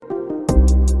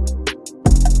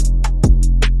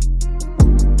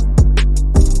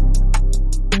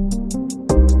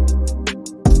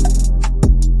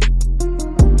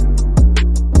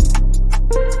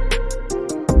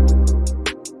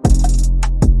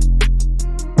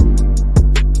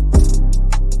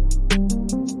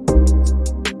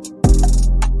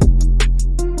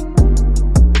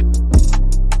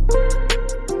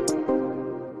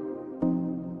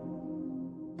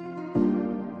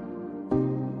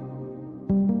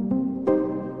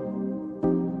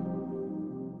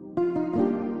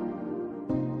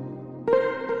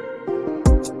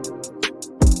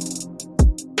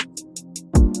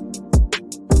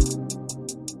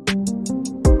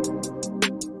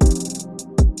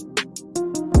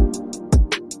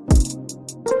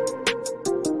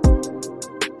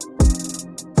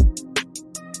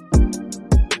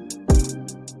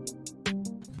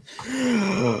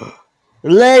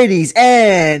Ladies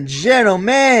and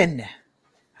gentlemen,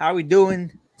 how are we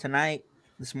doing tonight,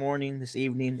 this morning, this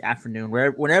evening, afternoon,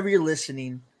 whenever you're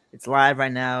listening? It's live right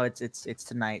now. It's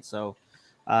tonight. So,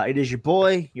 it is your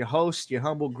boy, your host, your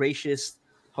humble, gracious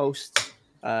host,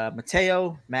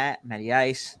 Matty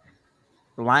Ice,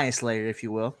 the Lion Slayer, if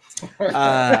you will.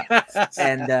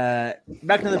 And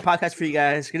back to another podcast for you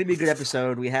guys. It's gonna be a good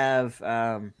episode. We have,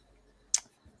 I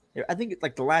think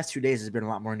like the last 2 days has been a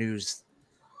lot more news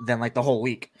than like the whole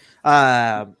week.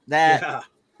 Mandalorian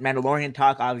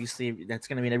talk, obviously, that's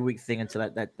going to be an every week thing until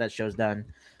that show's done.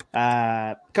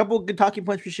 Couple good talking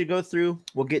points we should go through.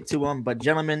 We'll get to them. But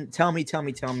gentlemen, tell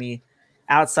me,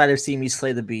 outside of seeing me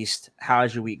slay the beast, how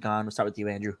has your week gone? We'll start with you,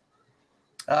 Andrew.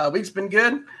 Week's been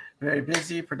good, very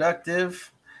busy,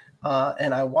 productive.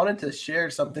 And I wanted to share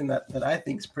something that I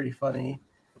think is pretty funny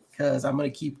because I'm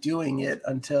going to keep doing it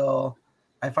until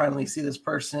I finally see this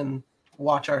person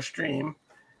watch our stream.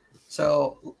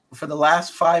 So for the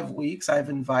last 5 weeks, I've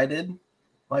invited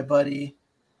my buddy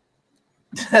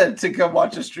to come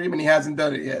watch the stream, and he hasn't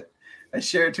done it yet. I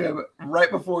share it to him right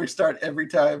before we start every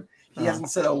time. He hasn't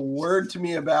said a word to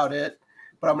me about it,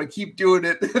 but I'm going to keep doing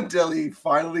it until he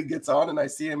finally gets on and I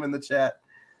see him in the chat.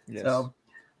 Yes. So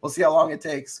we'll see how long it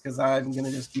takes because I'm going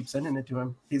to just keep sending it to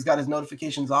him. He's got his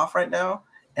notifications off right now,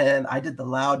 and I did the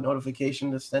loud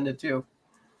notification to send it to.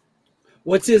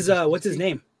 What's his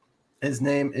name? His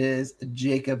name is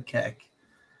Jacob Keck.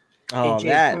 Oh, hey,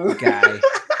 that guy.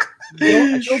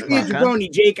 Don't be a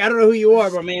jabroni, Jake. I don't know who you are,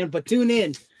 my man, but tune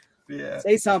in. Yeah.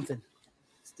 Say something.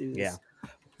 Let's do this.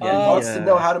 He wants to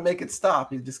know how to make it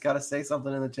stop. You just got to say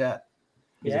something in the chat.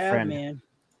 He's a friend. Man.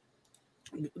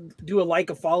 Do a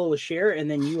like, a follow, a share, and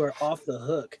then you are off the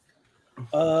hook.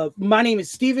 My name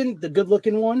is Steven, the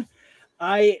good-looking one.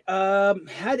 I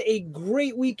had a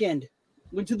great weekend.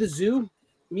 Went to the zoo.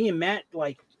 Me and Matt,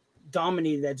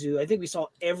 dominated that zoo. I think we saw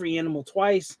every animal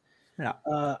twice. Yeah.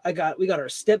 We got our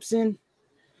steps in.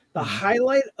 The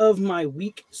highlight of my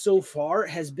week so far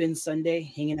has been Sunday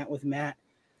hanging out with Matt,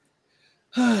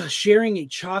 sharing a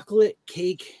chocolate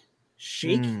cake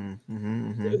shake.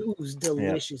 It was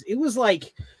delicious. Yeah. It was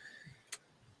like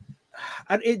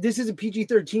this is a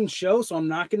PG-13 show, so I'm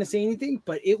not going to say anything,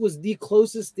 but it was the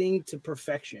closest thing to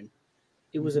perfection.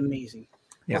 It was amazing.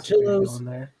 Yeah. Portillo's,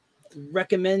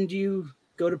 recommend you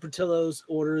go to Portillo's,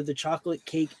 order the chocolate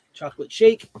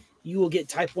shake. You will get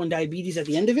type 1 diabetes at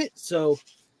the end of it, so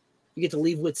you get to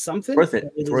leave with something. Worth it.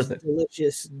 It's worth it.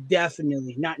 Delicious.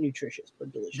 Definitely not nutritious,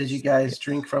 but delicious. Did you guys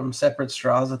drink from separate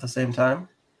straws at the same time?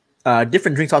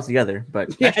 Different drinks altogether,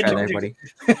 but yeah, everybody.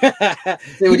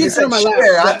 You did say my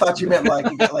last. I thought you meant like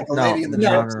a lady in the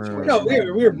drink. No,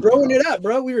 we were broing it up,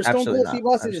 bro. We were Stone Cold Steve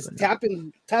Austin, just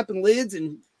tapping lids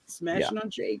and smashing on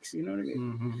shakes. You know what I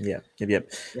mean? Yep.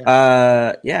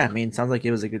 Yeah. I mean, sounds like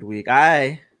it was a good week.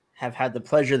 I have had the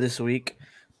pleasure this week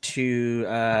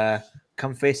to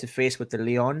come face to face with a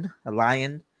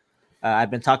lion. I've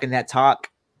been talking that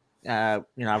talk. I've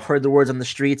heard the words on the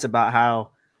streets about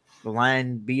how the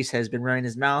lion beast has been running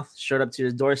his mouth, showed up to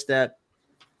his doorstep.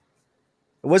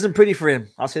 It wasn't pretty for him.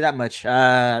 I'll say that much.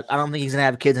 I don't think he's going to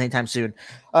have kids anytime soon.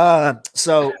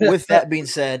 So with that being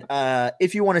said,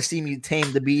 if you want to see me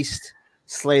tame the beast,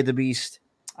 slay the beast,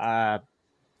 the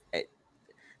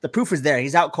proof is there.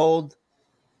 He's out cold.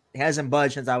 He hasn't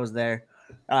budged since I was there.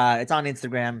 It's on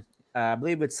Instagram. I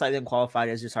believe it's slightly unqualified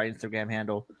as just our Instagram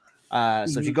handle.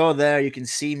 So if you go there, you can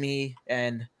see me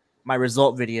and my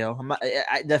result video.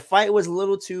 The fight was a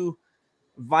little too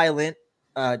violent,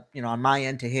 on my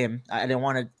end to him. I didn't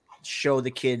want to show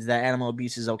the kids that animal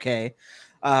abuse is okay.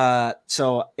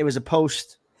 So it was a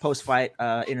post-fight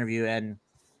interview, and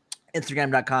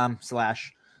Instagram.com/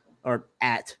 or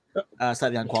at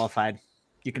slightly unqualified.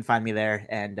 You can find me there,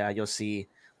 and you'll see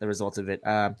the results of it.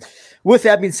 With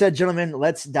that being said, gentlemen,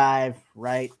 let's dive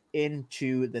right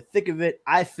into the thick of it.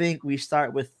 I think we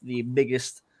start with the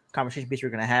biggest conversation piece we're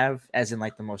going to have, as in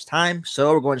the most time.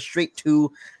 So we're going straight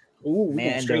to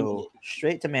Mando.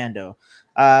 Straight to Mando.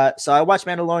 So I watched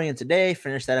Mandalorian today,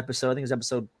 finished that episode. I think it was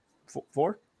episode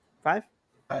 4? 5?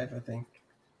 5, I think.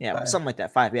 Yeah, 5. Something like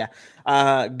that. 5,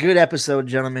 yeah. Good episode,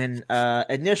 gentlemen.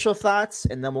 Initial thoughts,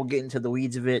 and then we'll get into the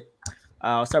weeds of it.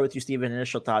 I'll start with you, Steven.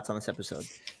 Initial thoughts on this episode.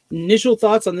 Initial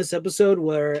thoughts on this episode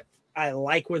were I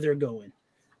like where they're going.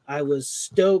 I was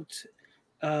stoked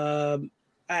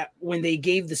when they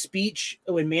gave the speech,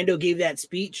 when Mando gave that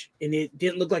speech, and it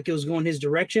didn't look like it was going his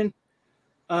direction.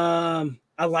 I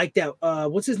like that.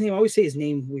 What's his name? I always say his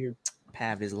name weird.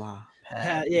 Pavizla.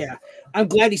 Yeah. I'm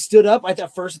glad he stood up. I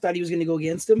thought he was going to go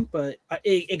against him, but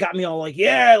it got me all like,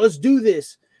 yeah, let's do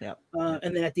this. Yeah.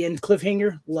 And then at the end,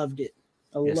 cliffhanger, loved it.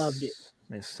 I loved it.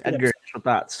 Miss Edgar, initial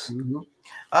thoughts? Mm-hmm.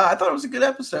 I thought it was a good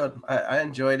episode. I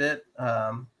enjoyed it.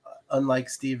 Unlike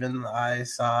Steven, I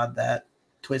saw that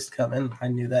twist coming. I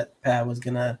knew that Pat was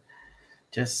gonna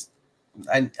just.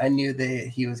 I knew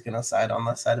he was gonna side on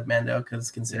the side of Mando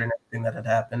because considering everything that had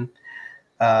happened.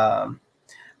 I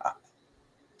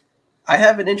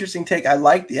have an interesting take. I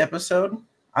like the episode.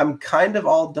 I'm kind of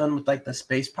all done with like the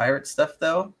space pirate stuff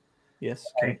though. Yes.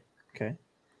 Okay.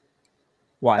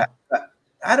 Why?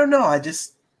 I don't know.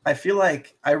 I feel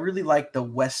like I really like the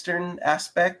Western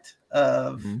aspect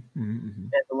of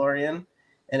Mandalorian,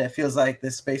 and it feels like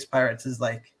the space pirates is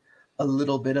like a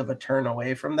little bit of a turn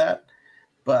away from that.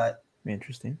 But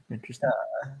interesting. And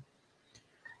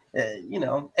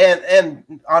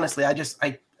honestly,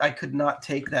 I could not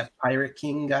take that Pirate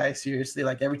King guy seriously.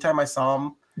 Like every time I saw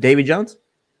him, Davy Jones.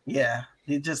 Yeah,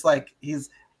 he just like he's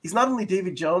not only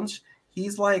Davy Jones,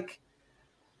 he's like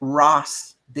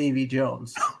Ross Davy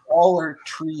Jones, Waller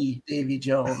Tree Davy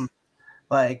Jones.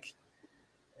 Like,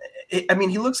 I mean,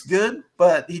 he looks good,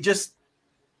 but he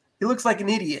looks like an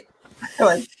idiot.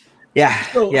 Like,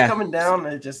 coming down,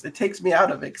 it takes me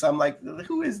out of it because I'm like,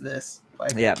 who is this?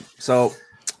 Like, yeah. So,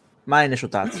 my initial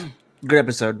thoughts. Good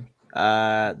episode.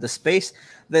 The space,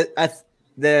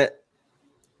 the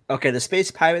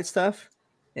space pirate stuff,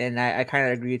 and I kind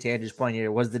of agree to Andrew's point here,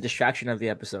 was the distraction of the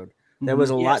episode. There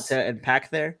was a lot to unpack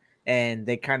there, and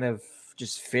they kind of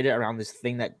just fit it around this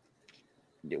thing that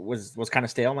was kind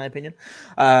of stale, in my opinion.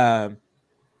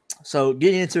 So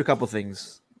getting into a couple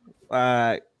things,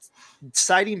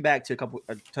 citing back to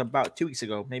about 2 weeks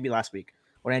ago, maybe last week,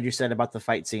 what Andrew said about the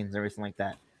fight scenes and everything like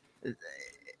that.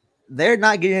 They're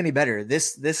not getting any better.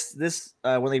 This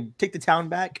when they take the town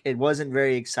back, it wasn't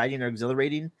very exciting or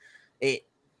exhilarating.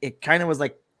 It kind of was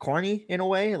like corny in a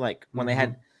way. Like when they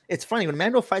had, it's funny when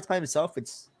Mando fights by himself,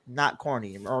 it's not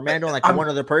corny, or Mando like one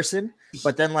other person.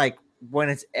 But then like when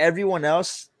it's everyone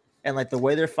else and like the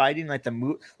way they're fighting, like the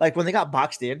move, like when they got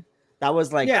boxed in, that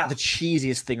was like the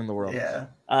cheesiest thing in the world. Yeah.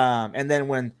 And then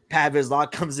when Pab Vizsla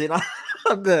comes in on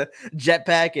the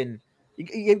jetpack, and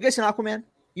you guys seen Aquaman?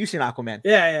 You seen Aquaman?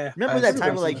 Yeah. Remember that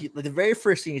time where like the very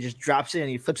first thing he just drops in and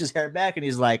he flips his hair back and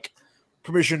he's like,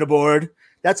 "Permission to board."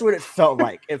 That's what it felt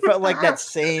like. It felt like that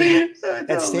same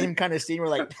kind of scene where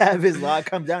like Pab Vizsla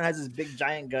comes down and has this big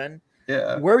giant gun.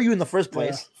 Yeah. Where were you in the first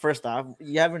place? Yeah. First off,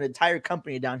 you have an entire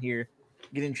company down here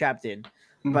getting trapped in.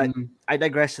 But I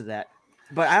digress to that.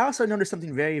 But I also noticed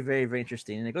something very, very, very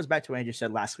interesting, and it goes back to what Andrew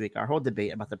said last week, our whole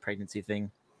debate about the pregnancy thing.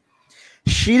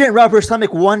 She didn't rub her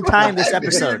stomach one time this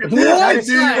episode. I knew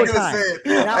you were going to say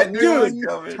it. I knew it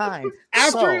was coming.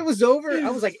 After it was over, I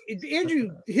was like, Andrew,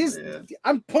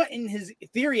 I'm putting his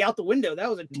theory out the window. That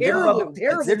was a terrible.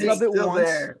 Didn't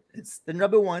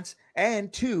rub it once.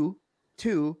 And two,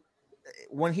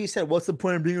 when he said, "What's the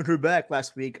point of bringing her back?"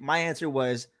 last week, my answer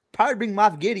was probably bring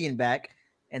Moff Gideon back.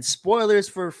 And spoilers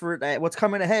for what's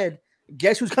coming ahead.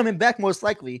 Guess who's coming back most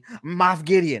likely? Moff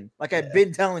Gideon. Like I've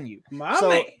been telling you.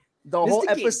 The whole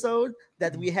episode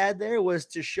that we had there was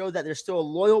to show that there's still a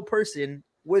loyal person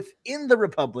within the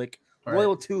Republic,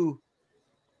 loyal to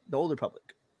the Old Republic,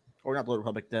 or not the Old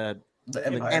Republic, the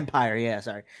Empire. Yeah,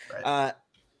 sorry. Right.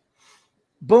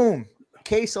 Boom.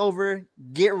 Case over.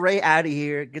 Get Ray out of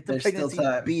here. Get the pregnancy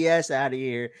BS out of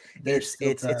here.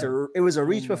 It was a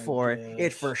reach before. Gosh.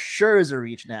 It for sure is a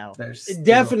reach now. It's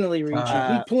definitely reaching.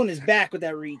 He's pulling his back with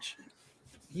that reach.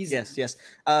 Yes.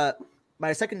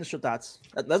 My second initial thoughts.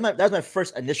 That was my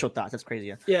first initial thoughts. That's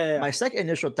crazy. Yeah. My second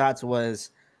initial thoughts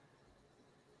was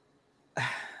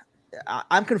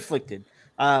I'm conflicted.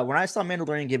 When I saw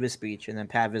Mandalorian give his speech and then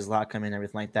Pab Vizsla come in and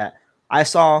everything like that, I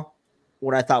saw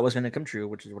what I thought was going to come true,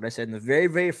 which is what I said in the very,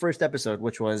 very first episode,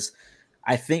 which was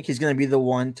I think he's going to be the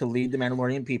one to lead the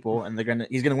Mandalorian people, and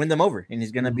he's going to win them over, and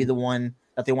he's going to be the one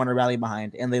that they want to rally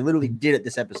behind. And they literally did it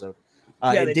this episode.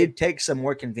 It did take some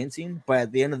more convincing, but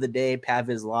at the end of the day, Pab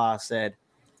Vizsla said,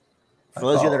 for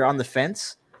those of you that are on the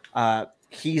fence,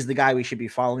 he's the guy we should be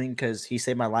following because he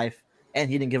saved my life and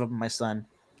he didn't give up on my son,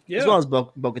 as well as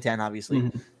Bo-Katan,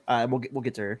 obviously. We'll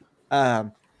get to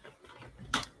her.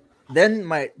 Then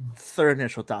my third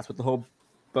initial thoughts with the whole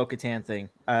Bo-Katan thing.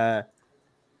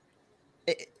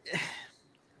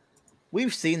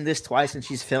 We've seen this twice and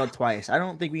she's failed twice. I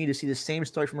don't think we need to see the same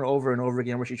story from her over and over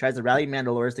again where she tries to rally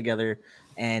Mandalorians together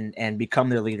and become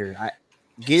their leader.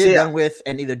 Get it done with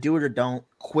and either do it or don't.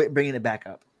 Quit bringing it back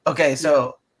up. Okay,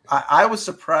 so I was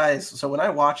surprised. So when I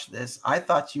watched this, I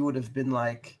thought you would have been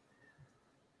like,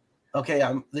 okay,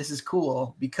 this is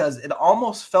cool, because it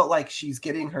almost felt like she's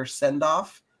getting her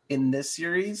send-off in this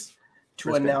series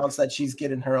to announce that she's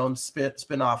getting her own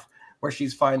spin-off where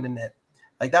she's finding it.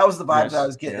 Like that was the vibes I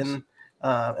was getting.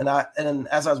 And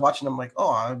as I was watching, I'm like, oh,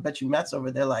 I bet you Matt's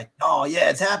over there, like, oh yeah,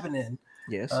 it's happening.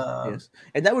 Yes, yes,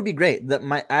 and that would be great. That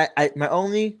my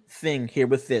only thing here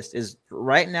with this is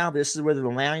right now, this is where the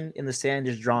line in the sand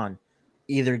is drawn.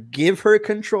 Either give her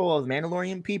control of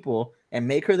Mandalorian people and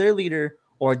make her their leader,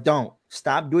 or don't.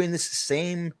 Stop doing this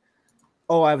same.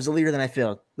 Oh, I was a leader, then I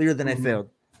failed. Leader, then I failed.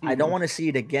 I don't want to see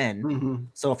it again.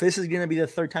 So if this is going to be the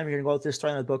third time you're going to go with this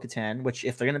story with Bo-Katan, which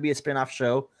if they're going to be a spinoff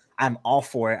show, I'm all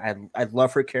for it. I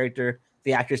love her character.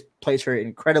 The actress plays her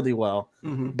incredibly well.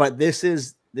 But this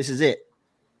is it.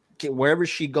 Wherever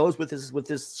she goes with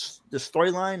this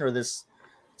storyline or this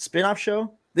spinoff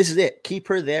show, this is it. Keep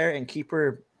her there and keep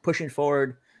her pushing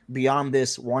forward beyond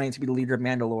this, wanting to be the leader of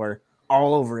Mandalore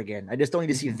all over again. I just don't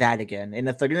need to see that again. And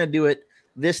if they're going to do it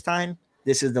this time,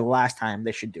 this is the last time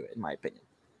they should do it, in my opinion.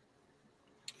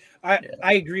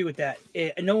 I agree with that.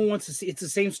 No one wants to see it's the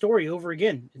same story over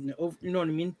again. You know what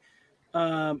I mean?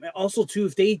 Also, too,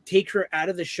 if they take her out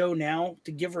of the show now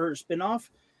to give her a spinoff,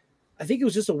 I think it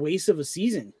was just a waste of a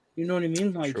season. You know what I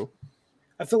mean? Like, true.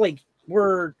 I feel like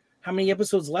we're how many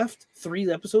episodes left?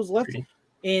 3 episodes left. 3.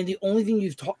 And the only thing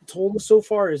you've told us so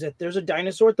far is that there's a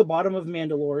dinosaur at the bottom of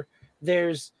Mandalore.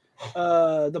 There's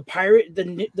the pirate,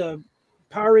 the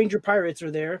Power Ranger pirates are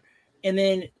there, and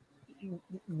then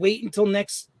wait until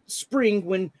next spring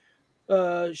when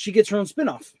she gets her own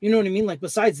spinoff. You know what I mean? Like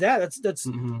besides that, that's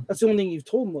the only thing you've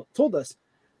told us.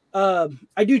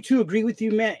 I do too agree with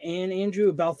you, Matt and Andrew,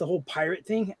 about the whole pirate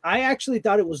thing. I actually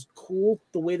thought it was cool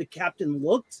the way the captain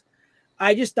looked.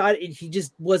 I just thought he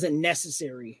just wasn't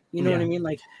necessary. You know what I mean?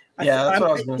 Like, that's what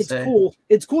I was going to say. Cool.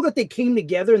 It's cool that they came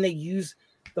together and they used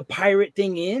the pirate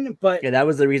thing in, but that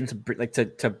was the reason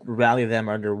to rally them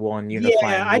under one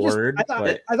unifying word. I thought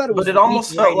it was, but it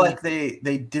almost felt like they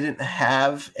didn't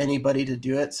have anybody to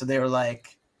do it, so they were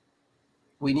like,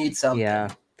 "We need something." Yeah,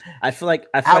 I feel like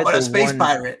how about a space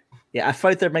pirate? Yeah, I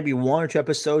feel like there might be 1 or 2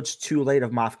 episodes too late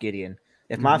of Moff Gideon.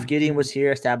 If Moff Gideon was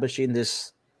here establishing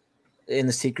this in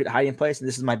the secret hiding place, and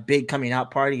this is my big coming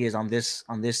out party is on this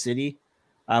city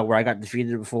where I got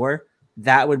defeated before.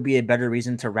 That would be a better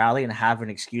reason to rally and have an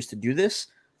excuse to do this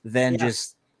than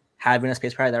just having a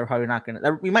space pirate that we're probably not going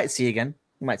to. We might see again.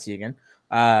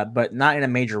 But not in a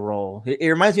major role. It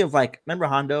reminds me of remember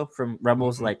Hondo from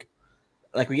Rebels?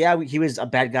 He was a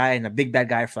bad guy and a big bad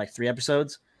guy for 3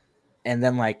 episodes, and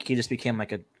then he just became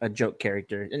a joke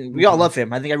character, and we all love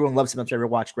him. I think everyone loves him if you ever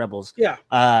watched Rebels. Yeah.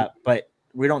 But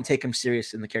we don't take him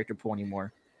serious in the character pool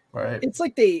anymore. Right. It's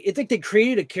like they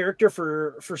created a character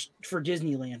for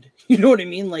Disneyland. You know what I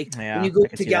mean? Like when you go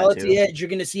to Galaxy Edge, you're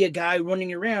gonna see a guy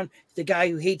running around, the guy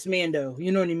who hates Mando.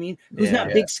 You know what I mean? Who's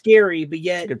not big scary, but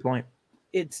yet good point.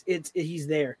 It's he's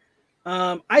there.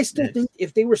 I still think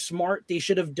if they were smart, they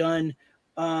should have done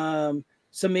some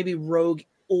maybe rogue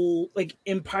old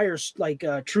Empire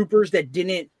troopers that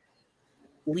didn't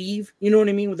leave. You know what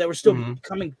I mean? That were still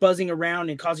buzzing around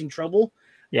and causing trouble.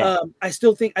 Yeah, I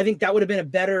think that would have been a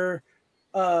better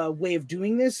way of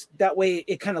doing this. That way,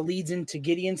 it kind of leads into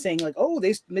Gideon saying "Oh,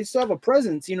 they still have a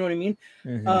presence." You know what I mean?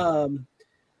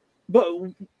 But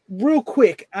real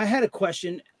quick, I had a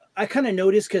question. I kind of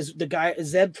noticed because the guy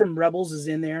Zeb from Rebels is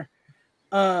in there,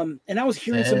 and I was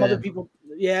hearing some other people.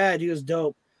 Yeah, he was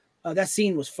dope. That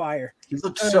scene was fire. He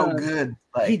looked so good.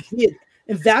 He did,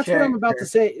 and that's what I'm about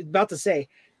to say.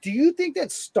 Do you think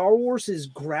that Star Wars'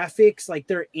 graphics,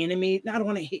 they're animated? I don't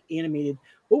want to hate animated.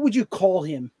 What would you call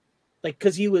him?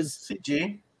 Because he was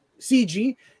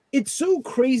CG. It's so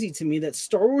crazy to me that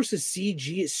Star Wars'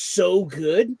 CG is so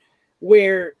good,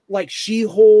 where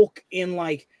She-Hulk and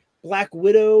Black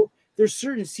Widow, there's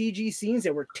certain CG scenes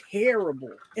that were terrible,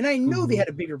 and I know they had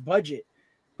a bigger budget,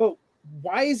 but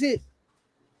why is it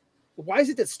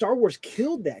that Star Wars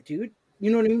killed that, dude?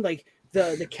 You know what I mean?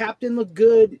 The captain looked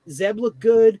good, Zeb looked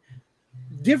good,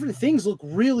 different things look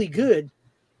really good,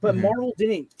 but Marvel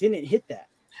didn't hit that.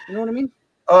 You know what I mean?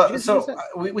 So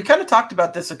we kind of talked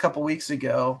about this a couple weeks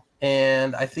ago,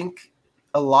 and I think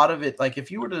a lot of it, if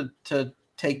you were to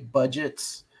take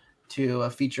budgets to a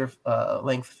feature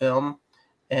length film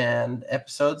and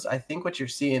episodes, I think what you're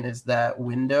seeing is that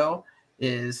window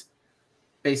is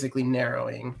basically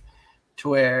narrowing. To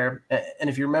where, and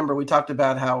if you remember, we talked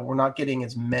about how we're not getting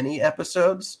as many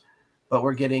episodes, but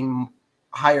we're getting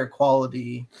higher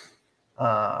quality.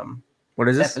 What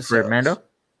is this for Mando?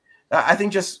 I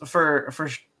think just for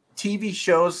TV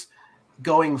shows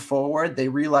going forward, they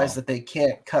realize that they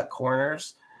can't cut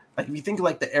corners. If you think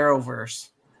of the Arrowverse,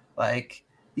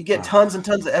 you get tons and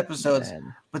tons of episodes,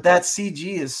 but that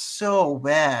CG is so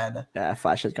bad. Yeah,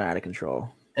 Flash has gone out of control.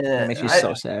 It makes me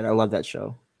so sad. I love that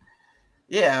show.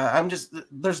 Yeah, I'm just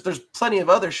there's plenty of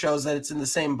other shows that it's in the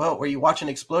same boat where you watch an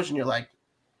explosion, you're like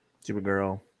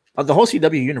Supergirl, the whole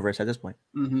CW universe at this point.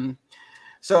 Mm-hmm.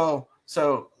 So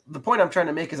the point I'm trying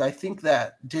to make is I think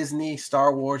that Disney,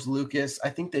 Star Wars, Lucas, I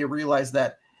think they realize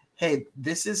that, hey,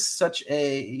 this is such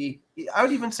I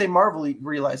would even say Marvel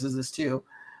realizes this too,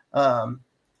 that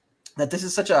this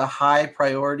is such a high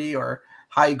priority or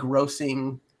high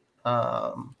grossing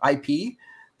IP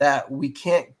that we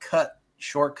can't cut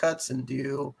shortcuts and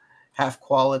do half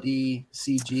quality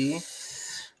CG.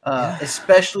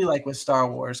 Especially like with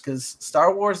Star Wars, because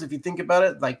Star Wars, if you think about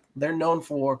it, like they're known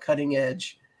for cutting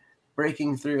edge,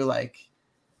 breaking through. Like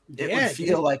it would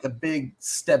feel like a big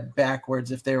step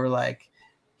backwards if they were like,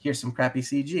 "Here's some crappy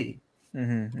CG."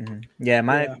 Yeah,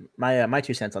 my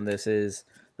 2 cents on this is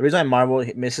the reason why Marvel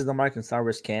misses the mark and Star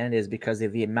Wars can is because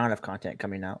of the amount of content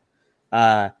coming out.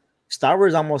 Star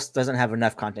Wars almost doesn't have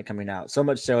enough content coming out, so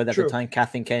much so that they're telling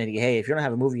Kathleen Kennedy, "Hey, if you don't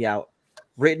have a movie out,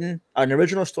 an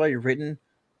original story written,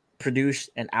 produced,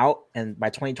 and out, and by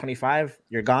 2025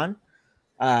 you're gone."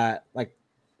 Like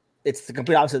it's the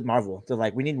complete opposite of Marvel. They're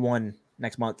like, we need one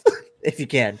next month if you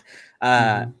can.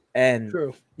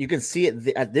 And you can see it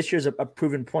at this year's a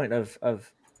proven point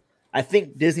of I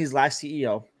think Disney's last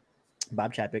CEO,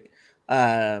 Bob Chapek,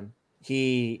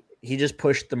 he just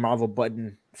pushed the Marvel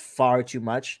button far too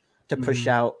much to push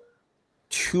out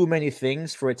too many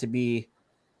things for it to be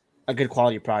a good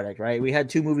quality product, right? We had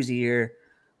 2 movies a year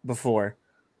before.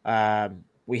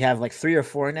 We have like 3 or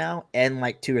 4 now, and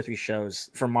like 2 or 3 shows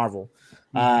from Marvel.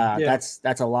 That's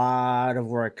a lot of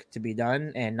work to be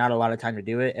done, and not a lot of time to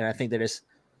do it. And I think they just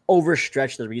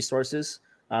overstretch the resources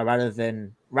rather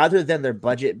than their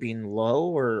budget being low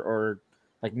or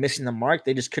like missing the mark.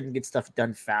 They just couldn't get stuff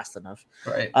done fast enough,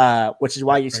 right? Which is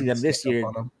why you see them this year.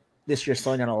 This year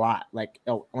slowing down a lot, like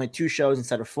only 2 shows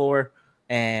instead of 4,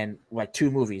 and like 2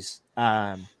 movies.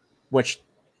 Which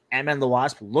Ant-Man and the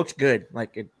Wasp looked good.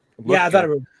 Like it. I thought it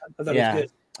was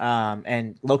good.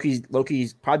 And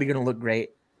Loki's probably going to look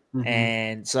great.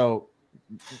 And so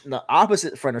the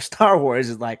opposite front of Star Wars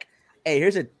is like, hey,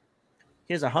 here's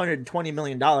 $120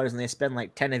 million, and they spend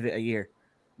like 10 of it a year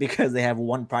because they have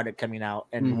one product coming out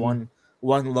and one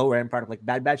lower end product. Like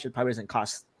Bad Batch probably doesn't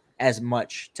cost as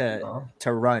much to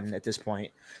run at this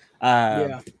point.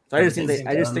 So I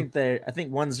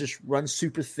think one's just run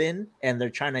super thin, and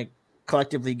they're trying to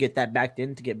collectively get that backed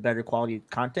in to get better quality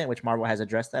content, which Marvel has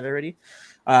addressed that already.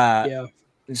 And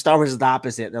Star Wars is the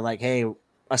opposite. They're like, hey,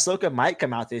 Ahsoka might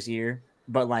come out this year,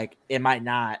 but like it might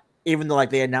not, even though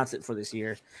like they announced it for this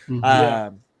year.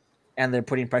 And they're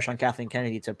putting pressure on Kathleen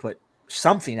Kennedy to put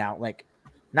something out. Like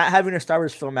not having a Star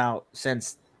Wars film out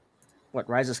since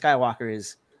Rise of Skywalker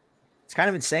it's kind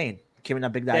of insane. Given how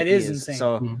big that is insane.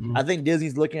 So I think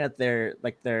Disney's looking at their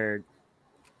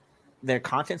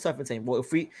content stuff and saying, well,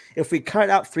 if we cut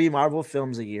out 3 Marvel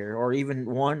films a year, or even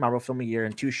 1 Marvel film a year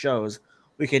and 2 shows,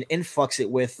 we can influx it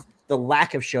with the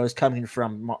lack of shows coming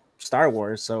from Star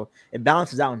Wars. So it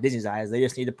balances out in Disney's eyes. They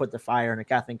just need to put the fire on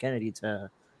Kathleen Kennedy to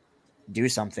do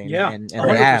something. Yeah, and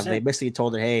they have. They basically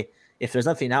told her, hey, if there's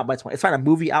nothing out by 20, it's not a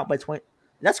movie out by 20.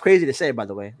 That's crazy to say, by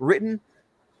the way. Written,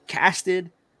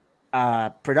 casted,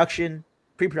 production,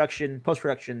 pre-production,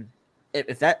 post-production.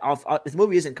 If the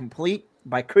movie isn't complete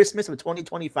by Christmas of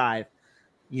 2025,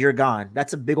 you're gone.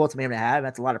 That's a big ultimatum to have.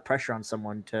 That's a lot of pressure on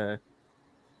someone to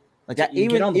like that.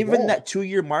 Even that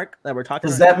 2-year mark that we're talking.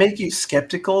 Does that make you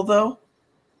skeptical though?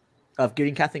 Of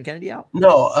getting Kathleen Kennedy out?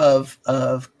 No,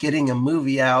 of getting a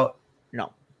movie out.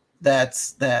 No,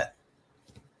 there's that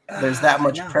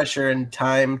much pressure and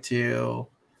time to.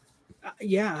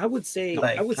 I would say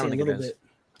a little bit.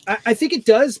 I think it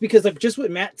does, because like just what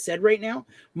Matt said right now,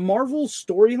 Marvel's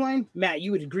storyline, Matt,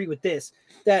 you would agree with this,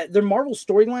 that their Marvel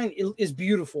storyline is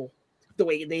beautiful. The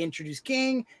way they introduce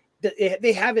King,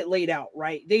 they have it laid out,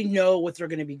 right? They know what they're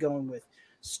going to be going with.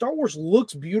 Star Wars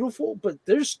looks beautiful, but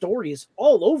their story is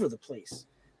all over the place.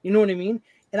 You know what I mean?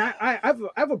 And I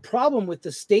have a problem with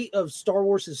the state of Star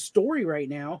Wars' story right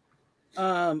now.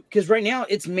 Because right now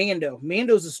it's Mando.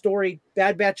 Mando's a story.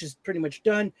 Bad Batch is pretty much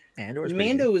done.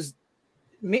 Mando's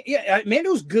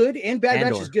good, and Bad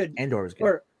Batch is good. Mandor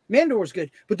is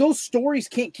good, but those stories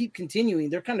can't keep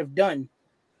continuing. They're kind of done.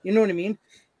 You know what I mean?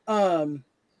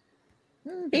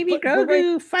 Baby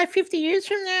Grogu, 550 years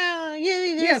from now. I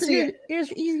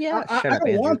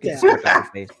don't want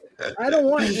that. I don't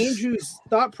want Andrew's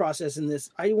thought process in this.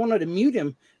 I wanted to mute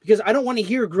him because I don't want to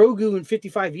hear Grogu in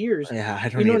 55 years. Yeah, I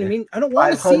don't. You know what I mean? I don't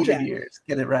want to see that. Years.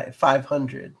 Get it right.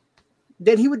 500.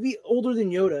 Then he would be older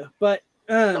than Yoda, but.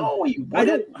 No, you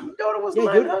wouldn't. Yoda was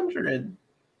 900.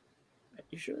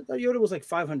 You sure? I thought Yoda was like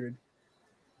 500.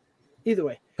 Either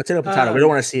way, potato. We don't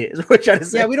want to see it. Is what we're trying to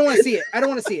say. Yeah, we don't want to see it. I don't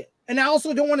want to see it, and I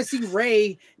also don't want to see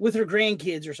Rey with her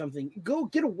grandkids or something. Go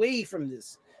get away from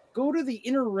this. Go to the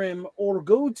inner rim or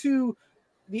go to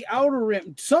the outer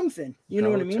rim. Something. You know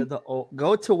what I mean?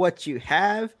 Go to what you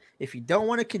have. If you don't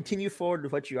want to continue forward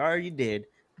with what you already did,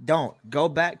 don't go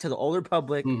back to the Old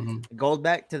Republic. Go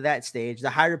back to that stage, the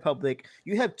High Republic.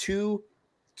 You have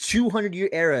 200-year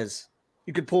eras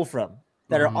you could pull from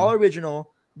that are all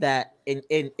original. That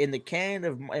in the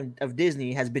canon of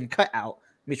Disney has been cut out,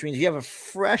 which means you have a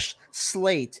fresh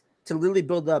slate to literally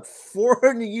build up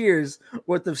 400 years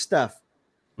worth of stuff.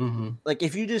 Like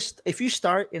if you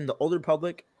start in the Old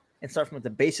Republic and start from the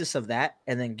basis of that,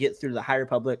 and then get through the High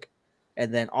Republic,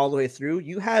 and then all the way through,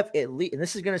 you have at least, and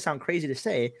this is going to sound crazy to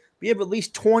say, but you have at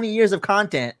least 20 years of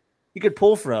content you could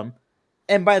pull from,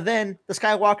 and by then the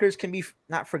Skywalkers can be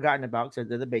not forgotten about because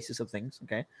they're the basis of things.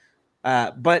 Okay,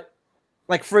 but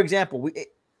like for example,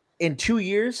 in 2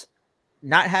 years,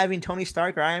 not having Tony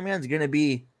Stark or Iron Man is going to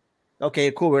be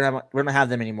okay. Cool, we're not going to have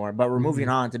them anymore, but we're moving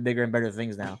on to bigger and better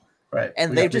things now. Right.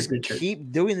 And they just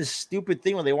keep doing this stupid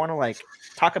thing where they want to like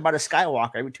talk about a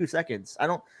Skywalker every 2 seconds. I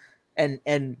don't,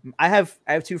 and I have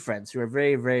 2 friends who are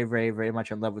very, very, very, very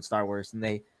much in love with Star Wars,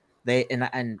 and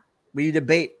and we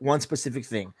debate one specific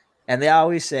thing, and they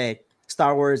always say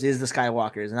Star Wars is the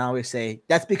Skywalkers, and I always say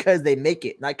that's because they make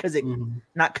it, not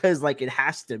because like it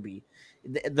has to be.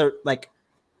 They're like,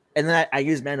 and then I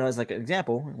used Mando as like an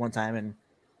example one time, and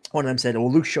one of them said,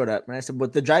 well, Luke showed up. And I said,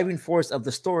 but the driving force of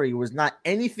the story was not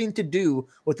anything to do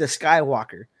with the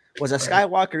Skywalker. Was a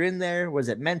Skywalker in there? Was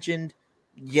it mentioned?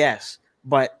 Yes.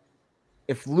 But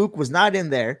if Luke was not in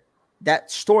there,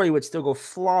 that story would still go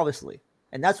flawlessly.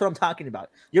 And that's what I'm talking about.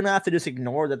 You don't have to just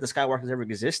ignore that the Skywalkers ever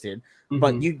existed,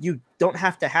 but you don't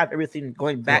have to have everything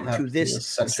going back to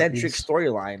this centric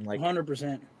storyline. Like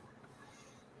 100%.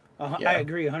 I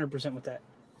agree 100% with that.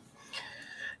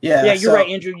 Yeah, you're right,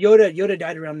 Andrew. Yoda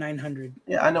died around 900.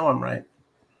 Yeah, I know I'm right.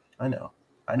 I know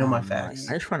my facts.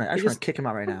 I just want to kick him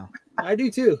out right now. I do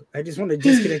too. I just want to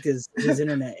disconnect his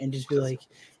internet and just be like,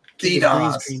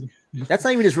 DDoS. That's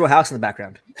not even his real house in the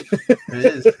background. It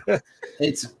is.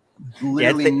 It's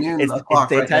literally noon o'clock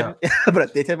right now. But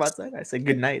at daytime outside, I say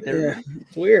good night. Yeah,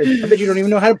 it's weird. I bet you don't even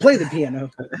know how to play the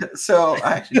piano. So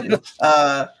I actually do.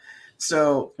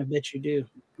 So I bet you do.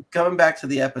 Coming back to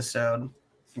the episode,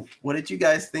 what did you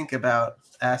guys think about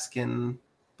asking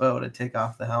Bo to take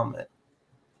off the helmet?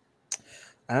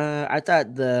 I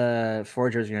thought the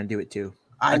Forgers were going to do it too.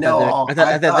 I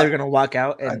thought they were going to walk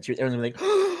out and everyone would be like,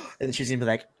 and she's going to be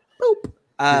like, boop.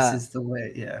 This is the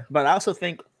way, yeah. But I also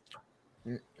think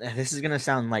this is going to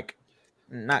sound like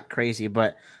not crazy,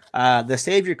 but the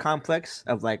savior complex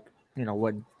of like,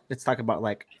 let's talk about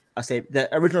like the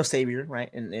original savior,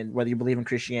 right? And whether you believe in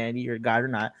Christianity or God or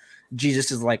not,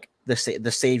 Jesus is like the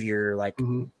savior, like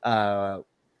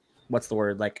what's the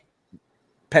word, like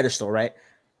pedestal, right?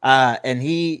 And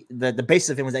the basis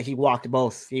of him was that he walked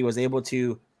both. He was able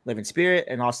to live in spirit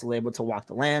and also able to walk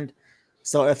the land.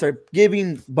 So if they're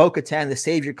giving Bo-Katan the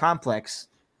savior complex,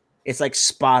 it's like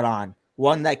spot on.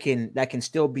 One that can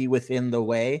still be within the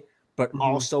way, but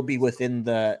also be within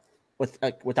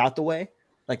without the way.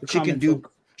 Like she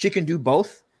can do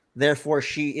both. Therefore,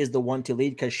 she is the one to lead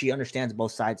because she understands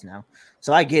both sides now.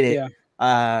 So I get it.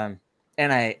 Yeah.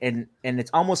 And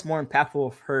it's almost more impactful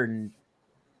of her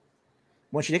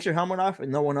when she takes her helmet off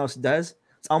and no one else does.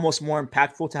 It's almost more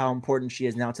impactful to how important she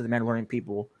is now to the Mandalorian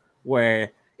people.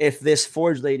 Where if this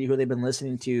Forge lady who they've been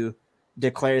listening to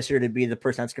declares her to be the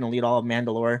person that's going to lead all of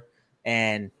Mandalore,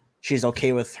 and she's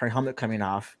okay with her helmet coming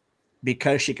off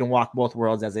because she can walk both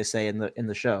worlds, as they say in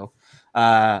the show.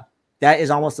 That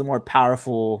is almost a more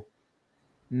powerful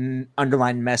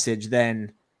underlying message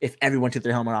than if everyone took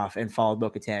their helmet off and followed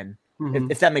Bo-Katan,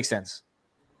 if that makes sense.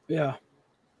 Yeah.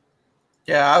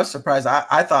 Yeah, I was surprised.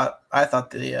 I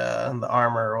thought the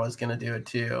armor was gonna do it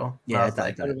too. Yeah, I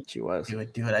thought she was. Do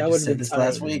it. I just said this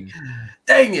last week.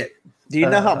 Dang it! Do you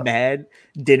know how mad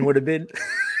Din would have been?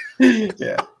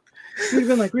 Yeah, he'd have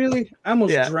been like, "Really? I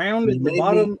almost drowned at the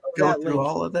bottom of go that through lake."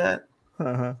 all of that.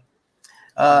 The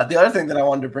other thing that I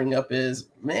wanted to bring up is,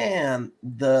 man,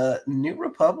 the New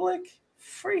Republic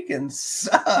freaking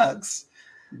sucks,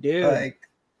 dude. Like,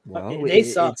 they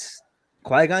suck.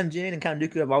 Qui-Gon Jinn and Count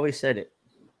Dooku have always said it,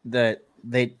 that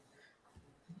they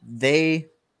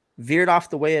veered off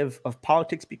the way of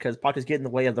politics because politics get in the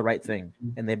way of the right thing,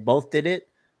 and they both did it.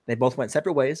 They both went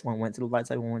separate ways. One went to the light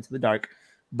side, one went to the dark.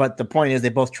 But the point is, they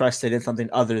both trusted in something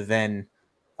other than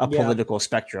a political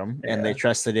spectrum, and they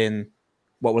trusted in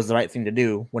what was the right thing to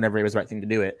do whenever it was the right thing to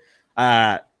do it.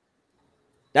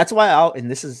 That's why I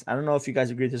don't know if you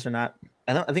guys agree with this or not.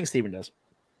 I think Steven does.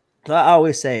 So I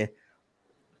always say,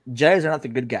 Jedis are not the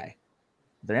good guy.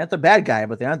 They're not the bad guy,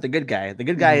 but they're not the good guy. The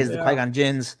good guy is the Qui-Gon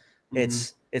Jinns.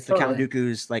 It's the Count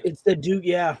Dooku's. Like it's the dude.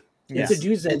 Yeah. It's the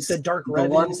dudes that the dark the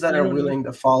ones that are willing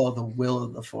to follow the will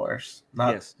of the Force,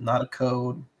 not a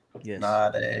code,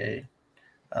 not a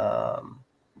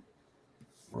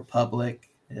republic.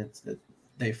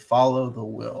 They follow the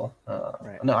will.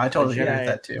 No, I totally agree with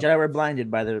that too. Jedi were blinded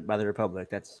by the Republic.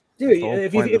 That's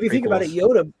if you think about it,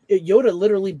 Yoda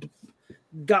literally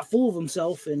got full of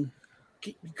himself and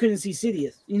couldn't see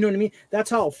Sidious. You know what I mean? That's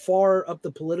how far up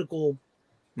the political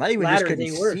not even just couldn't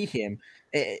see him.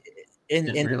 In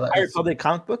High Republic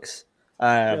comic books,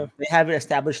 they have it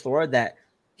established lore that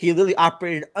he literally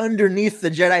operated underneath the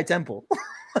Jedi Temple.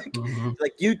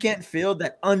 Like you can't feel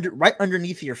that right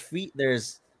underneath your feet.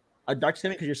 There's a dark side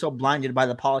because you're so blinded by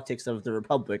the politics of the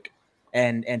Republic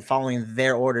and following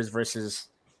their orders versus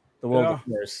the world of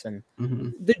Force. And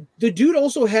the dude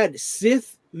also had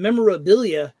Sith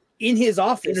memorabilia in his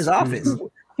office.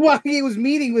 While he was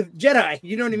meeting with Jedi,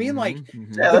 you know what I mean? Like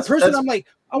the person, I'm like,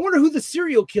 I wonder who the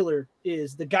serial killer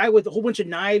is. The guy with a whole bunch of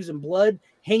knives and blood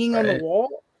hanging on the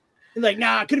wall. And like,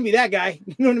 nah, it couldn't be that guy.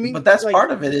 You know what I mean? But that's like,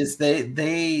 part of it is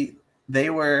they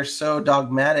were so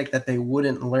dogmatic that they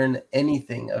wouldn't learn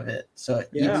anything of it. So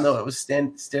even though it was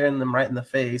staring them right in the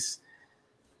face,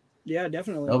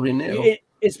 definitely nobody knew.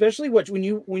 Especially when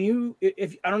you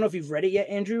if I don't know if you've read it yet,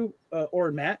 Andrew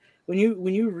or Matt, when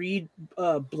you read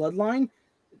Bloodline.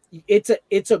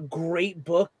 It's a great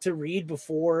book to read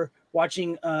before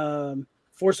watching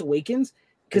Force Awakens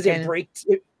because it breaks.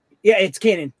 It's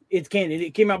canon. It's canon.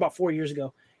 It came out about 4 years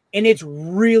ago, and it's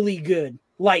really good.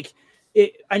 Like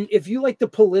and if you like the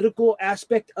political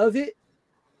aspect of it,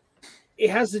 it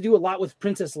has to do a lot with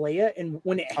Princess Leia and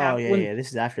when it happened. This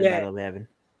is after the Battle of Yavin.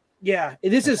 Yeah,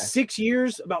 this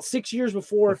is about 6 years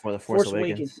before the Force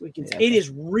Awakens. It is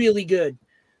really good.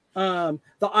 The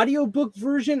audiobook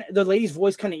version, the lady's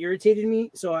voice kind of irritated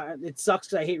me, so it sucks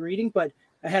because I hate reading, but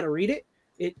I had to read it.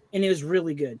 It was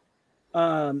really good.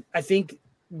 I think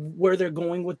where they're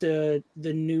going with the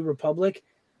New Republic,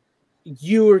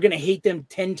 you are gonna hate them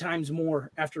 10 times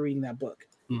more after reading that book.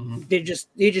 They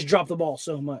just drop the ball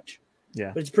so much.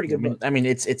 Yeah, but it's a pretty good book. I mean,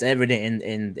 it's evident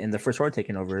in the First Order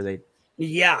taking over. They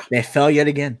fell yet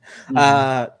again.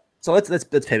 So let's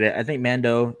pivot. I think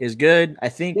Mando is good. I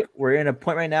think we're in a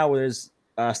point right now where there's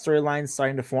storylines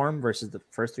starting to form versus the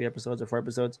first 3 episodes or 4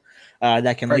 episodes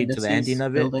that can lead to the ending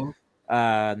of it.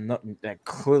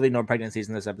 Clearly no pregnancies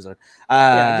in this episode.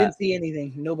 I didn't see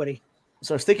anything. Nobody.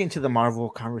 So sticking to the Marvel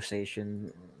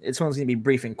conversation, this one's gonna be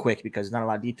brief and quick because not a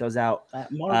lot of details out.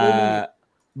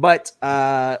 But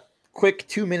quick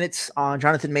 2 minutes on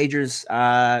Jonathan Majors.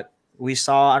 We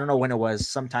saw, I don't know when it was,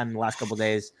 sometime in the last couple of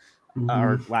days.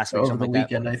 Or last week, over the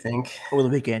weekend, I think. Over the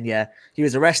weekend, yeah. He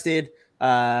was arrested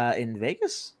in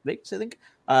Vegas, I think.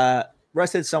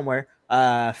 Arrested somewhere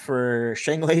for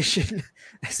strangulation.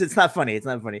 It's not funny.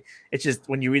 It's just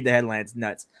when you read the headline, it's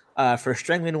nuts. For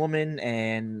strangling a woman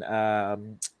and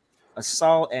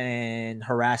assault and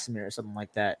harassment or something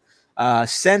like that.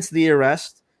 Since the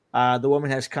arrest, the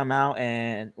woman has come out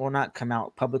and, well, not come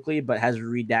out publicly, but has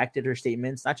redacted her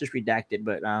statements. Not just redacted,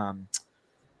 but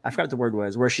I forgot what the word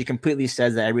was, where she completely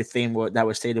says that everything that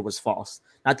was stated was false.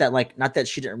 Not that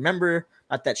she didn't remember,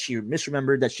 not that she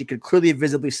misremembered, that she could clearly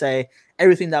visibly say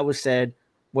everything that was said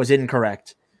was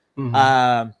incorrect.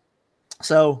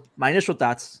 So my initial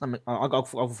thoughts, I'll go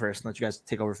first and let you guys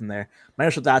take over from there. My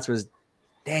initial thoughts was,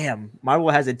 damn,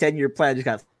 Marvel has a 10-year plan, just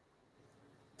got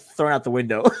thrown out the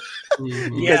window.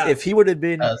 Because if he would have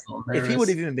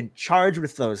even been charged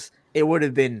with those, it would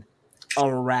have been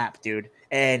a wrap, dude.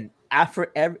 And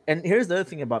and here's the other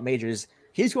thing about Majors,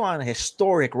 he's going on a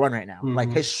historic run right now,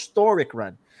 like historic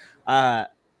run. My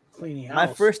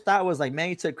first thought was like, man,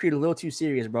 you took Creed a little too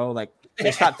serious, bro. Like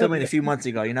they stopped filming a few months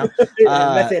ago, you know.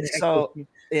 I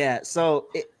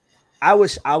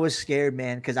was scared,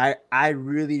 man, because I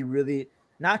really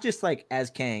not just like as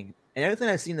Kang and everything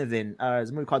I've seen of him.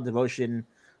 There's a movie called Devotion,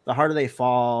 The Harder They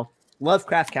Fall,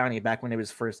 Lovecraft County back when it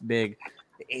was first big.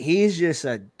 He's just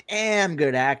a damn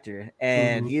good actor,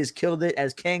 and he has killed it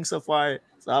as Kang so far.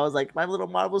 So I was like, my little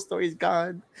Marvel story is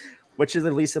gone, which is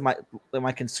the least of my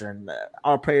concern.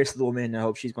 Our prayers to the woman. I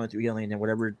hope she's going through healing and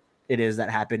whatever it is that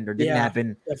happened or didn't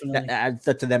happen. That's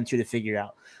up to them to figure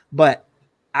out. But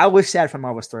I was sad for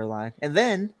Marvel's storyline. And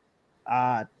then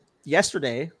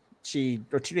yesterday, 2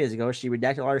 days ago, she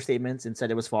redacted all her statements and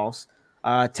said it was false.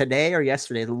 Today or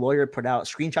yesterday, the lawyer put out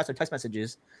screenshots of text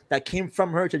messages that came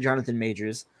from her to Jonathan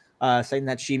Majors, saying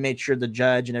that she made sure the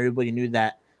judge and everybody knew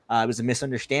that it was a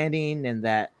misunderstanding and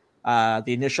that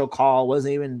the initial call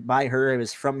wasn't even by her, it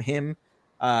was from him.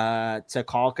 to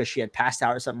call because she had passed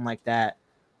out or something like that.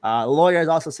 Lawyers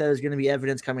also said there's going to be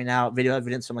evidence coming out, video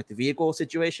evidence from like the vehicle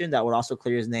situation that would also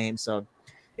clear his name. So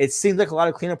it seems like a lot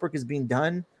of cleanup work is being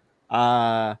done.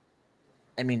 I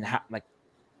mean,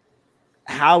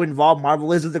 how involved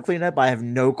Marvel is with the cleanup, I have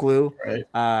no clue. Right.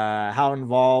 How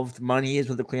involved money is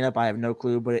with the cleanup, I have no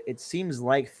clue. But it seems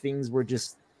like things were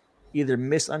just either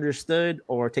misunderstood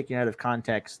or taken out of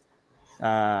context.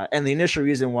 And the initial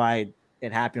reason why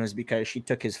it happened was because she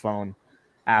took his phone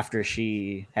after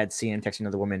she had seen him texting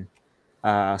another woman.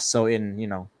 So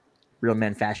in, real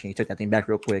man fashion, he took that thing back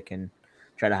real quick and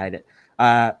tried to hide it.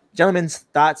 Gentlemen's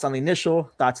thoughts on the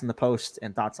initial, thoughts on the post,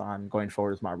 and thoughts on going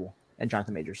forward with Marvel and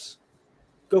Jonathan Majors.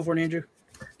 Go for it, Andrew.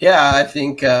 Yeah, I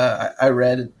think I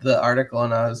read the article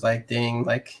and I was like, dang,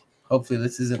 like, hopefully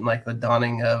this isn't like the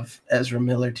dawning of Ezra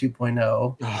Miller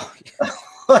 2.0. Oh,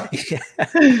 Like,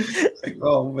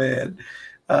 oh man.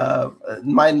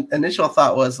 My initial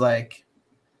thought was like,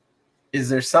 is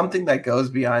there something that goes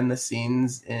behind the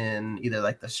scenes in either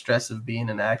like the stress of being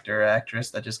an actor or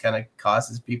actress that just kind of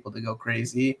causes people to go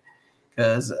crazy?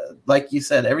 Because like you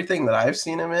said, everything that I've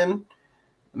seen him in,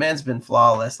 the man's been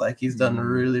flawless. Like he's done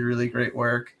really, really great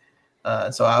work.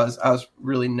 So I was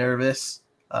really nervous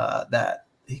that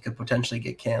he could potentially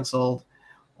get canceled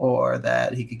or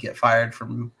that he could get fired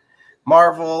from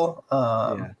Marvel.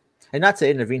 And not to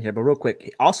intervene here, but real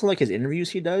quick, also like his interviews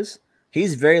he does,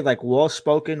 he's very like well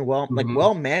spoken, like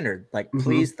well mannered. Like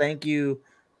please, thank you.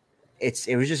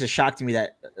 It was just a shock to me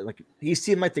that like he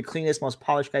seemed like the cleanest, most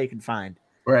polished guy you could find.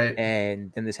 Right.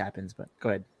 And then this happens. But go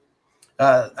ahead.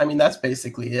 I mean, that's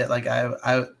basically it. Like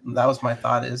I that was my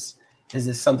thought is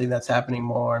this something that's happening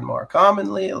more and more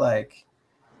commonly? Like,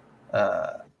 it's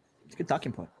a good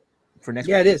talking point for next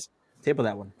week. Yeah, it is. Table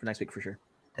that one for next week for sure.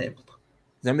 Tabled.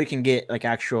 Then we can get like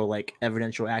actual like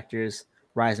evidential actors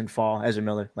rise and fall. Ezra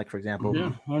Miller, like for example.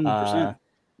 Yeah, 100%.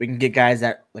 We can get guys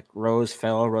that like rose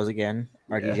again.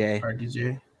 RDJ. Yeah,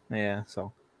 RDJ. Yeah,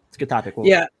 so it's a good topic.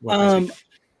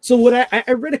 So what I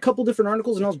read a couple different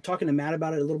articles and I was talking to Matt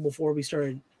about it a little before we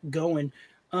started going.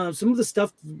 Some of the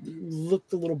stuff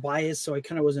looked a little biased, so I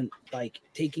kind of wasn't like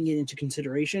taking it into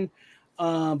consideration.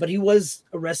 But he was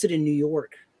arrested in New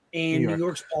York, and New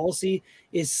York's policy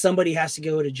is somebody has to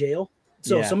go to jail.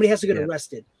 So somebody has to get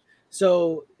arrested.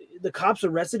 So the cops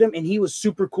arrested him, and he was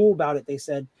super cool about it. They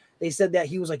said that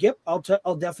he was like, "Yep,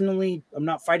 I'll definitely. I'm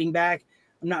not fighting back.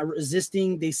 I'm not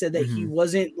resisting." They said that he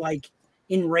wasn't like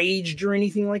enraged or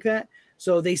anything like that.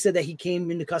 So they said that he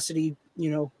came into custody,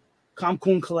 calm,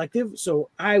 cool, and collective. So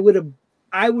I would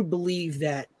believe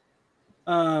that,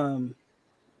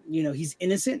 he's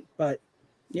innocent. But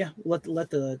yeah, let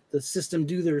the system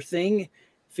do their thing,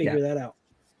 figure that out.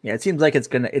 Yeah, it seems like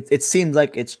it seems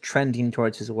like it's trending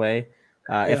towards his way.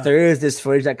 If there is this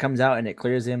footage that comes out and it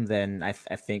clears him, then I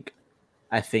think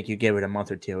you give it a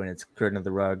month or two and it's cleared under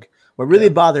the rug. What really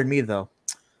bothered me though,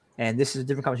 and this is a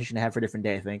different conversation to have for a different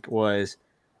day, I think, was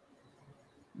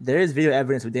there is video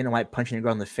evidence of Dana White punching a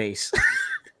girl in the face.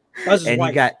 And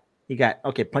wife. he got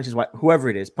punch his wife, whoever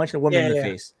it is, punching a woman in the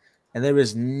face. And there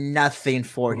was nothing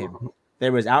for him.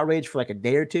 There was outrage for like a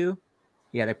day or two.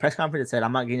 He had a press conference that said,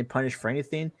 "I'm not getting punished for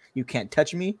anything. You can't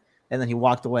touch me." And then he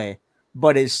walked away.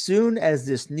 But as soon as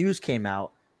this news came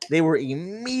out, they were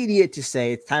immediate to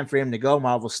say it's time for him to go.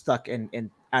 Marvel's stuck and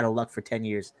out of luck for 10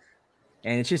 years.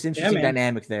 And it's just interesting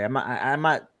dynamic there. I'm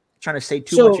not trying to say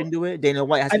too much into it. Dana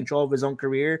White has control of his own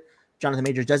career. Jonathan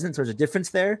Majors doesn't, so there's a difference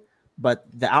there. But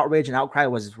the outrage and outcry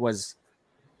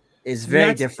is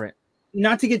very different.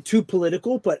 Not to get too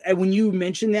political, but when you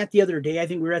mentioned that the other day, I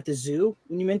think we were at the zoo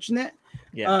when you mentioned that.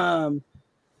 Yeah.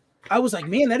 I was like,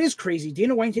 man, that is crazy.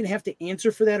 Dana White didn't have to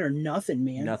answer for that or nothing,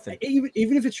 man. Nothing.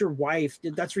 Even if it's your wife,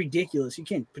 that's ridiculous. You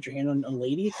can't put your hand on a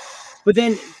lady. But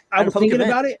then I was thinking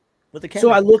about it. So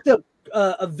I looked up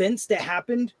events that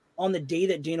happened on the day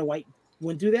that Dana White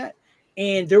went through that.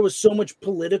 And there was so much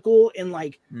political and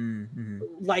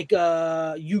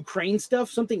Ukraine stuff.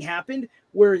 Something happened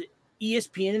where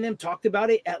ESPN and them talked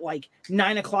about it at like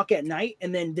 9:00 at night.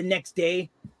 And then the next day,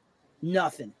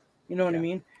 nothing. You know what I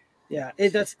mean? Yeah,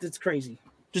 that's crazy.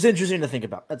 Just interesting to think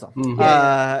about. That's all.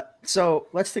 So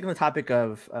let's stick on the topic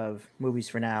of movies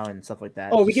for now and stuff like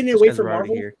that. Oh, we getting away from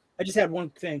Marvel? I just had one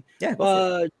thing. Yeah.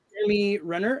 Jeremy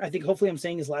Renner. I think hopefully I'm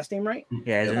saying his last name right.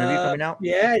 Yeah, his interview coming out.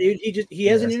 Yeah, dude, he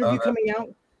has an interview coming out.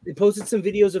 They posted some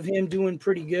videos of him doing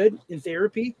pretty good in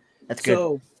therapy. That's good.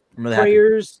 So really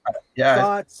prayers,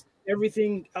 thoughts,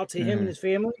 everything out to him and his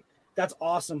family. That's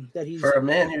awesome. That he's for a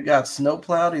man who got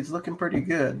snowplowed. He's looking pretty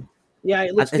good. Yeah,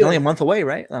 it's good. Only a month away,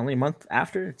 right? Only a month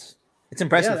after. It's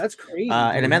impressive. Yeah, that's crazy.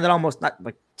 And a man that almost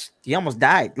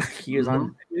died. Like he was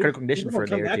on critical condition for a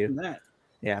day or two.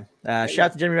 Yeah. Shout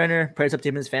out to Jeremy Renner. Prayers up to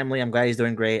him and his family. I'm glad he's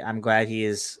doing great. I'm glad he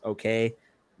is okay.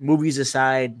 Movies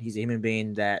aside, he's a human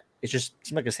being that it's just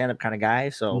seems like a stand-up kind of guy.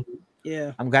 So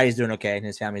yeah, I'm glad he's doing okay and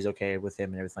his family's okay with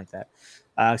him and everything like that.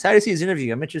 Excited to see his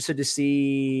interview. I'm interested to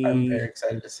see. I'm very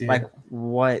excited to see like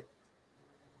what,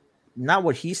 not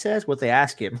what he says, what they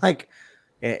ask him. Like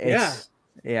it's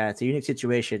a unique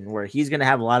situation where he's gonna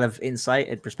have a lot of insight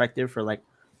and perspective for like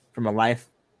from a life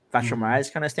flash from my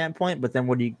eyes kind of standpoint. But then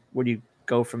where do you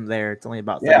go from there? It's only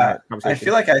about 30-minute conversation. I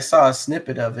feel like I saw a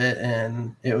snippet of it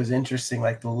and it was interesting.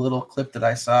 Like the little clip that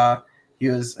I saw, he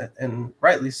was, and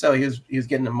rightly so, he was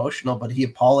getting emotional, but he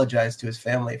apologized to his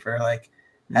family for like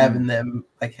having them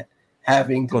like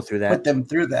having to go through that, put them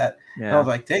through that. Yeah. And I was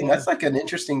like, dang, that's like an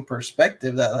interesting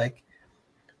perspective that like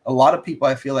a lot of people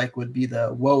I feel like would be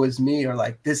the woe is me or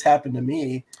like this happened to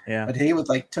me. Yeah. But he was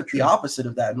like took the opposite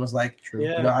of that and was like, True.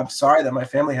 you know, I'm sorry that my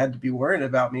family had to be worried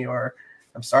about me, or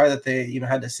I'm sorry that they, you know,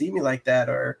 had to see me like that,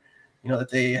 or, you know, that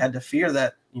they had to fear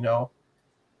that, you know,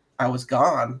 I was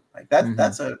gone. Like that,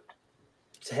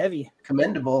 it's heavy,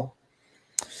 commendable.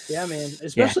 Yeah, man.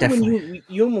 Especially when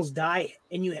you almost die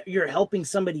and you're helping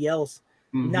somebody else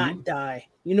not die.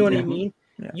 You know what I mean?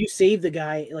 Yeah. You save the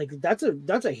guy. Like that's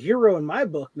a hero in my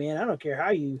book, man. I don't care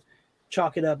how you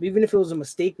chalk it up, even if it was a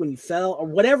mistake when you fell or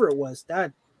whatever it was.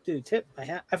 That dude, tip.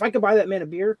 If I could buy that man a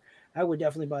beer, I would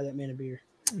definitely buy that man a beer.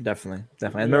 Definitely. I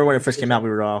remember when it first came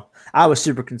out, I was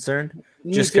super concerned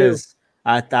just because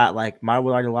I thought like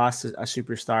Marvel already lost a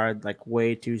superstar like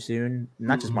way too soon.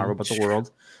 Not just Marvel, but the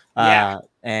world.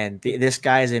 And this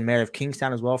guy's in Mayor of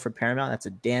Kingstown as well for Paramount. That's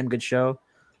a damn good show.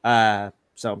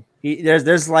 So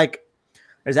there's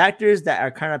actors that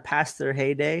are kind of past their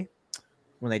heyday.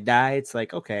 When they die, it's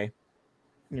like, okay,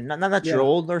 not that you're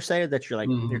old or say that you're like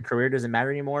your career doesn't matter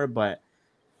anymore, but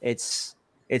it's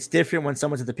different when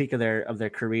someone's at the peak of their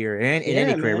career in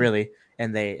any career really,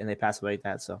 and they pass away like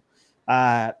that. So,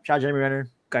 shout out Jeremy Renner,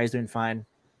 guy's doing fine.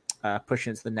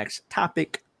 Pushing into the next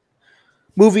topic.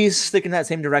 Movies, sticking in that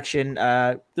same direction.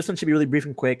 This one should be really brief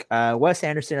and quick. Wes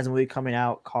Anderson has a movie coming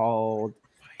out called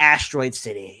Asteroid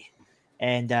City,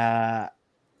 and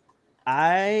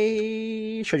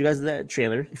I showed you guys the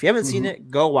trailer. If you haven't seen it,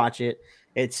 go watch it.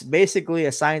 It's basically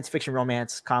a science fiction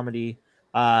romance comedy.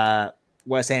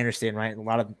 Wes Anderson, right? A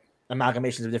lot of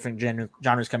amalgamations of different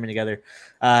genres coming together.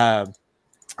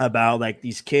 About like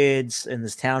these kids in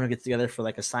this town who get together for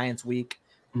like a science week,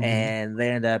 and they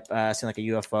end up seeing like a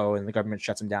UFO, and the government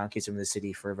shuts them down, keeps them in the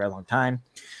city for a very long time.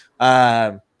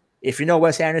 If you know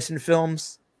Wes Anderson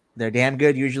films, they're damn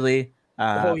good usually.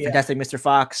 Fantastic Mr.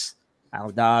 Fox, Isle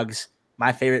of Dogs. One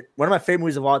of my favorite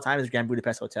movies of all time is Grand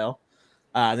Budapest Hotel.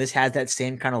 This has that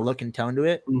same kind of look and tone to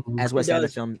it as Wes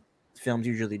Anderson films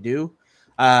usually do.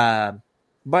 But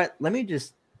let me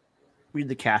just read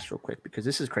the cast real quick because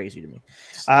this is crazy to me.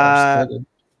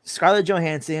 Scarlett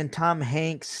Johansson, Tom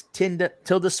Hanks,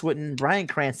 Tilda Swinton, Bryan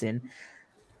Cranston,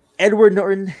 Edward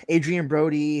Norton, Adrian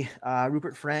Brody,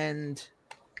 Rupert Friend,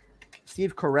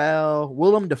 Steve Carell,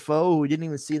 Willem Dafoe, who we didn't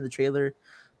even see in the trailer.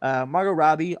 Margot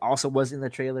Robbie also was in the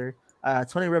trailer.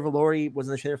 Tony Revolori was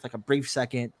in the trailer for like a brief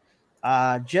second.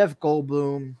 Jeff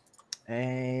Goldblum,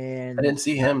 and I didn't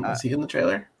see him. Was he in the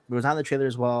trailer? He was on the trailer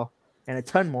as well, and a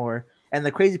ton more. And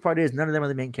the crazy part is none of them are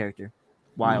the main character.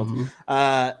 Wild.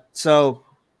 So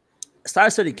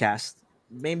star-studded cast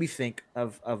made me think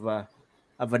of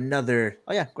another.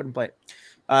 Oh yeah, go ahead and play it.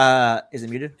 Is it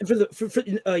muted?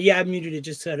 I muted it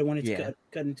just so I wanted to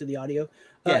cut into the audio.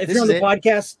 If you're on the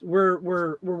podcast,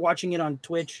 we're watching it on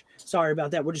Twitch. Sorry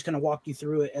about that. We're just gonna walk you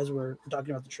through it as we're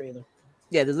talking about the trailer.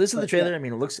 Yeah, this is the trailer. I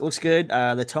mean, it looks good.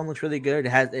 The tone looks really good.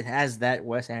 It has that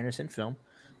Wes Anderson film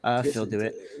feel to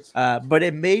it. But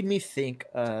it made me think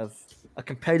of a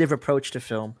competitive approach to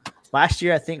film. Last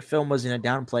year, I think film was in a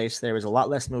down place. There was a lot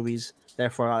less movies,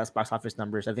 therefore a lot less box office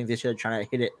numbers. I think this year they're trying to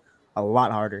hit it a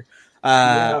lot harder.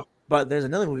 But there's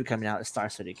another movie coming out, a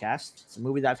star-studded cast. It's a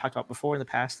movie that I've talked about before in the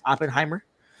past. Oppenheimer.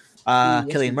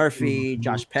 Cillian Murphy,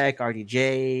 Josh Peck,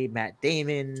 RDJ, Matt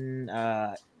Damon.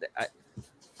 A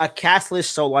cast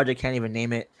list so large I can't even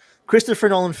name it. Christopher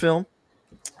Nolan film.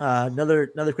 Another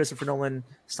Christopher Nolan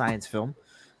science film.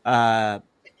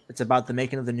 It's about the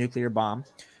making of the nuclear bomb.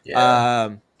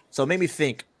 So it made me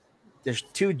think there's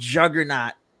two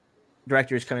juggernaut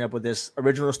directors coming up with this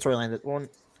original storyline, that one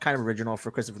kind of original for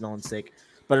Christopher Nolan's sake,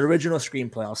 but original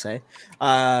screenplay, I'll say,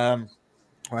 or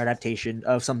adaptation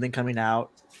of something coming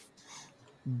out.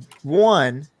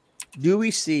 One, do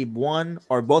we see one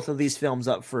or both of these films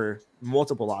up for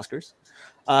multiple Oscars?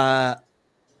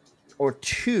 Or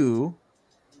two,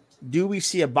 do we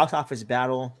see a box office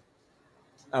battle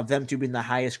of them two being the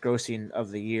highest grossing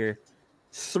of the year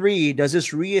 3, does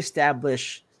this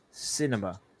reestablish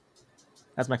cinema?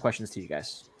 That's my questions to you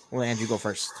guys. We'll let Andrew go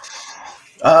first.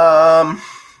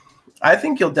 I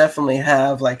think you'll definitely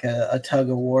have like a tug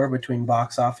of war between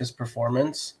box office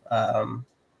performance.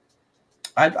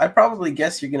 I probably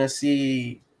guess you're going to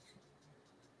see.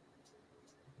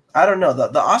 I don't know. The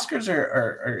Oscars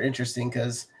are interesting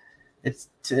because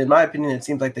in my opinion, it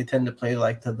seems like they tend to play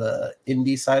like to the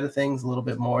indie side of things a little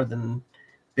bit more than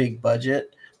big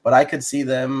budget. But I could see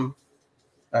them.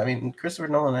 I mean, Christopher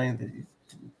Nolan,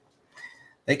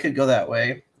 they could go that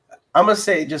way. I'm going to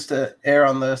say, just to err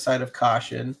on the side of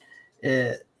caution,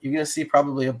 you're going to see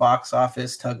probably a box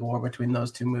office tug of war between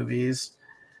those two movies.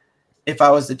 If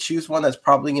I was to choose one that's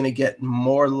probably going to get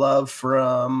more love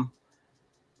from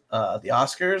the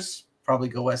Oscars, probably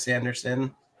go Wes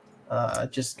Anderson.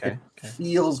 It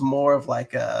feels more of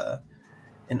like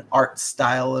an art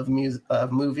style of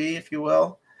movie, if you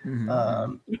will.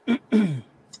 Mm-hmm.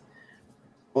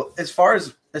 Well, as far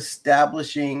as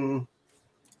establishing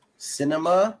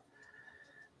cinema,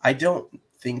 I don't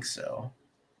think so.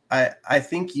 I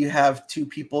think you have two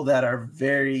people that are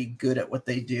very good at what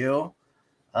they do,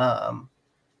 but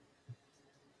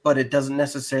it doesn't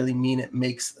necessarily mean it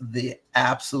makes the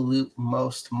absolute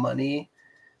most money,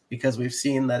 because we've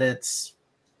seen that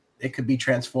it could be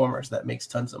Transformers that makes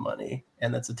tons of money,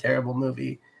 and that's a terrible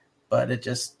movie, but it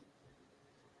just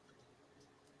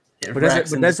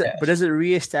does it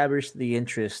reestablish the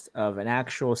interest of an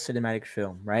actual cinematic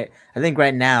film, right? I think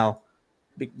right now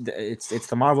it's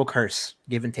the Marvel curse,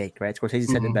 give and take, right? Scorsese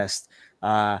said it best.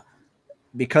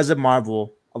 Because of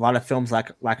Marvel, a lot of films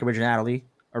lack originality,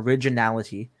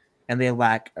 and they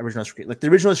lack original screen. Like the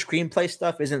original screenplay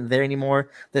stuff isn't there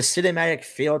anymore. The cinematic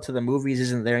feel to the movies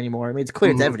isn't there anymore. I mean, it's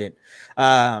clear, it's evident,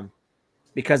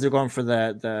 because they're going for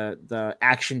the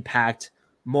action-packed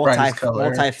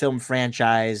multi-film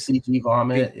franchise. CG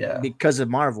vomit, because of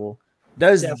Marvel.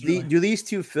 Do these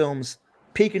two films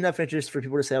pique enough interest for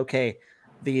people to say, okay,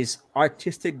 these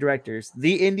artistic directors,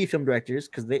 the indie film directors,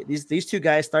 because these two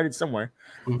guys started somewhere,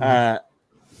 and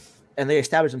they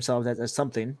established themselves as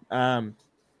something.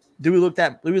 Do we look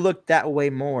that way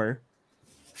more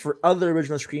for other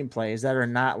original screenplays that are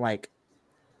not like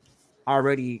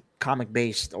already comic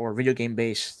based or video game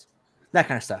based, that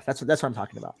kind of stuff? That's what I'm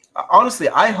talking about. Honestly,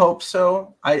 I hope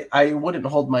so. I wouldn't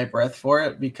hold my breath for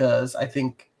it, because I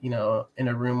think, in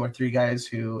a room with three guys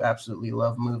who absolutely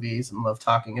love movies and love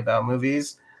talking about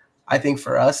movies, I think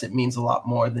for us it means a lot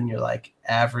more than your like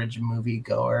average movie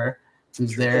goer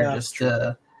who's there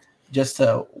just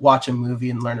to watch a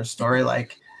movie and learn a story.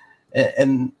 Like,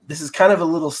 and this is kind of a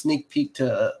little sneak peek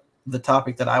to the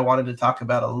topic that I wanted to talk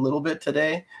about a little bit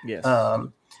today. Yes.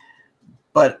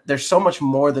 But there's so much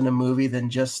more than a movie than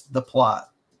just the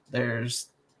plot. There's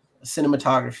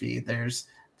cinematography. There's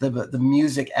the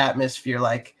music atmosphere.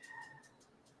 Like,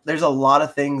 there's a lot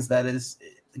of things that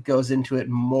goes into it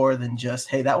more than just,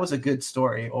 hey, that was a good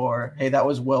story, or hey, that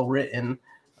was well written.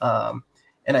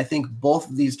 And I think both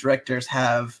of these directors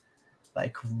have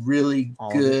like really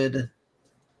good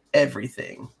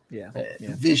everything.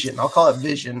 Vision. I'll call it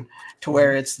vision, to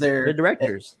where it's they're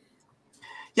directors.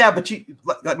 But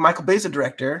like Michael Bay's a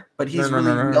director, but he's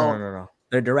no.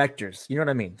 They're directors. You know what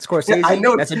I mean? Scorsese, I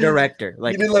know, that's a director.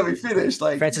 Like, you didn't let me finish.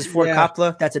 Like Francis Ford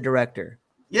Coppola, that's a director.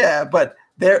 Yeah, but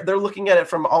they're looking at it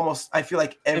from almost, I feel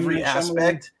like, every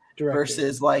aspect,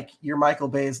 versus like your Michael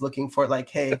Bay is looking for like,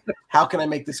 hey, how can I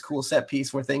make this cool set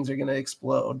piece where things are going to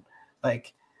explode?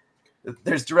 Like,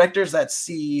 there's directors that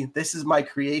see this is my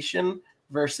creation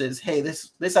versus, hey,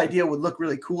 this idea would look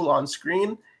really cool on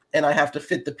screen, and I have to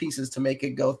fit the pieces to make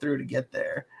it go throrough to get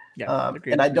there.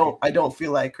 And I don't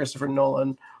feel like Christopher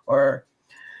Nolan, or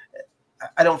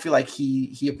I don't feel like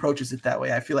he approaches it that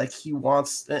way. I feel like he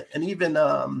wants, and even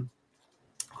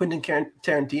Quentin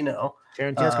Tarantino.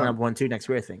 Tarantino's coming up 1 2 next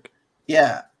year, I think.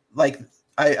 Yeah, like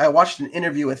I watched an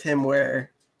interview with him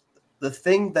where the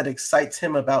thing that excites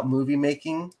him about movie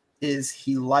making is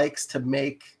he likes to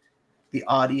make the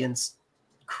audience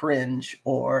cringe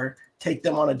or take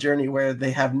them on a journey where they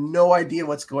have no idea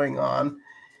what's going on.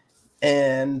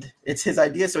 And it's his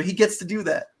idea, so he gets to do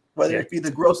that, whether it be the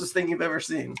grossest thing you've ever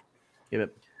seen. Yeah,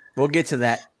 but we'll get to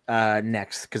that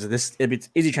next, because it's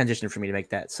easy transition for me to make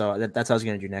that. So that's what I was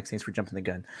going to do next. Thanks for jumping the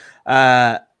gun.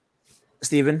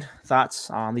 Steven,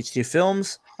 thoughts on these two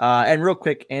films? And real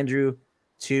quick, Andrew,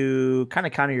 to kind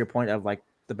of counter your point of like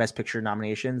the Best Picture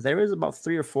nominations, there is about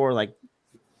 3 or 4 like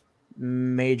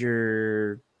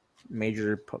major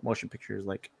motion pictures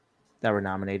like that were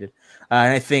nominated,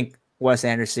 and I think Wes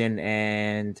Anderson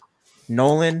and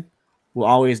Nolan will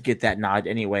always get that nod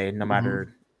anyway, no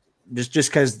matter just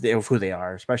because of who they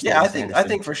are, especially. Yeah, I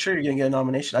think for sure you're gonna get a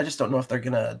nomination. I just don't know if they're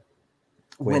gonna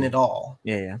win it all.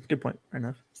 Yeah, good point. Fair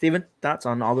enough. Steven, thoughts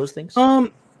on all those things? Yeah,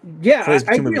 for these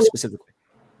two movies specifically.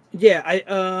 Yeah,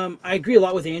 I agree a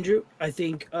lot with Andrew. I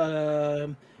think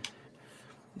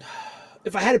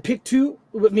if I had to pick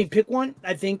pick one,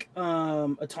 I think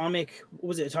Atomic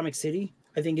City.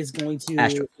 I think is going to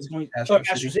Astro City.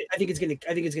 I think it's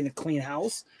gonna clean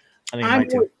house. I'm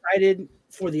more excited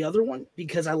for the other one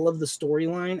because I love the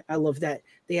storyline. I love that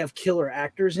they have killer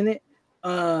actors in it.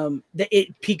 That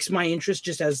it piques my interest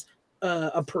just as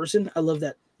a person. I love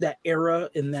that era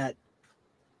and that.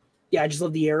 Yeah, I just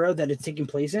love the era that it's taking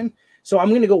place in. So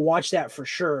I'm gonna go watch that for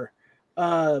sure.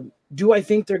 Do I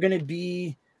think they're gonna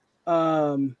be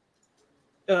the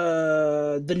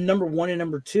number one and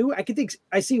number two?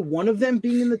 I see one of them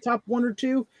being in the top one or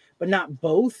two, but not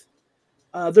both.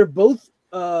 They're both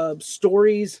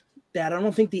stories that I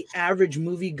don't think the average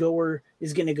moviegoer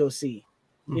is going to go see.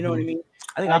 You know what I mean?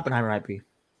 I think Oppenheimer might be.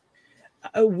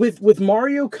 With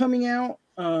Mario coming out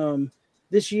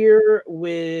this year,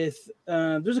 with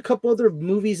there's a couple other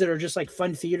movies that are just like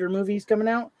fun theater movies coming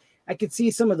out. I could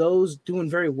see some of those doing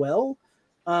very well.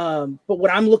 But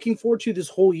what I'm looking forward to this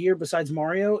whole year, besides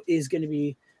Mario, is going to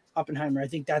be Oppenheimer. I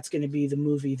think that's going to be the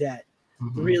movie that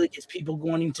really gets people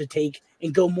wanting to take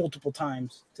and go multiple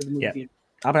times to the movie theater.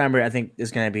 Oppenheimer, I think, is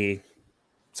going to be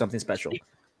something special.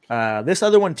 This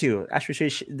other one too, actually,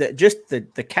 just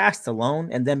the cast alone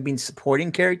and them being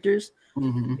supporting characters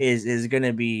is going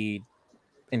to be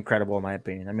incredible in my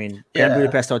opinion. I mean, Grand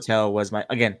Budapest Hotel was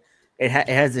it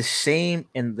has the same,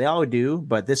 and they all do,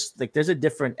 but this there's a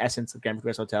different essence of Grand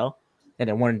Budapest Hotel, and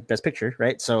it won Best Picture,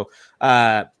 right? So,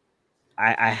 I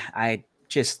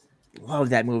just love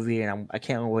that movie, and I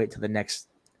can't wait to the next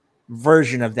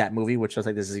version of that movie, which looks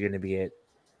like this is going to be it.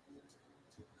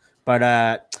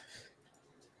 But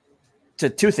to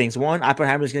two things. One,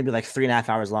 Oppenheimer is going to be like 3.5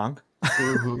 hours long.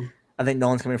 I think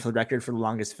Nolan's coming for the record for the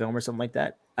longest film or something like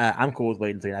that. I'm cool with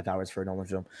waiting 3.5 hours for a Nolan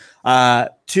film.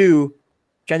 Two,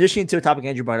 transitioning to a topic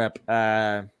Andrew brought up.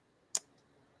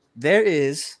 There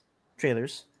is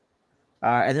trailers.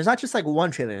 And there's not just like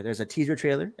one trailer. There's a teaser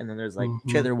trailer, and then there's like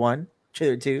trailer 1,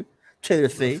 trailer 2, trailer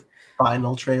 3.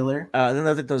 Final trailer. Then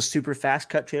there's like those super fast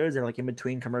cut trailers. They're like in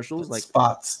between commercials, like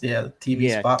spots. Yeah,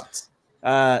 TV spots.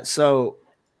 So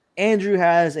Andrew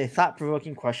has a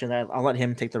thought-provoking question that I'll let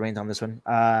him take the reins on this one.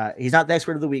 He's not the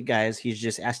expert of the week, guys. He's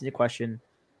just asking a question.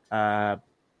 That's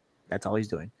all he's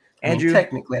doing. Andrew,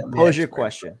 technically, pose your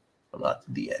question. I'm not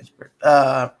the expert.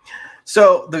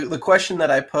 So the question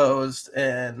that I posed,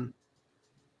 and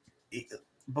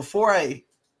before I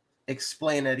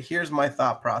explain it, here's my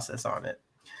thought process on it.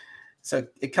 So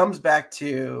it comes back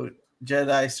to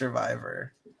Jedi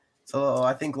Survivor. So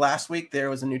I think last week there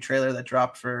was a new trailer that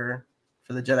dropped for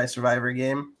the Jedi Survivor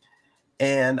game,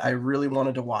 and I really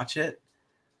wanted to watch it.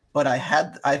 But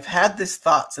I've had this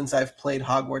thought since I've played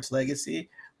Hogwarts Legacy,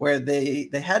 where they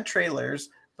had trailers,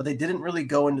 but they didn't really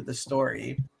go into the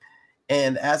story.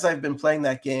 And as I've been playing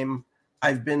that game,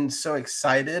 I've been so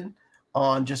excited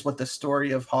on just what the story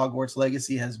of Hogwarts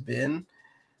Legacy has been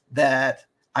that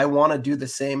I want to do the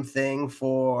same thing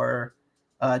for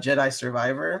Jedi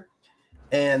Survivor.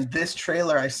 And this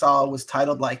trailer I saw was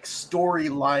titled like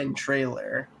storyline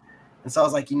trailer. And so I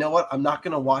was like, you know what? I'm not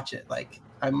going to watch it. Like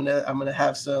I'm going to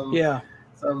have some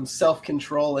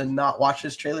self-control and not watch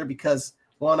this trailer because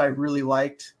one, I really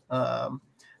liked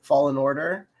Fallen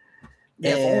Order.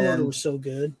 Yeah, Fallen Order was so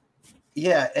good.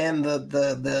 Yeah, and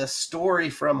the story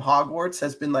from Hogwarts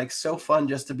has been like so fun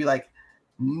just to be like,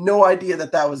 no idea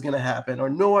that was going to happen or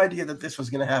no idea that this was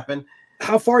going to happen.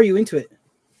 How far are you into it?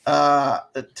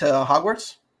 To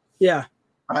Hogwarts? Yeah.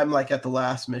 I'm like at the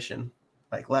last mission.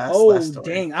 Like last story.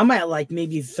 Dang. I'm at like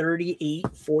maybe 40%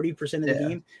 of the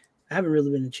game. I haven't really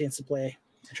been a chance to play.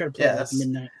 I try to play at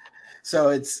midnight. So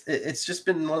it's just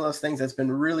been one of those things that's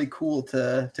been really cool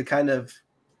to kind of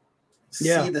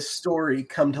see the story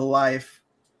come to life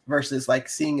versus like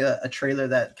seeing a trailer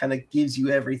that kind of gives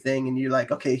you everything and you're like,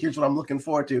 okay, here's what I'm looking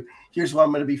forward to. Here's what I'm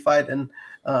going to be fighting,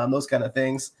 those kind of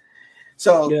things.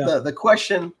 So the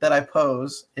question that I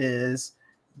pose is,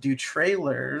 do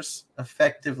trailers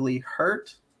effectively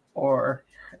hurt or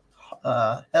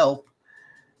help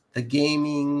the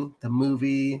gaming, the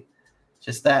movie,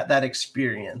 just that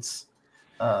experience?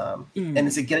 And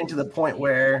is it getting to the point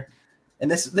where, and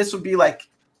this would be like,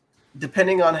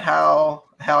 depending on how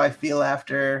I feel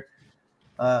after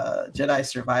Jedi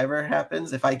Survivor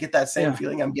happens, if I get that same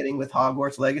feeling I'm getting with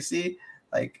Hogwarts Legacy,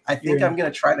 like I think I'm going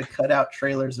to try to cut out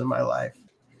trailers in my life.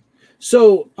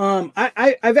 So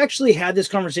I've actually had this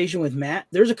conversation with Matt.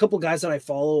 There's a couple guys that I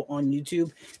follow on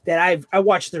YouTube that I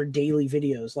watch their daily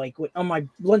videos. Like on my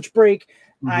lunch break,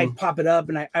 I pop it up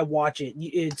and I watch it.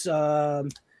 It's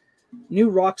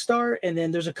New Rockstar, and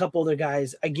then there's a couple other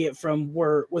guys I get from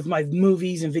where with my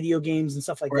movies and video games and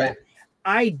stuff like that.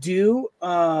 I do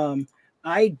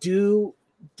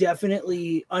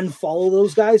definitely unfollow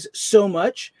those guys so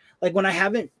much. Like when I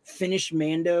haven't finished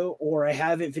Mando or I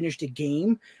haven't finished a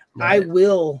game, I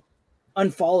will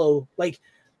unfollow. Like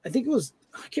I think it was,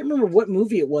 I can't remember what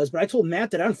movie it was, but I told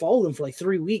Matt that I unfollowed him for like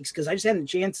 3 weeks because I just hadn't a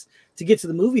chance to get to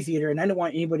the movie theater and I didn't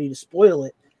want anybody to spoil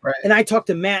it. Right. And I talked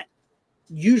to Matt,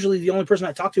 usually the only person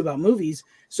I talk to about movies.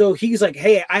 So he's like,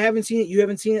 hey, I haven't seen it. You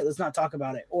haven't seen it. Let's not talk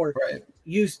about it. Or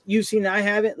you've seen it. I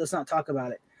haven't. Let's not talk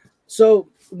about it. So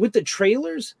with the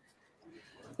trailers,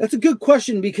 that's a good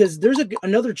question because there's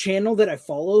another channel that I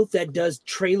follow that does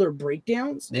trailer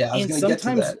breakdowns. Yeah, and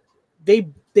sometimes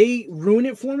they ruin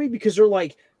it for me because they're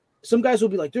like, some guys will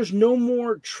be like, "There's no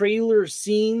more trailer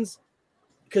scenes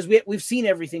because we've seen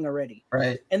everything already."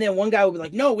 Right. And then one guy will be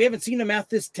like, "No, we haven't seen him at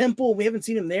this temple. We haven't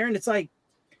seen him there." And it's like,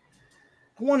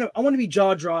 I want to be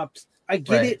jaw dropped. I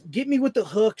get it. Get me with the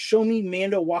hook. Show me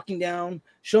Mando walking down.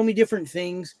 Show me different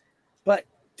things, but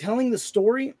telling the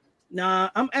story. Nah,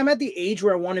 I'm at the age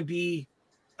where I want to be.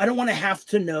 I don't want to have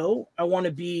to know. I want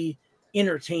to be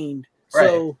entertained. Right.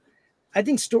 So, I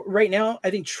think right now, I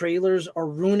think trailers are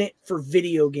ruining it for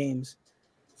video games.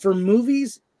 For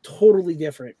movies, totally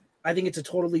different. I think it's a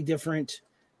totally different,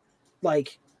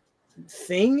 like,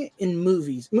 thing in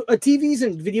movies. TVs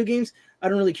and video games, I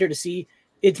don't really care to see.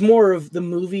 It's more of the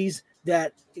movies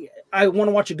that I want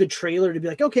to watch a good trailer to be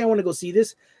like, okay, I want to go see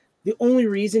this. The only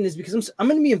reason is because I'm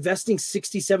going to be investing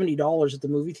 $60, $70 at the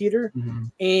movie theater,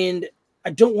 and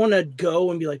I don't want to go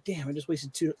and be like, damn, I just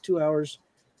wasted two hours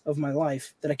of my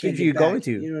life that I can't. If you're going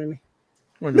to, you know what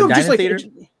I mean? No, just like theater?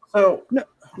 So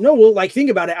no. Well, like think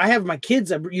about it. I have my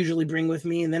kids I usually bring with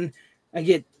me, and then I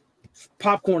get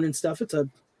popcorn and stuff. It's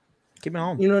keep it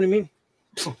home. You know what I mean?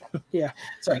 Yeah.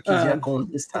 Sorry, kids, not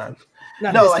going this time.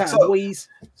 Not this time, so, boys.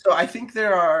 So I think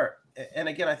there are, and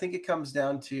again, I think it comes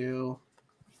down to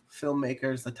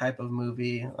filmmakers, the type of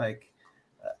movie. Like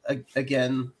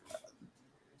again,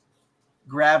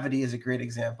 Gravity is a great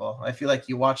example. I feel like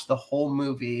you watch the whole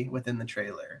movie within the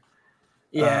trailer.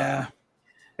 Yeah.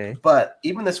 Okay. But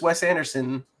even this Wes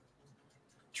Anderson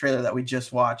trailer that we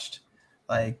just watched,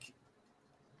 like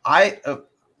I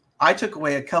took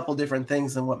away a couple different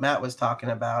things than what Matt was talking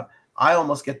about. I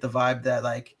almost get the vibe that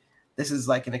like this is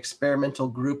like an experimental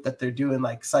group that they're doing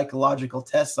like psychological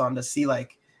tests on to see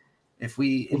like if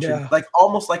we like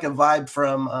almost like a vibe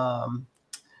from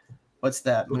what's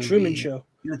that movie? The Truman Show.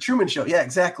 The Truman Show. Yeah,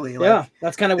 exactly. Like, yeah,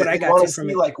 that's kind of what I got from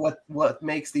it. Like what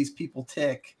makes these people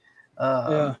tick.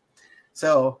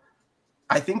 So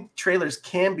I think trailers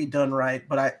can be done right,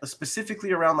 but I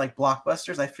specifically around like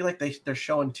blockbusters, I feel like they're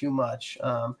showing too much.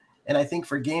 And I think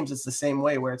for games, it's the same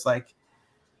way where it's like,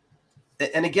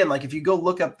 and again, like if you go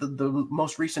look up the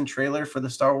most recent trailer for the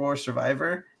Star Wars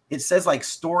Survivor, it says like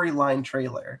storyline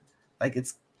trailer. Like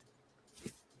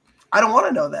I don't want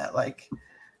to know that. Like,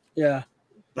 yeah,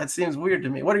 that seems weird to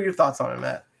me. What are your thoughts on it,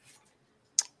 Matt?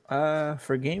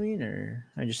 For gaming or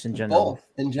just in general? Both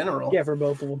in general. Yeah, for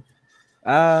both of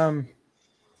them.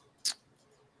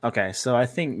 Okay, so I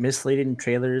think misleading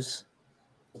trailers.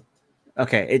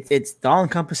 Okay, it's the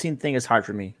all-encompassing thing is hard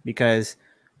for me because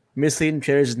misleading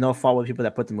trailers is no fault with people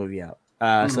that put the movie out.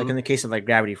 So like in the case of like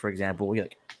Gravity, for example,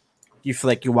 you feel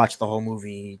like you watch the whole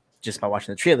movie just by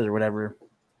watching the trailer or whatever.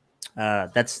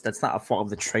 That's not a fault of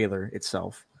the trailer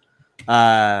itself.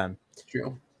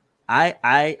 True.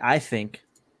 I think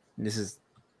this is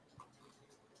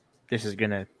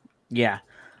gonna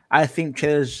I think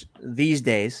trailers these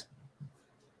days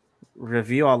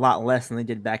review a lot less than they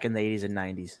did back in the 80s and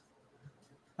 90s.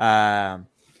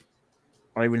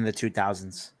 Or even in the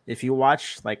 2000s. If you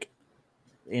watch like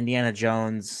Indiana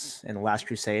Jones and the Last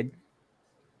Crusade,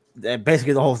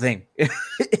 basically the whole thing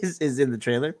is in the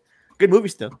trailer. Good movie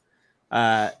still.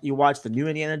 You watch the new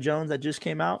Indiana Jones that just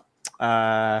came out.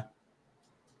 I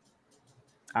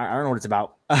don't know what it's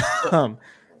about.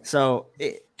 So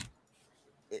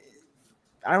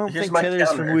I don't think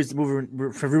trailers for movies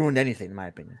have ruined anything, in my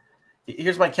opinion.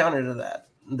 Here's my counter to that.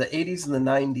 The 80s and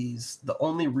the 90s, the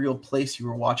only real place you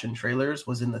were watching trailers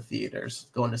was in the theaters,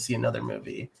 going to see another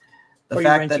movie. The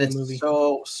fact that it's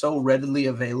so readily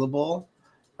available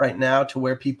right now to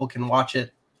where people can watch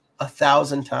it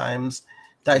 1,000 times,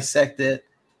 dissect it,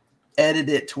 edit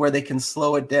it to where they can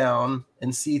slow it down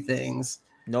and see things.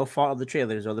 No fault of the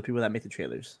trailers or the people that make the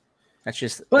trailers. That's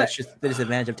just the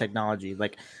disadvantage of technology.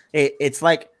 Like it's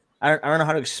like I don't know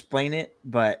how to explain it,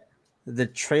 but the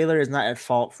trailer is not at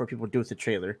fault for people to do with the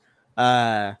trailer.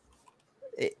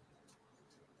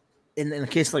 In the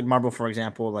case of like Marvel, for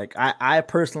example, like I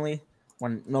personally,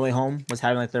 when No Way Home was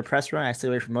having like their press run, I stayed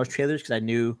away from most trailers because I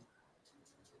knew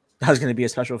that was going to be a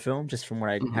special film just from what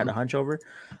I had a hunch over.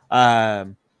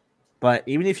 But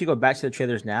even if you go back to the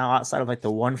trailers now, outside of like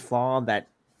the one flaw that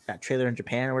trailer in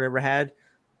Japan or whatever had,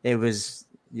 there was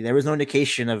no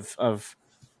indication of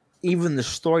even the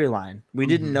storyline. We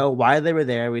didn't know why they were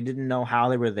there. We didn't know how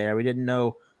they were there. We didn't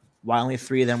know why only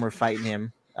 3 of them were fighting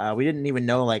him. We didn't even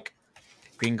know like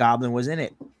Green Goblin was in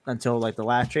it until like the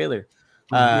last trailer.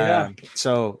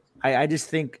 So I just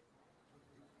think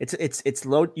it's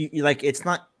low. You like it's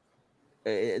not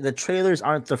the trailers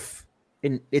aren't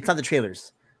it's not the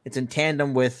trailers. It's in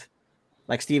tandem with,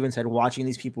 like Steven said, watching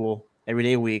these people every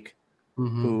day a week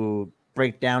who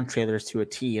break down trailers to a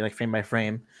T, like frame by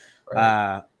frame.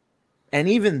 Right. And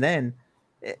even then,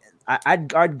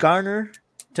 I'd garner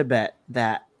to bet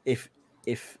that if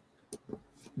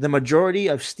the majority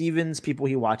of Steven's people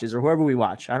he watches, or whoever we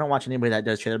watch, I don't watch anybody that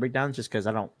does trailer breakdowns just because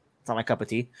it's not my cup of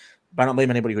tea, but I don't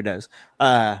blame anybody who does.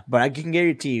 But I can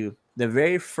guarantee you the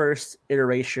very first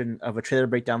iteration of a trailer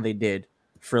breakdown they did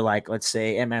for, like, let's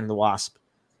say Ant-Man and the Wasp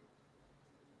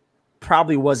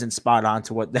probably wasn't spot on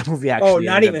to what that movie actually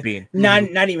ended up being. Not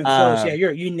even close.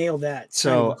 Yeah, you nailed that.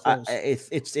 So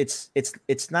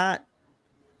it's not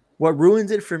what ruins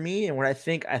it for me, and what I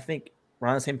think we're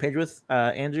on the same page with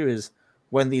Andrew is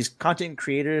when these content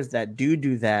creators that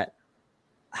do that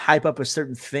hype up a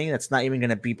certain thing that's not even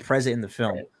going to be present in the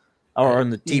film or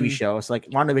in the TV show. It's like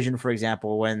WandaVision, for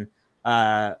example, when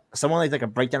someone like a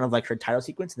breakdown of like her title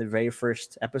sequence in the very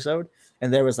first episode,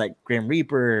 and there was like Grim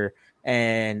Reaper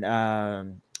and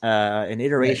an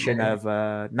iteration of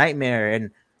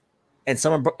Nightmare and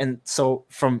someone, and so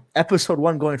from episode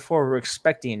 1 going forward, we're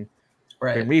expecting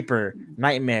Grim Reaper,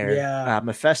 Nightmare,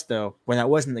 Mephisto, when that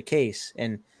wasn't the case.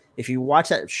 And if you watch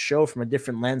that show from a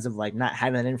different lens of like not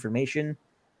having that information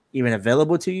even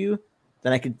available to you,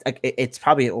 then it's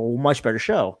probably a much better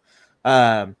show.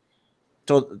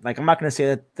 So like I'm not going to say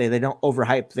that they don't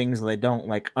overhype things, or they don't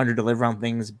like underdeliver on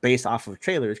things based off of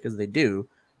trailers, because they do.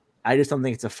 I just don't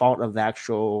think it's a fault of the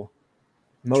actual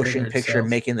motion picture itself.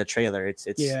 Making the trailer.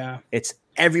 It's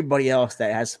everybody else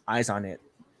that has eyes on it.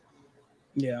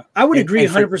 Yeah, I would agree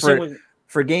 100% with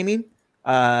for gaming.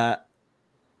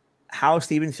 How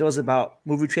Steven feels about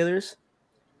movie trailers,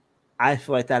 I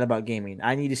feel like that about gaming.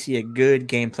 I need to see a good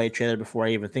gameplay trailer before I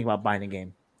even think about buying a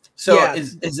game. So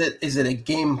is it a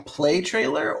gameplay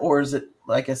trailer, or is it,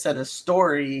 like I said, a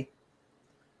story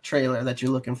trailer that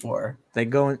you're looking for? They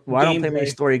go in, well, I don't play many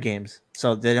story games,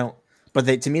 so they don't.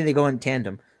 But to me, they go in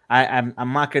tandem. I'm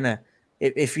not gonna.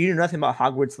 If you know nothing about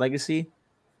Hogwarts Legacy,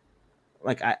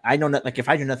 like I know that, like if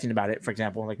I knew nothing about it, for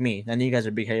example, like me, I know you guys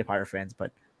are big Harry Potter fans,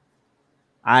 but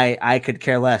I could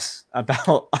care less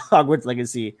about Hogwarts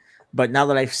Legacy. But now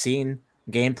that I've seen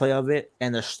gameplay of it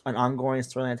and there's an ongoing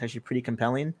storyline that's actually pretty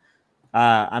compelling,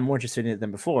 I'm more interested in it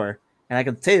than before. And I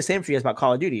can say the same for you guys about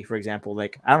Call of Duty, for example.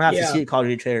 Like I don't have to see a Call of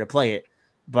Duty trailer to play it,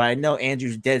 but I know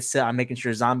Andrew's dead set on making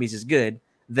sure Zombies is good.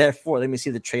 Therefore, let me see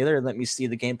the trailer and let me see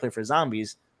the gameplay for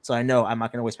Zombies, so I know I'm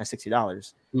not going to waste my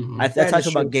 $60. That's how I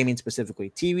feel about gaming specifically.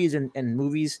 TVs and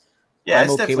movies, I'm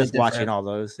okay with watching all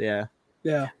those. Yeah.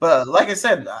 But like I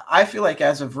said, I feel like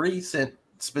as of recent,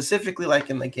 specifically like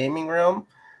in the gaming realm,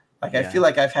 like I feel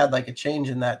like I've had like a change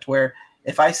in that, to where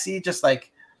if I see just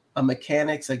like a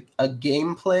mechanics, like a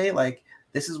gameplay, like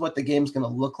this is what the game's going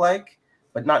to look like,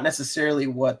 but not necessarily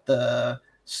what the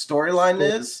storyline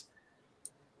is,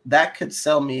 that could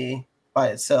sell me by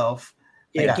itself.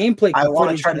 Yeah, like gameplay. I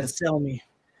want to try to sell me.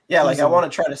 Yeah, like I want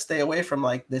to try to stay away from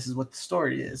like this is what the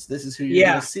story is. This is who you're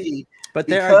going to see. But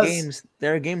there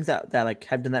are games that like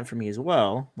have done that for me as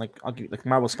well. Like I'll give you, like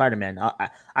Marvel Spider-Man.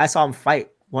 I saw him fight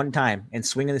one time and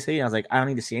swing in the city, and I was like, I don't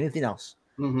need to see anything else.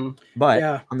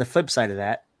 But on the flip side of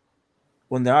that,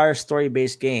 when there are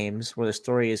story-based games where the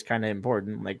story is kind of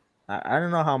important, like I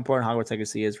don't know how important Hogwarts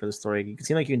Legacy is for the story. It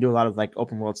seems like you can do a lot of like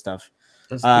open world stuff.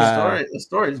 The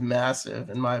story is massive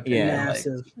in my opinion. Yeah,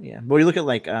 massive. Yeah. But you look at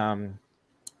like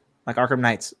Arkham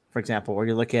Knights, for example, or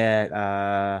you look at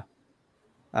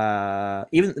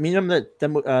even remember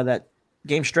that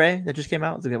game Stray that just came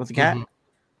out with the cat.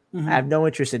 I have no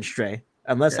interest in Stray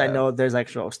unless I know there's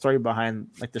actual story behind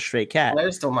like the stray cat. I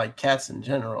just don't like cats in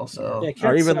general. So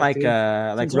or even like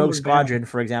Rogue Squadron,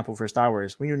 for example, for Star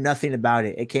Wars. We knew nothing about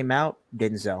it. It came out,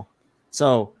 didn't sell.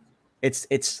 So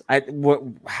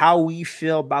how we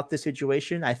feel about this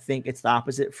situation. I think it's the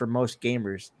opposite for most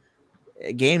gamers.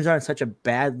 Games are in such a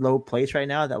bad, low place right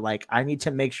now that like I need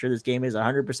to make sure this game is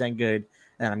 100% good,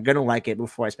 and I'm gonna like it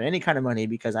before I spend any kind of money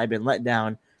because I've been let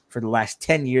down for the last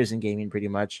 10 years in gaming, pretty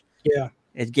much. Yeah,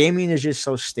 gaming is just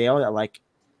so stale that like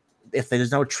if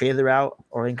there's no trailer out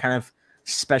or any kind of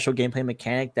special gameplay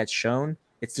mechanic that's shown,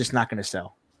 it's just not gonna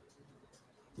sell.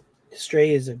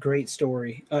 Stray is a great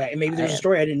story. Maybe there's a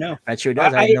story I didn't know. That sure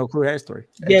does. I have no clue that story.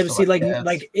 Yeah, but see,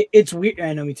 it's weird.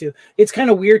 I know, me too. It's kind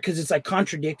of weird because it's like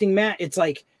contradicting Matt. It's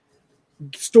like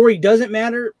story doesn't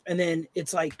matter, and then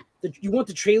it's like you want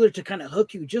the trailer to kind of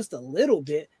hook you just a little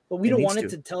bit, but we don't want it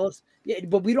to tell us. Yeah,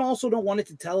 but we also don't want it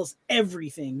to tell us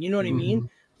everything. You know what I mean?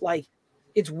 Like,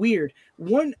 it's weird.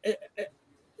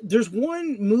 There's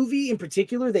one movie in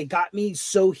particular that got me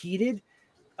so heated.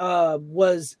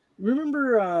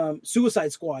 Remember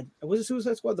Suicide Squad? Was it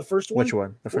Suicide Squad? The first one? Which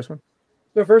one? The first one?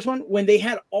 The first one? When they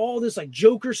had all this like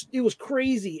Joker, it was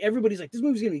crazy. Everybody's like, this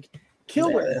movie's going to be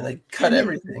killer. Yeah, they cut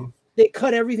everything. They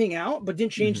cut everything out, but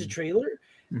didn't change the trailer.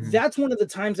 That's one of the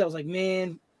times I was like,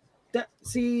 man,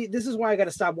 this is why I got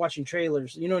to stop watching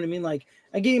trailers. You know what I mean? Like,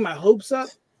 I'm getting my hopes up.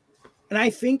 And I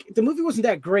think the movie wasn't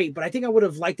that great, but I think I would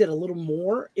have liked it a little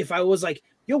more if I was like,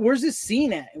 yo, where's this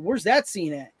scene at? Where's that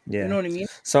scene at? Yeah. You know what I mean?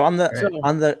 So on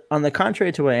the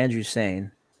contrary to what Andrew's saying,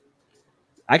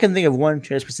 I can think of one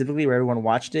trailer specifically where everyone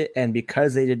watched it, and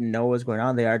because they didn't know what was going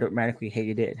on, they automatically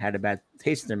hated it and had a bad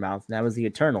taste in their mouth, and that was the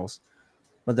Eternals.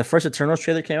 When the first Eternals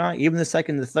trailer came out, even the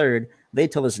second and the third, they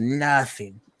told us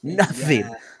nothing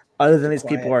other than these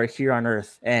people are here on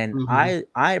Earth. And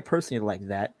I personally like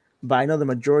that. But I know the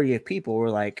majority of people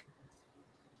were like,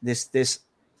 this,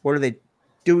 what are they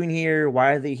doing here?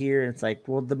 Why are they here? And it's like,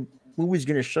 well, the movie's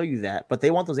going to show you that. But they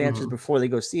want those answers before they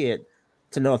go see it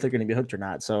to know if they're going to be hooked or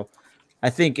not. So I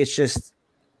think it's just,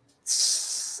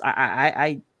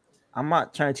 I'm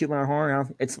not trying to toot my own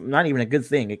horn. It's not even a good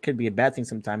thing. It could be a bad thing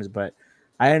sometimes. But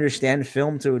I understand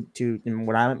film to in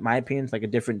my opinion, it's like a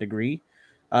different degree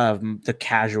of the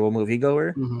casual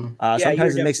moviegoer.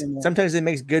 Sometimes it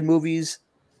makes good movies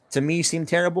to me seem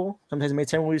terrible. Sometimes it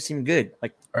makes terrible movies seem good.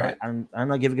 Like I'm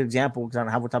not giving an example because I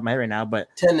don't have it top of my head right now. But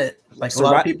Tenet, like a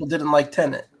lot of people didn't like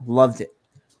Tenet. Loved it.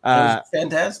 It was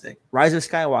fantastic. Rise of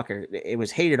Skywalker, it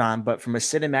was hated on, but from a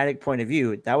cinematic point of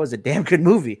view, that was a damn good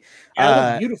movie. That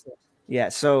was beautiful. Yeah.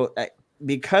 So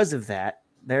because of that,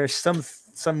 there are some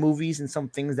movies and some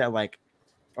things that like,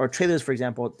 or trailers, for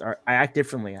example, I act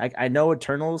differently. I know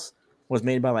Eternals was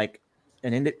made by like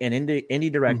an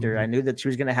indie director. I knew that she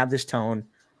was going to have this tone.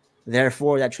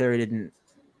 Therefore, that trailer didn't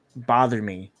bother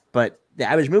me. But the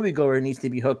average moviegoer needs to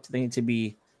be hooked. They need to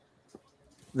be,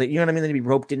 you know what I mean? They need to be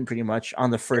roped in pretty much on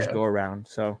the first go around.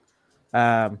 So,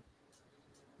 there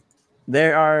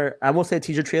are, I will say,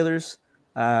 teaser trailers.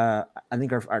 I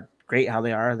think are great how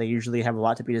they are. They usually have a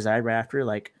lot to be desired right after.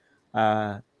 Like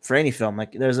for any film,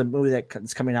 like there's a movie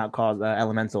that's coming out called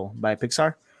Elemental by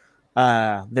Pixar.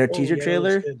 Their teaser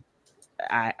trailer.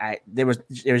 There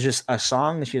was just a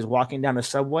song and she was walking down the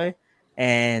subway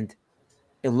and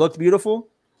it looked beautiful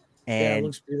and it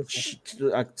looks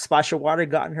beautiful. A splash of water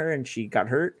got in her and she got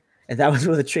hurt, and that was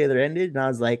where the trailer ended. And I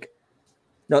was like,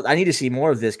 no, I need to see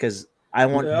more of this because I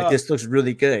want this looks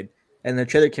really good. And the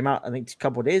trailer came out I think a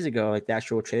couple of days ago, like the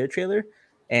actual trailer,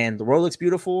 and the world looks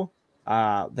beautiful.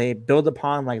 They build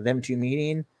upon like them two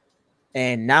meeting,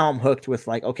 and now I'm hooked with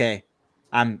like, okay,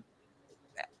 I'm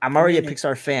already a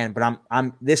Pixar fan, but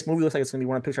I'm this movie looks like it's gonna be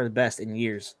one of Pixar's best in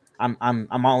years. I'm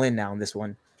all in now on this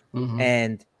one.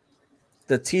 And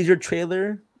the teaser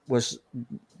trailer was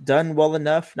done well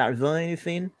enough, not revealing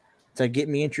anything, to get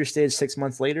me interested 6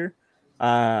 months later.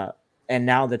 And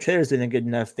now the trailer's doing a good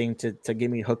enough thing to get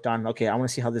me hooked on. Okay, I want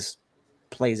to see how this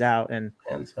plays out. And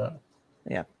so,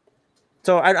 yeah.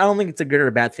 So I don't think it's a good or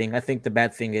a bad thing. I think the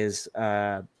bad thing is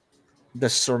the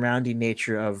surrounding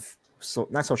nature of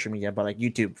not social media, but like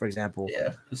YouTube, for example,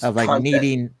 of like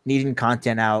content. needing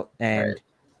content out. And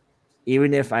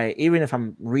even if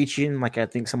I'm reaching, like I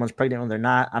think someone's pregnant when they're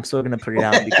not, I'm still going to put it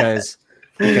out because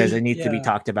it needs to be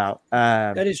talked about.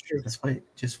 That is true. Just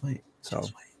wait. So.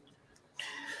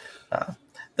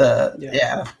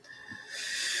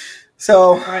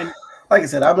 So, like I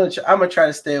said, I'm gonna try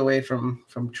to stay away from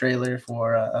trailer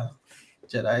for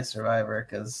Jedi Survivor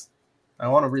because I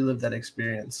want to relive that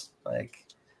experience. Like,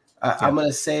 I'm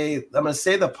gonna say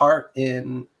the part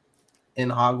in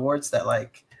Hogwarts that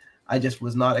like I just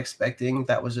was not expecting.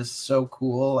 That was just so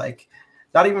cool. Like,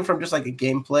 not even from just like a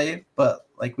gameplay, but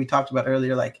like we talked about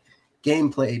earlier, like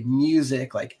gameplay,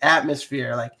 music, like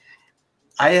atmosphere, like.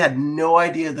 I had no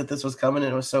idea that this was coming,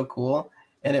 and it was so cool.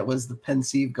 And it was the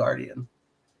Pensieve Guardian,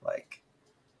 like.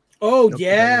 Oh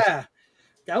yeah,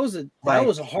 that was a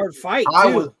hard fight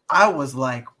too. I was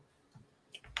like,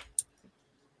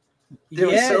 it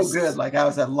was so good. Like I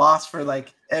was at loss for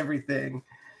like everything,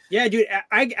 Yeah, dude.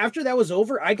 I after that was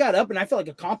over, I got up and I felt like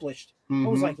accomplished. I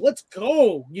was like, "Let's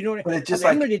go!" You know, but it just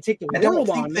I'm ready to take the world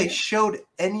on. I don't think they showed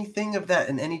anything of that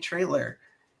in any trailer,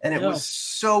 and it was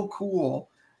so cool.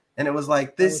 And it was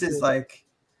like, this is like,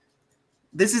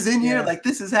 this is in here, like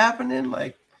this is happening,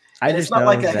 like. And it's not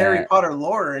like a Harry Potter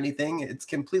lore or anything. It's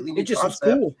completely new concept. Was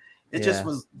cool. It just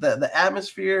was the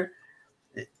atmosphere,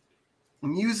 the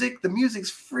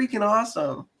music's freaking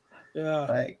awesome. Yeah,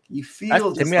 like you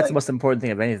feel. To me, that's the most important thing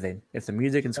of anything. If the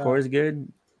music and score is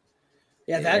good,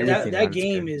 that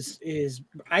game is.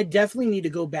 I definitely need to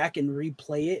go back and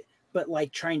replay it, but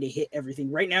like trying to hit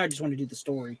everything. Right now, I just want to do the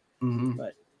story.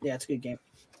 But yeah, it's a good game.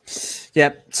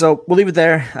 Yeah, so we'll leave it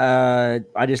there.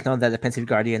 I just know that the Pensive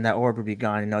Guardian, that orb, will be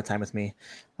gone in no time with me.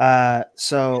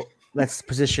 So let's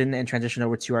position and transition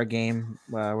over to our game.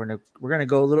 We're gonna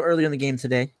go a little earlier in the game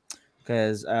today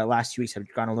because last 2 weeks have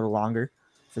gone a little longer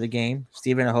for the game.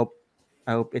 Steven, I hope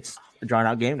it's a drawn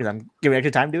out game because I'm giving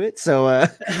extra time to it. So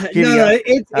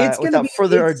it's without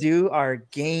further ado, our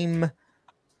game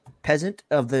peasant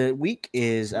of the week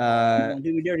is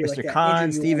Mr.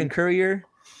 Khan, Steven Courier.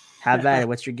 Have at it.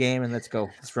 What's your game? And let's go.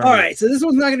 All right. So this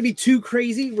one's not going to be too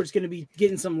crazy. We're just going to be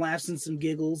getting some laughs and some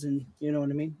giggles and you know what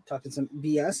I mean? Talking some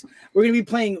BS. We're going to be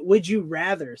playing Would You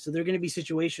Rather. So they're going to be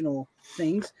situational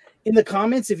things. In the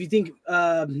comments, if you think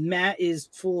Matt is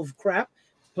full of crap,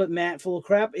 put Matt full of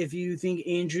crap. If you think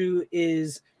Andrew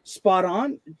is spot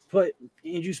on, put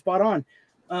Andrew spot on.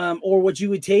 Or what you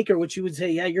would take or what you would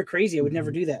say, yeah, you're crazy. I would never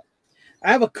do that.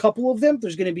 I have a couple of them.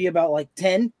 There's going to be about like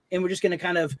 10, and we're just going to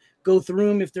kind of go through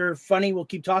them. If they're funny, we'll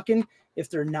keep talking. If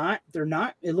they're not, they're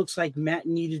not. It looks like Matt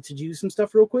needed to do some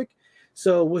stuff real quick.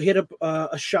 So we'll hit up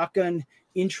a shotgun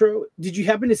intro. Did you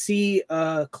happen to see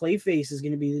Clayface is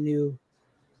going to be the new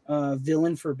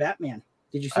villain for Batman?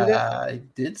 Did you see that? I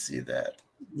did see that.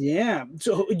 Yeah.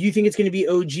 So do you think it's going to be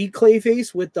OG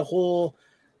Clayface with the whole,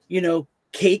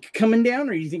 cake coming down,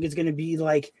 or do you think it's going to be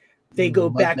like they go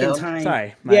back in time?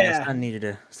 Sorry, my son needed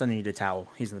a towel.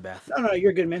 He's in the bath. No,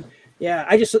 you're good, man. Yeah,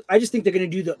 I just think they're gonna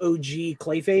do the OG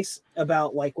Clayface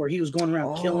about like where he was going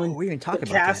around killing. We didn't talk about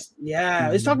cast. That. Yeah,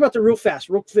 let's talk about the real fast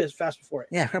before it.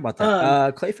 Yeah, I heard about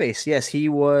that. Clayface, yes, he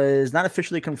was not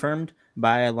officially confirmed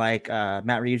by like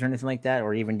Matt Reeves or anything like that,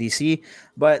 or even DC,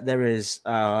 but there is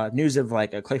news of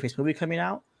like a Clayface movie coming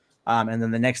out, and then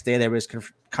the next day there was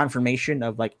confirmation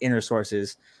of like inner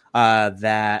sources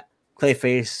that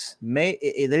Clayface they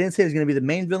didn't say it's going to be the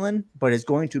main villain, but it's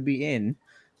going to be in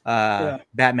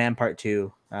Batman Part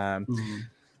 2.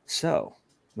 So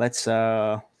let's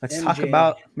talk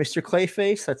about Mr.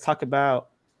 Clayface. Let's talk about.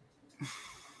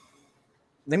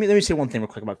 Let me say one thing real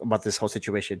quick about this whole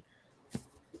situation.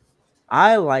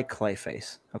 I like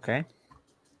Clayface. Okay,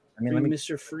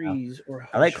 Mr. Freeze or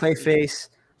I like Clayface.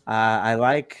 I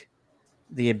like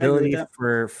the ability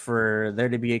for there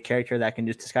to be a character that can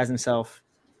just disguise himself.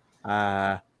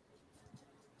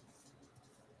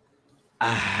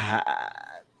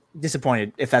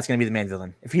 Disappointed if that's going to be the main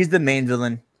villain. If he's the main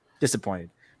villain, disappointed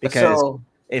because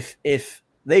if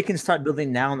they can start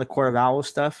building now in the Court of Owls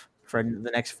stuff for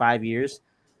the next 5 years,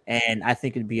 and I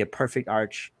think it'd be a perfect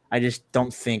arch. I just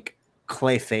don't think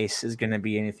Clayface is going to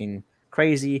be anything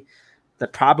crazy. The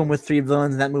problem with 3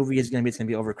 villains in that movie is going to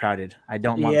be overcrowded. I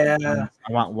don't want. I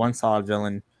want one solid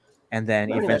villain, and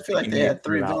then I feel like they had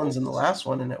 3 villains in the last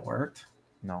one, and it worked.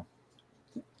 No,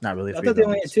 not really. I thought they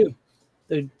only had 2.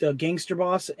 The gangster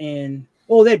boss and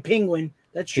they had Penguin.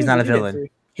 That's true. He's not a villain.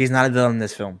 He's not a villain in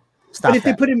this film. Stop. But if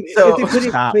they put him,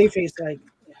 Clayface, like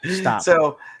stop.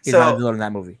 So he's not a villain in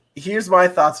that movie. Here's my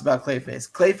thoughts about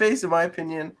Clayface. Clayface, in my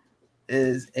opinion,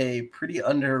 is a pretty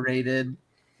underrated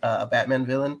Batman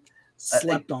villain.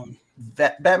 Slept on.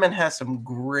 Batman has some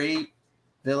great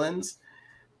villains,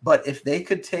 but if they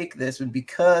could take this, and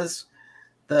because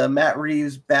the Matt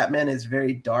Reeves Batman is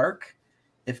very dark,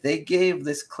 if they gave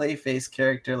this Clayface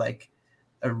character like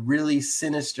a really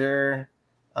sinister,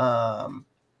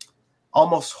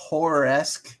 almost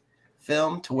horror-esque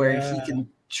film to where he can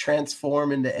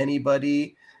transform into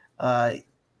anybody,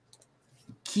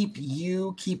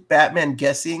 keep Batman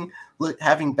guessing,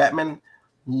 having Batman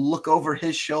look over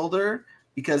his shoulder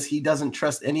because he doesn't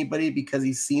trust anybody because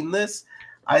he's seen this,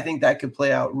 I think that could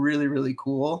play out really, really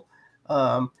cool.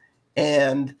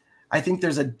 And I think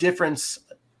there's a difference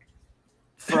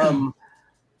from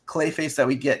Clayface that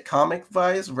we get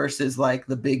comic-wise versus like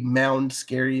the big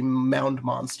scary mound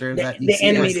monster that you see.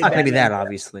 It's not going to be that,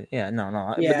 obviously. Yeah,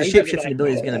 no. Yeah, but the shape-shifting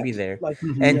ability is going to be there.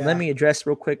 Let me address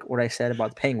real quick what I said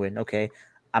about the Penguin, okay?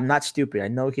 I'm not stupid. I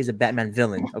know he's a Batman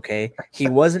villain, okay? He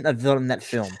wasn't a villain in that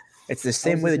film. It's the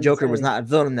same way the Joker was not a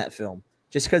villain in that film.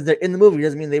 Just because they're in the movie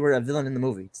doesn't mean they were a villain in the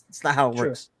movie. It's not how it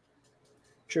works.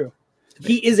 True.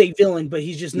 He is a villain, but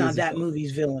he's just not that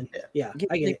movie's villain. Yeah,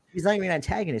 I get it. He's not even an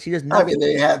antagonist. He does nothing. I mean,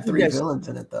 they had 3 villains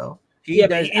in it, though.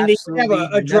 And they have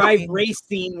a drive race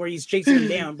scene where he's chasing him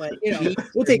down, but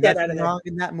we'll take that out of there.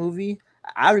 In that movie,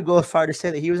 I would go as far to say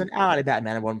that he was an ally to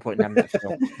Batman at one point in that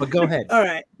film. But go ahead. All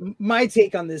right, my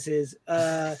take on this is,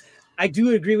 I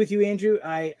do agree with you, Andrew.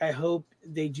 I hope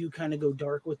they do kind of go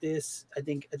dark with this.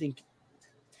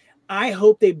 I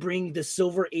hope they bring the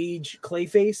Silver Age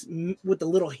Clayface with a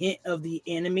little hint of the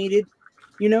animated.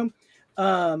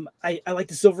 I like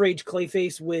the Silver Age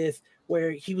Clayface with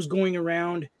where he was going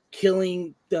around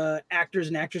killing the actors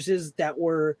and actresses that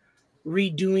were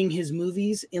redoing his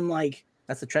movies in like.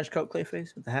 That's the trench coat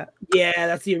Clayface with the hat. Yeah,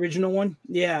 that's the original one.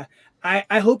 Yeah,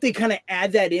 I hope they kind of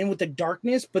add that in with the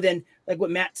darkness, but then like what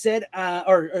Matt said,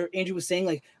 or Andrew was saying,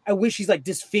 like I wish he's like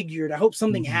disfigured. I hope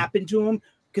something happened to him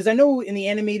because I know in the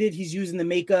animated he's using the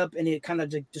makeup and it kind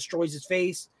of like destroys his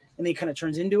face and then he kind of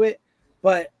turns into it.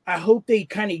 But I hope they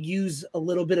kind of use a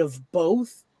little bit of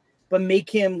both, but make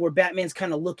him where Batman's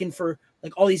kind of looking for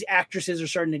like all these actresses are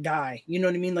starting to die. You know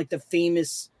what I mean? Like the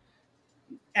famous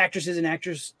actresses and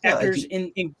actors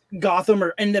in Gotham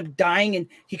or end up dying, and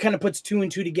he kind of puts 2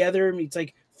 and 2 together. It's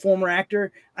like former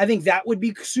actor. I think that would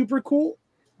be super cool,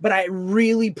 but I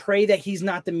really pray that he's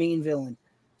not the main villain.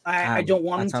 I don't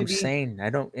want him to be. I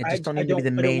don't need to be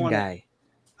the main guy.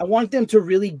 I want them to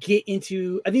really get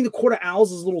into. I think the Court of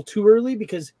Owls is a little too early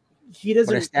because he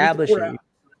doesn't establish it.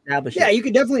 Yeah, you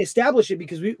could definitely establish it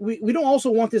because we don't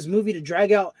also want this movie to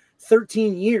drag out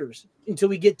 13 years until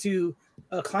we get to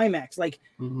a climax. Like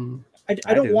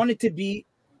I don't want it to be.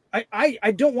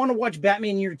 I don't want to watch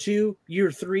Batman year 2,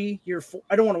 year 3, year 4.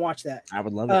 I don't want to watch that. I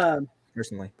would love it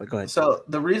personally, but go ahead. So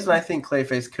the reason I think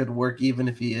Clayface could work even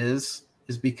if he is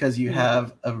because you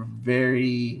have a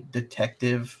very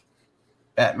detective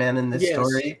Batman in this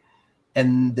story,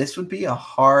 and this would be a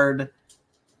hard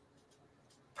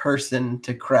person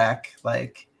to crack,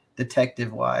 like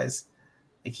detective wise.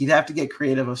 Like he'd have to get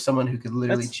creative of someone who could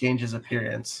literally change his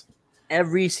appearance.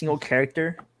 Every single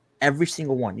character, every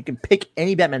single one. You can pick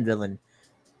any Batman villain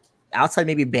outside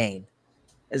maybe Bane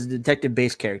as a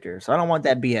detective-based character. So I don't want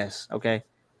that BS, okay?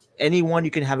 Anyone you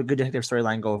can have a good detective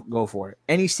storyline, go for it.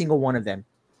 Any single one of them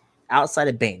outside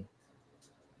of Bane.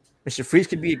 Mr. Freeze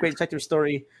could be a great detective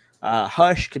story.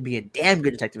 Hush could be a damn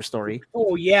good detective story.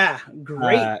 Oh, yeah.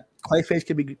 Great. Clayface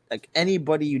could be like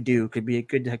anybody you do could be a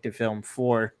good detective film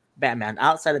for Batman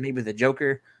outside of maybe the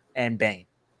Joker and Bane.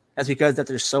 That's because that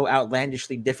they're so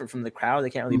outlandishly different from the crowd,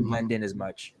 they can't really blend in as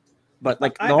much. But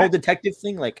like the whole detective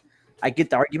thing, like I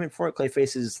get the argument for it.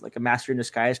 Clayface is like a master in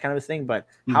disguise kind of a thing, but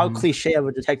how cliche of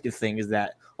a detective thing is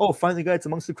that? Oh, find the guy that's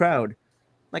amongst the crowd.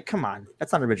 Like, come on,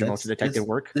 that's not original to detective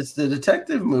work. It's the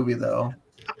detective movie, though.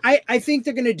 I think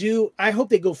they're gonna do. I hope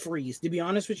they go Freeze, to be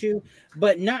honest with you,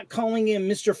 but not calling him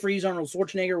Mr. Freeze Arnold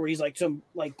Schwarzenegger, where he's like some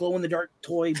like glow in the dark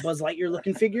toy Buzz Lightyear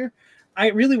looking figure. I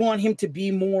really want him to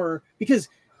be more because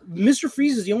Mr.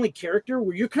 Freeze is the only character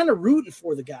where you're kind of rooting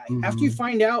for the guy after you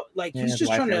find out like he's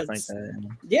just trying to.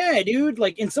 Yeah, dude.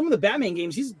 Like in some of the Batman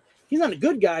games, he's not a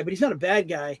good guy, but he's not a bad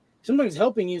guy. Sometimes he's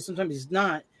helping you, sometimes he's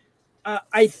not.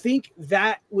 I think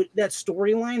that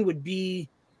storyline would be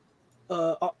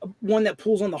one that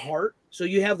pulls on the heart. So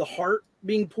you have the heart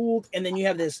being pulled, and then you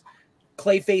have this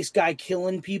Clayface guy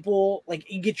killing people.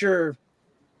 Like you get your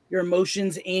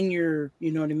emotions and your,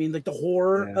 you know what I mean, like the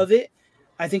horror of it.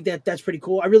 I think that's pretty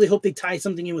cool. I really hope they tie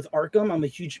something in with Arkham. I'm a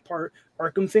huge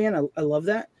Arkham fan. I love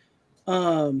that.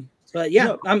 But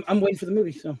yeah, I'm waiting for the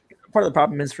movie. So part of the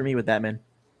problem is for me with that, man.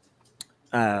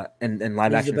 And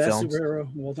live action the best films. Superhero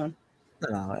of all time.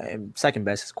 No, second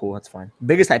best is cool. That's fine.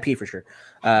 Biggest IP for sure.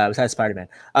 Besides Spider-Man.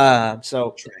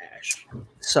 So Trash.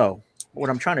 So what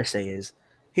I'm trying to say is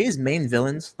his main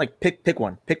villains, like pick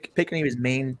one. Pick any of his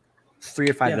main 3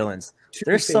 or 5 villains.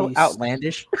 They're so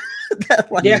outlandish.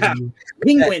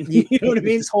 Penguin. You know what I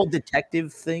mean? This whole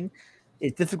detective thing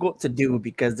is difficult to do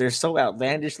because they're so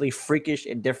outlandishly freakish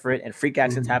and different, and freak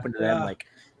accidents happen to them. Like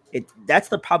that's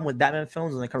the problem with Batman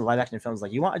films when they come to live action films.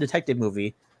 Like you want a detective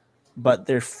movie, but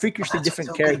they're freakishly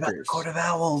different characters. Court of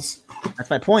Owls. That's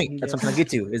my point. That's what I'm trying to get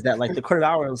to. Is that like the Court of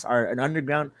Owls are an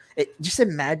underground? Just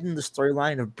imagine the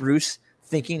storyline of Bruce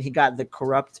thinking he got the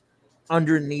corrupt,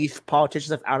 underneath politician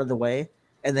stuff out of the way,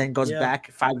 and then goes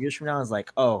back 5 years from now and is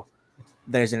like, oh,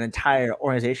 there's an entire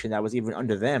organization that was even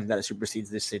under them that supersedes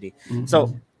this city.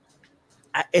 So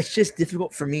it's just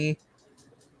difficult for me.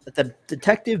 The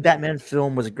Detective Batman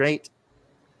film was great.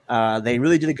 They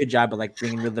really did a good job of like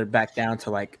bringing Riddler back down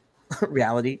to like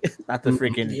reality, not the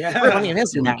freaking. Yeah. Riddle me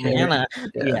this, Batman.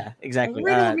 Yeah, exactly.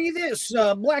 Riddle me this.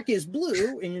 Black is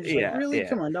blue, and you're just like, really?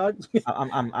 Come on, dog.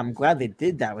 I'm glad they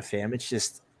did that with him. It's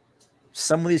just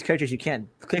some of these characters you can't.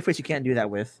 Clayface you can't do that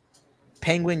with.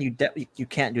 Penguin you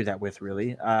can't do that with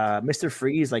really. Mr.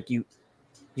 Freeze like you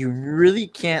really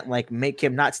can't like make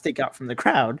him not stick out from the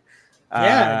crowd.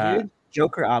 Dude.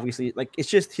 Joker obviously like it's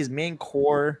just his main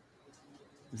core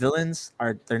villains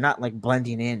they're not like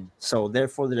blending in. So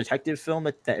therefore the detective film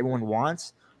that everyone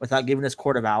wants without giving us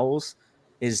Court of Owls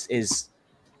is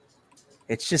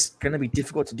it's just going to be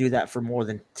difficult to do that for more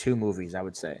than 2 movies, I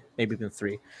would say. Maybe even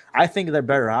 3. I think they're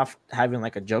better off having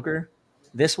like a Joker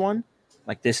this one.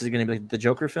 Like this is going to be like the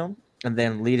Joker film, and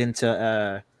then lead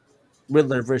into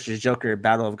Riddler versus Joker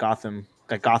Battle of Gotham,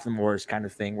 like Gotham Wars kind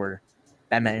of thing, where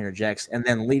Batman interjects, and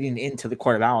then leading into the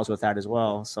Court of Owls with that as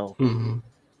well. So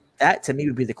that to me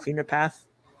would be the cleaner path.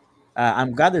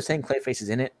 I'm glad they're saying Clayface is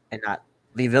in it and not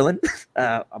the villain.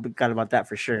 I'll be glad about that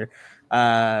for sure.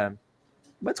 But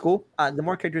it's cool. The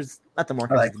more characters, not the more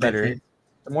characters, the better.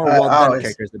 The more well done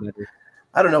characters, the better.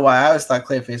 I don't know why I always thought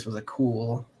Clayface was a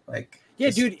cool like. Yeah,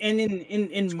 dude, and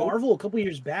in Marvel a couple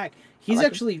years back, he's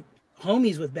actually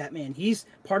homies with Batman. He's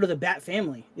part of the Bat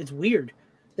family. It's weird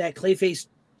that Clayface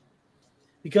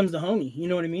becomes the homie. You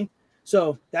know what I mean?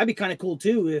 So that'd be kind of cool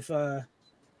too. If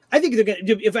I think they're gonna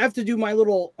do, if I have to do my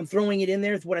little, I'm throwing it in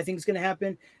there with what I think is gonna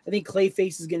happen. I think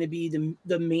Clayface is gonna be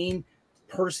the main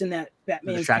person that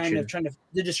Batman's kind of trying to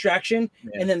the distraction,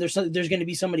 and then there's gonna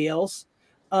be somebody else.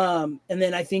 And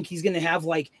then I think he's gonna have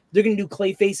like they're gonna do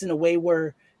Clayface in a way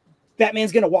where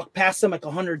Batman's going to walk past him like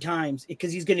 100 times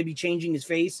because he's going to be changing his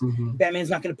face.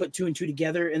 Batman's not going to put 2 and 2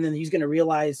 together. And then he's going to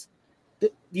realize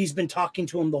that he's been talking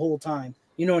to him the whole time.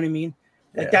 You know what I mean?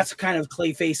 Like that's kind of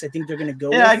Clayface I think they're going to go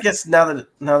with. I guess now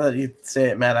that you say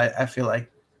it, Matt, I feel like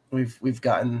we've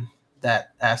gotten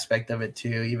that aspect of it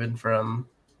too, even from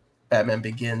Batman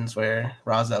Begins where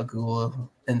Ra's al Ghul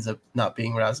ends up not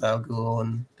being Ra's al Ghul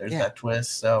and there's that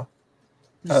twist. So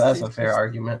that's a fair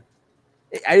argument.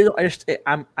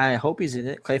 I hope he's in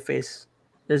it. Clayface.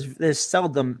 There's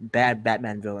seldom bad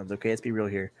Batman villains. Okay, let's be real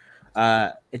here.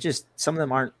 It just some of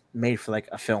them aren't made for like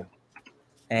a film.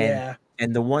 And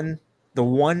the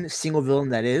one single villain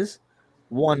that is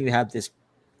one, you have this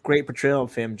great portrayal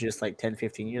of him just like 10,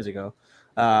 15 years ago.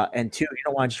 And 2, you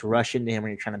don't want to just rush into him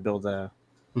when you're trying to build a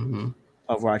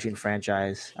overarching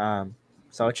franchise.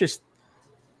 So it's just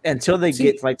until they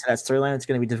get like to that storyline, it's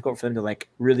going to be difficult for them to like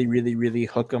really, really, really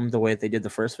hook them the way that they did the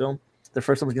first film. The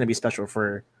first film is going to be special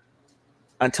for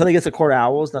until they get to Court of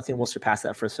Owls. Nothing will surpass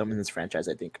that first film in this franchise,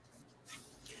 I think.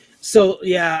 So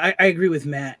I agree with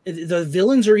Matt. The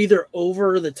villains are either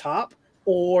over the top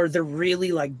or they're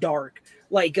really like dark,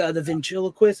 like the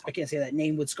ventriloquist. I can't say that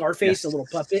name with Scarface, the little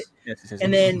puppet. Yes.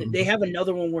 And then they have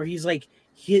another one where he's like,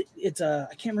 I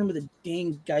can't remember the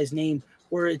dang guy's name.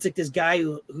 Where it's like this guy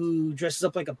who dresses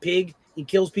up like a pig and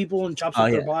kills people and chops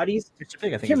up their bodies.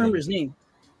 Pig, I can't remember his name.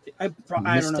 I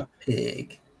don't know.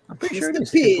 Pig. I'm pretty sure it is.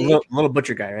 Pig. Little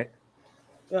butcher guy, right?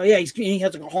 Oh yeah, he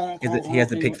has like a honk. He has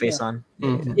the pig face on.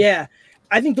 Yeah,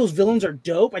 I think those villains are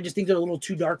dope. I just think they're a little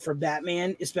too dark for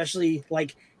Batman, especially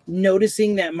like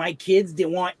noticing that my kids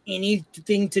didn't want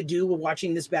anything to do with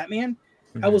watching this Batman.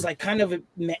 I was like kind of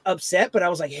upset, but I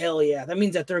was like, hell yeah, that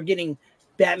means that they're getting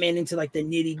Batman into like the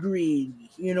nitty gritty,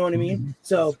 you know what I mean?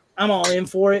 So I'm all in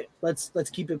for it. Let's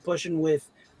keep it pushing with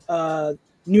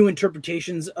new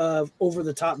interpretations of over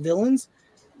the top villains.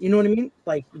 You know what I mean?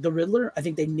 Like the Riddler. I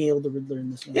think they nailed the Riddler in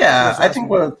this one. Yeah, I think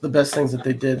one of the best things that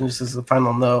they did, and this is the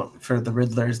final note for the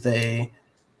Riddler, is they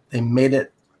made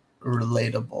it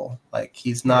relatable. Like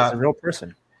he's not a real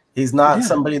person. He's not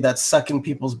somebody that's sucking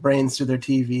people's brains through their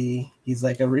TV. He's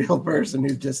like a real person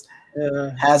who just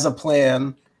has a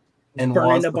plan. And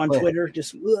burning up on Twitter,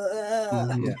 just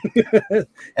and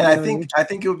I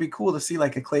think it would be cool to see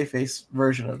like a Clayface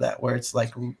version of that, where it's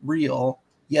like real.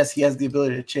 Yes, he has the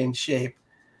ability to change shape,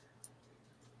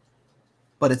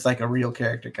 but it's like a real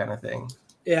character kind of thing.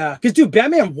 Yeah, because dude,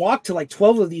 Batman walked to like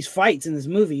 12 of these fights in this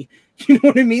movie. You know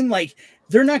what I mean? Like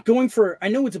they're not going for. I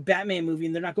know it's a Batman movie,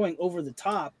 and they're not going over the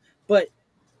top, but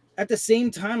at the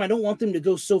same time, I don't want them to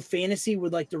go so fantasy where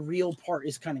like the real part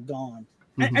is kind of gone.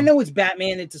 I know it's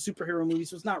Batman, it's a superhero movie,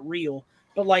 so it's not real.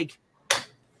 But like,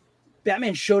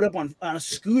 Batman showed up on a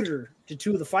scooter to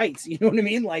 2 of the fights. You know what I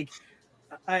mean? Like,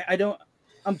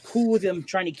 I'm cool with them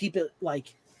trying to keep it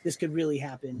like this could really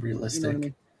happen. Realistic. You know what I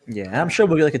mean? Yeah, I'm sure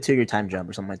we'll get like a 2-year time jump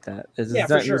or something like that. It's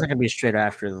not going to be straight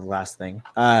after the last thing.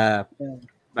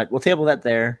 But we'll table that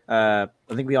there. I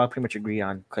think we all pretty much agree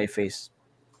on Clayface.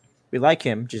 We like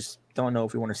him, just don't know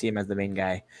if we want to see him as the main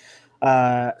guy.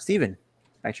 Steven,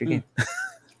 back to your game.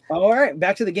 All right,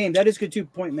 back to the game. That is good too.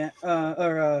 Point, Matt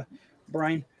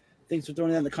Brian. Thanks for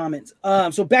throwing that in the comments.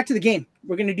 So back to the game.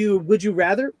 We're gonna do Would You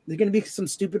Rather. There's gonna be some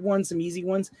stupid ones, some easy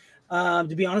ones.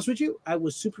 To be honest with you, I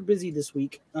was super busy this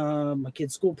week. My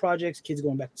kids' school projects, kids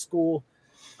going back to school.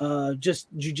 Just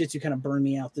jiu-jitsu kind of burned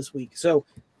me out this week. So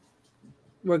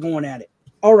we're going at it.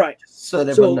 All right. So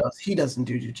everyone knows he doesn't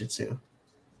do jiu-jitsu.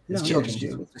 His children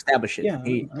do. Establish it. Yeah.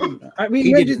 He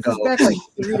didn't go. Back like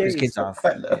 3 days. His kids off.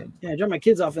 Yeah, I dropped my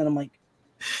kids off and I'm like,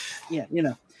 yeah,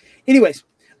 Anyways,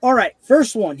 all right.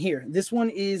 First one here. This one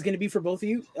is going to be for both of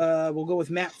you. We'll go with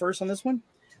Matt first on this one.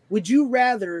 Would you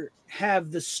rather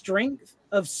have the strength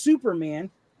of Superman,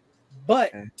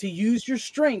 but to use your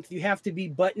strength, you have to be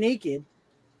butt naked?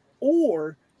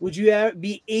 Or would you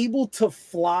be able to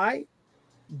fly,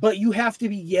 but you have to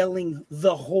be yelling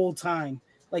the whole time,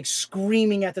 like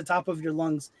screaming at the top of your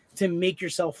lungs to make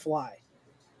yourself fly?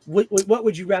 What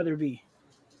would you rather be?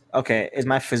 Okay, is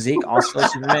my physique also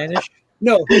Supermanish?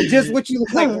 No, just what you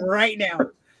look like right now.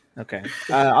 Okay,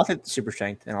 I'll take the super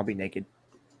strength and I'll be naked.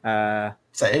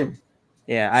 Same.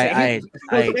 Yeah, I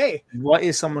what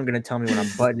is someone gonna tell me when I'm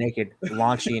butt naked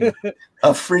launching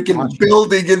a freaking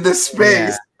building into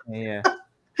space? Yeah.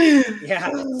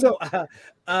 So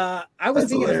I was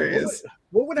thinking,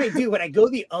 what would I do? Would I go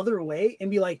the other way and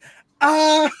be like, you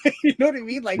know what I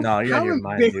mean? Like, no, you're how in your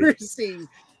embarrassing mind,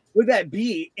 would that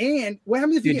be? And what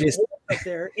happens if you get up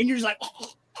there and you're just like,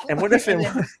 and what if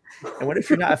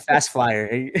you're not a fast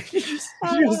flyer?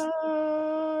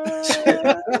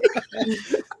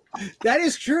 That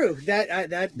is true.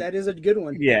 That is a good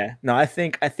one. Yeah. No, I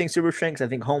think super strength. I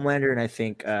think Homelander and I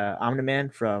think Omni-Man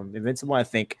from Invincible. I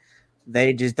think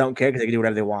they just don't care because they can do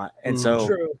whatever they want, and so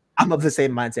I'm of the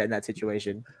same mindset in that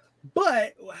situation.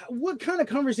 But what kind of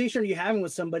conversation are you having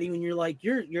with somebody when you're like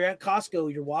you're at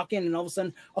Costco, you're walking, and all of a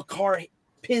sudden a car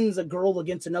pins a girl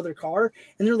against another car,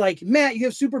 and they're like, Matt, you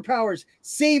have superpowers,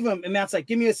 save him. And Matt's like,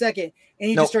 give me a second, and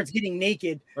he just starts getting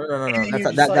naked. No.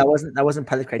 That wasn't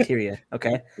part of the criteria.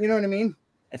 Okay. You know what I mean?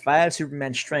 If I have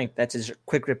Superman strength, that's his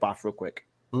quick rip off real quick.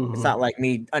 Mm-hmm. It's not like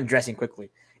me undressing quickly.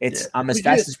 It's I'm as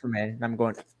fast as Superman, and I'm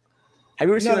going. Have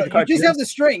you ever seen the cartoons? You just have the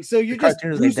strength, so you're just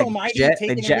Bruce Almighty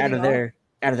taking jet out of their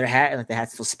hat, and like the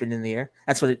hat's still spinning in the air.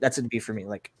 That's what it'd be for me.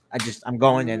 Like I'm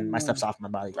going, and my stuff's off my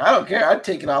body. I don't care. I'd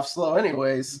take it off slow,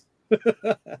 anyways.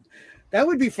 That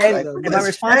would be fun though. My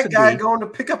response would be going to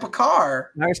pick up a car.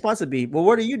 My response would be, well,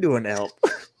 what are you doing to help?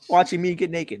 Watching me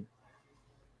get naked.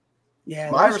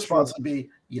 Yeah. My response would be,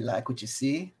 you like what you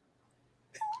see?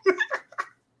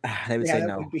 They would say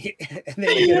no.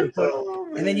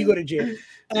 And then you go to jail.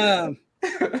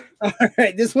 All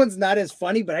right, this one's not as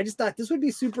funny, but I just thought this would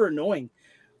be super annoying.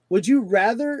 Would you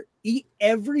rather eat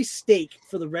every steak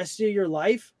for the rest of your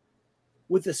life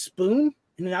with a spoon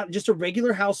and not just a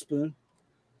regular house spoon,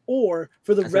 or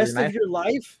for the rest of your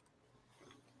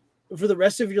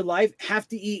life, have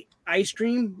to eat ice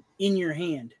cream in your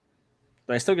hand?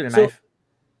 Do I still get a knife?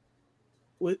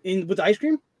 With ice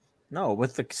cream? No,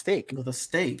 with the steak. With a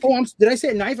steak. Oh, did I say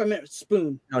a knife? I meant a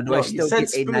spoon. No, I still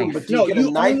get a knife? But you get a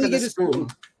knife and a spoon.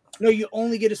 No, you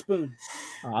only get a spoon.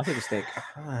 Oh, I'll take a steak.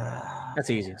 That's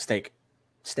easy. Steak.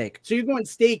 So you're going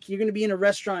steak. You're going to be in a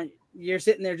restaurant. You're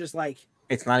sitting there just like.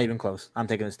 It's not even close. I'm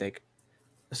taking a steak.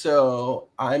 So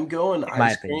I'm going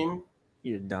ice cream.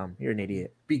 You're dumb. You're an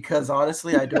idiot. Because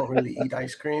honestly, I don't really eat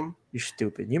ice cream. You're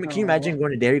stupid. Can you imagine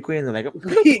going to Dairy Queen and they're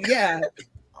like, yeah.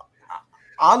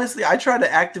 Honestly, I try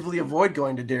to actively avoid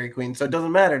going to Dairy Queen, so it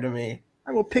doesn't matter to me.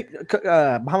 I will pick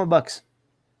Bahama Bucks.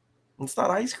 It's not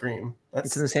ice cream.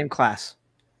 It's in the same class.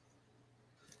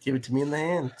 Give it to me in the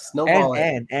hand. Snowball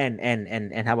it.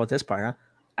 And how about this part, huh?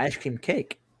 Ice cream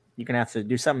cake. You're gonna have to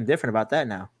do something different about that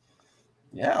now.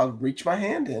 Yeah, I'll reach my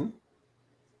hand in.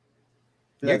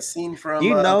 That scene from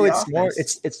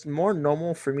it's more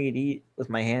normal for me to eat with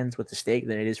my hands with the steak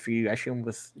than it is for you ice cream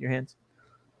with your hands.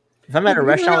 If I'm at a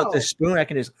restaurant with a spoon, I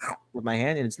can just with my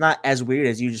hand, and it's not as weird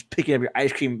as you just picking up your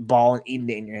ice cream ball and eating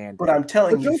it in your hand. But I'm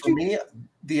telling you, for me,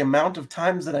 the amount of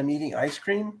times that I'm eating ice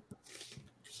cream,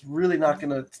 it's really not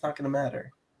gonna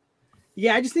matter.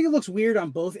 Yeah, I just think it looks weird on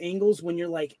both angles when you're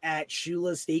like at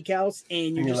Shula's Steakhouse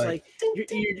and you're just like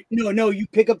you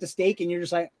pick up the steak and you're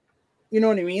just like, you know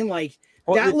what I mean? Like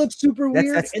that looks super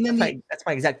weird. That's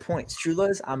my exact point.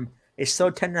 Shula's, it's so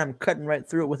tender, I'm cutting right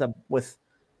through it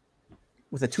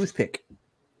with a toothpick.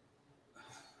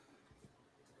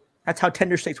 That's how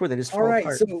tender steaks were. They just fall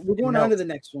apart. So we're going on to the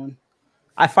next one.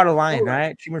 I fought a lion,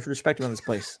 right? Treatment for perspective on this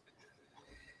place.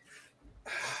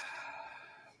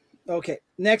 Okay,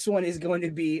 next one is going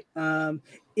to be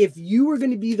if you were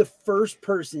going to be the first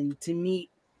person to meet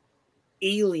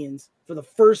aliens for the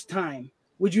first time,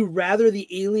 would you rather the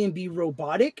alien be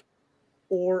robotic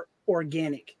or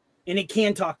organic? And it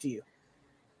can talk to you.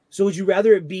 So would you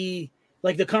rather it be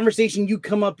like the conversation you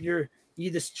come up, the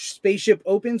spaceship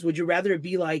opens, would you rather it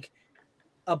be like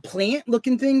a plant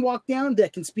looking thing walk down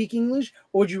that can speak English,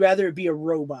 or would you rather it be a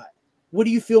robot? What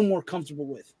do you feel more comfortable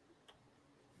with?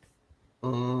 I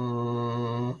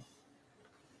mean,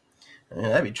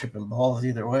 that'd be tripping balls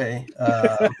either way.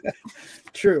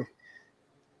 True.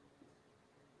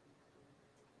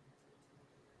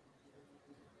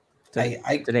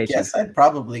 I guess I'd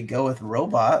probably go with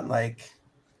robot. Like,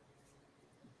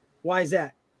 why is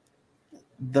that?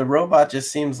 The robot just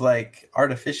seems like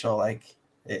artificial. Like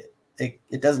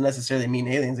it doesn't necessarily mean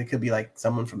aliens. It could be like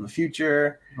someone from the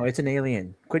future. Oh, it's an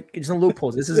alien. Quit! It's a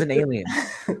loophole. This is an alien.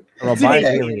 A robotic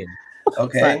alien.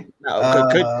 Okay.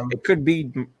 It could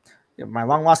be my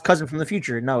long lost cousin from the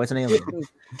future. No, it's an alien.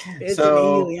 It's an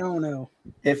alien. I don't know.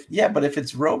 But if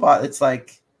it's robot, it's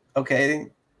like,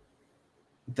 okay,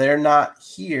 they're not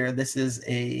here. This is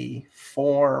a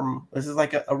form. This is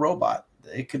like a robot.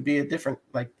 It could be a different,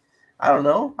 like, I don't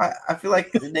know. I feel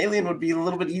like an alien would be a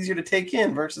little bit easier to take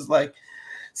in versus like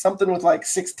something with like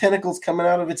 6 tentacles coming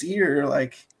out of its ear.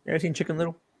 Like, you ever seen Chicken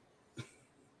Little?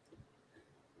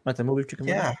 Like the movie Chicken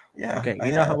Little? Yeah. Okay,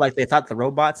 you know how like they thought the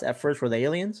robots at first were the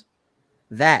aliens?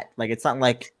 That like it's not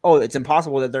like, oh, it's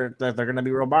impossible that they're gonna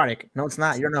be robotic. No, it's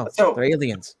not. They're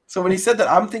aliens. So when he said that,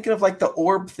 I'm thinking of like the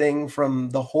orb thing from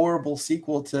the horrible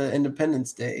sequel to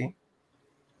Independence Day.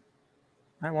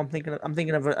 I'm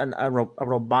thinking of a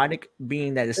robotic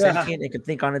being that is sentient and can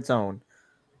think on its own.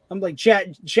 I'm like Chat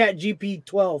GP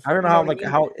 12. I don't know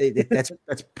how that's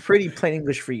pretty plain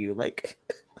English for you. Like,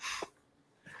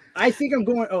 I think I'm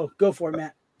going. Oh, go for it,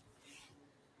 Matt.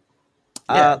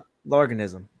 The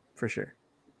organism for sure.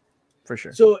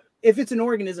 So if it's an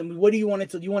organism, what do you want it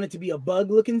to? Do you want it to be a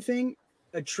bug-looking thing,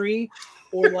 a tree,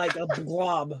 or like a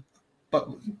blob?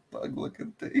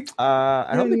 Bug-looking thing.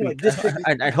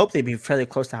 I hope they'd be fairly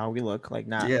close to how we look. Like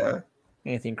not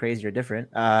anything crazy or different.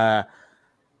 But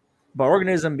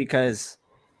organism, because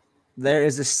there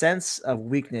is a sense of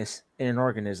weakness in an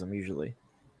organism usually,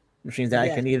 which means that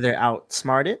I can either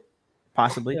outsmart it,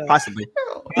 possibly.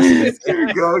 There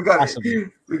we go. We got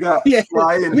we got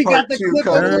the clip.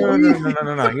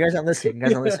 No. You guys aren't listening.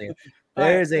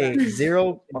 There's a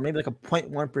 0 or maybe like a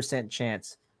 0.1%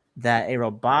 chance that a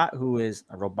robot who is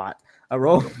a robot.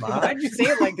 Why'd you say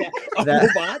it like that?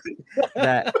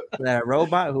 that a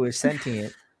robot who is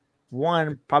sentient,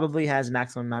 one, probably has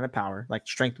maximum amount of power, like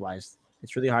strength-wise.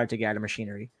 It's really hard to get out of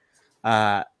machinery.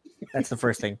 That's the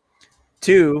first thing.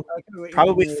 2,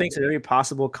 probably thinks of every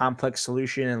possible complex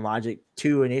solution and logic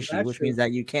to an issue, which means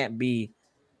that you can't be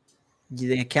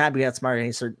that smart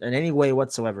in any way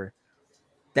whatsoever.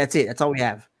 That's it. That's all we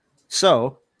have.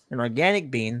 So, an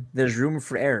organic being, there's room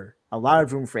for error. A lot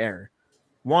of room for error.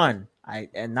 One,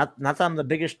 not that I'm the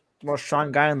biggest, most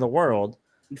strong guy in the world,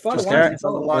 but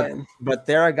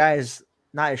there are guys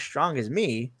not as strong as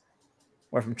me,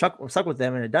 or if I'm stuck with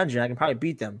them in a dungeon, I can probably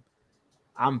beat them.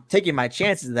 I'm taking my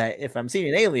chances that if I'm seeing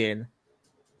an alien,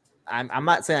 I'm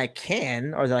not saying I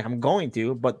can or that like I'm going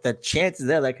to, but the chances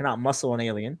there that I can outmuscle an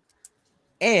alien,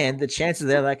 and the chances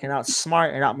there that I can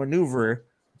outsmart and outmaneuver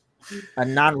a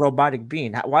non-robotic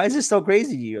being. Why is this so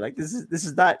crazy to you? Like this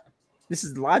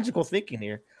is logical thinking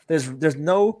here. There's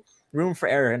no room for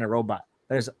error in a robot.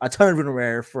 There's a ton of room for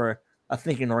error for a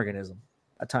thinking organism.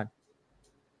 A ton.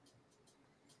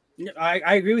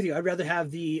 I agree with you. I'd rather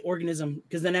have the organism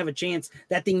because then I have a chance.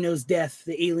 That thing knows death.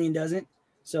 The alien doesn't.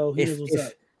 So he knows what's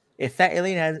up. If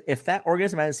that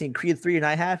organism hasn't seen Creed 3 and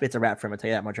I have, it's a wrap for him. I'll tell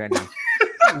you that much right now.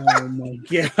 Oh my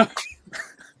god.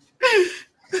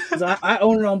 I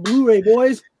own it on Blu-ray,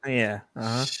 boys. Yeah.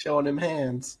 Showing him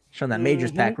hands. Showing that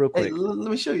Majors pack real quick. Hey, let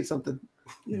me show you something.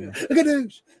 Yeah. Look at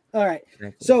this. All right.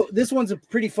 So this one's a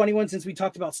pretty funny one since we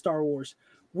talked about Star Wars.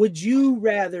 Would you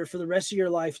rather, for the rest of your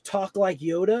life, talk like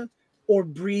Yoda or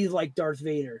breathe like Darth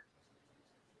Vader?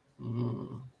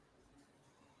 Mouth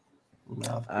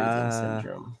breathing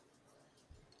syndrome.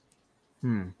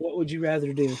 What would you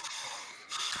rather do?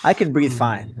 I can breathe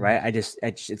fine, right?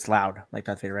 It's loud like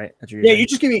Darth Vader, right? That's what you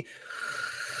just give me.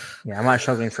 Yeah, I'm not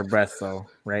struggling for breath though,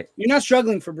 right? You're not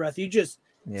struggling for breath. You just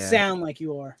sound like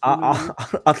you are. I'll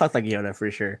talk like Yoda for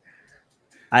sure.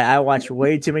 I watch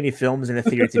way too many films in a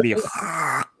theater to be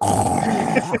the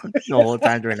whole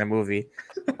time during a movie.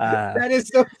 That is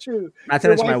so true. Not to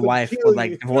mention my wife would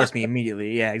like divorce me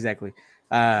immediately. Yeah, exactly.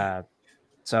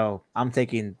 So I'm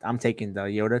taking the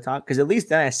Yoda talk because at least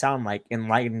then I sound like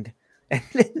enlightened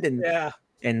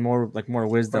and more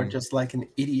wisdom. Or just like an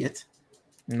idiot.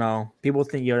 No, people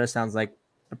think Yoda sounds like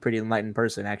a pretty enlightened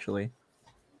person actually.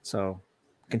 So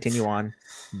continue on.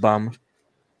 Bum.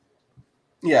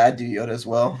 Yeah, I do Yoda as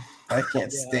well. I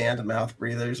can't stand mouth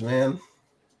breathers, man.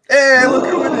 Hey, look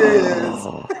who it is!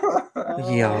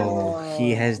 Yo,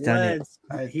 he has done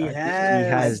it. He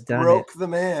has done broke it. the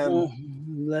man. Oh,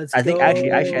 let's I think go.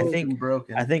 actually, I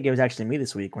broken. think it was actually me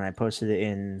this week when I posted it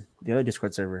in the other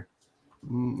Discord server.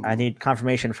 Mm. I need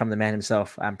confirmation from the man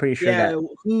himself. I'm pretty sure that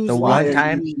the one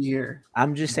time here.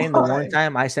 I'm just saying the one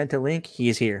time I sent a link, he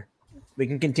is here. We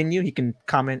can continue. He can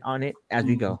comment on it as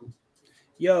we go.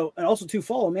 Yo, and also to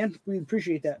follow, man. We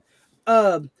appreciate that.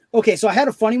 Okay, so I had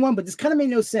a funny one, but this kind of made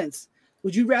no sense.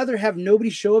 Would you rather have nobody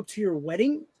show up to your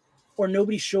wedding or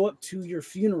nobody show up to your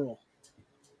funeral?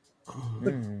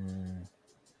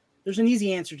 There's an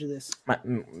easy answer to this.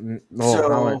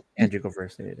 I'll let Andrew go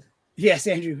first. Yes,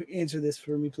 Andrew, answer this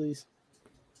for me, please.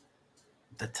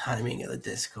 The timing of the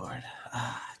Discord.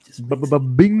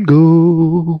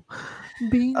 Bingo.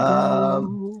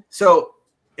 So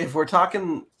if we're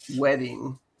talking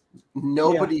wedding,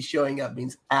 nobody showing up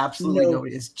means absolutely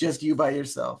nobody. It's just you by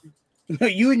yourself. No,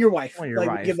 you and your wife. Well, your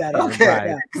wife. Give that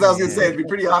okay. Because I was gonna say it'd be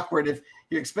pretty awkward if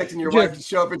you're expecting your wife to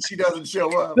show up and she doesn't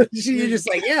show up. You're just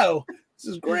like, yo, this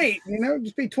is great.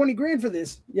 Just pay 20 grand for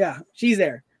this. Yeah, she's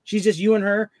there. She's just you and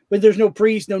her, but there's no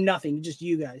priest, no nothing, just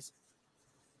you guys.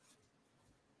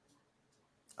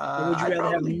 Or would you rather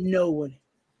have no one?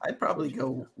 I'd probably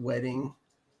go wedding.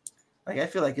 Like, I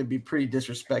feel like it'd be pretty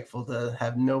disrespectful to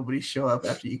have nobody show up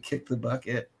after you kick the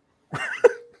bucket.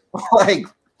 Like,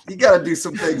 you got to do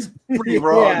some things pretty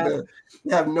wrong to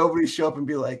have nobody show up and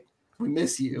be like, "We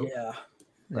miss you."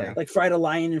 Yeah, like fried a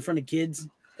lion in front of kids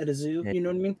at a zoo. You know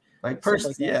what I mean? Like,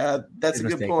 that's a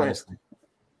good point.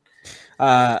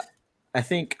 I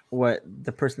think what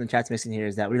the person in the chat's missing here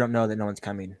is that we don't know that no one's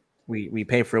coming. We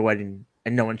pay for a wedding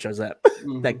and no one shows up.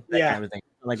 that kind of thing.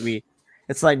 Like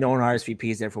it's like no one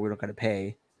RSVPs, therefore we don't gotta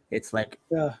pay. It's like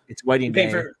it's wedding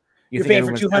day. You're paying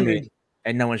for 200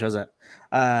 and no one shows up.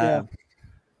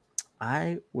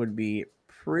 I would be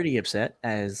pretty upset,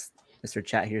 as Mr.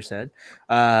 Chat here said,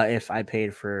 if I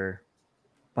paid for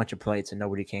a bunch of plates and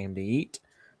nobody came to eat.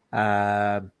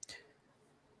 That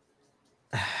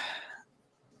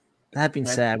being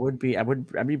said,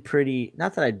 I'd be pretty.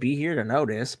 Not that I'd be here to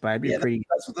notice, but I'd be pretty.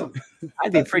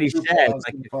 I'd be pretty sad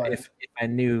if I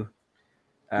knew.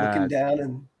 Looking down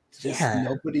and just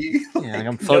nobody. Like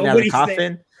I'm floating out of the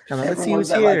coffin. I'm like, let's see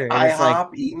who's here. Like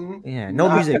IHOP eating. Yeah, no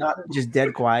music, just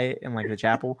dead quiet in like the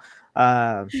chapel.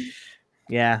 I'm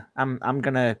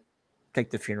gonna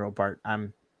take the funeral part.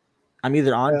 I'm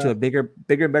either on to a bigger,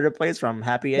 better place where I'm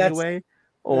happy anyway,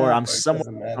 or I'm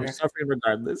somewhere I'm suffering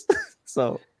regardless.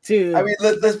 So, I mean,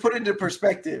 let's put it into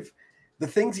perspective. The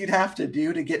things you'd have to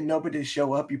do to get nobody to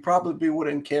show up, you probably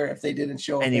wouldn't care if they didn't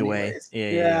show up anyways.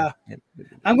 Yeah.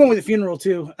 I'm going with the funeral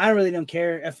too. I really don't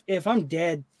care if I'm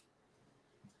dead.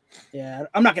 Yeah,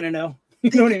 I'm not gonna know. You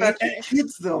know what I mean?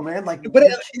 Kids though, man. Like, but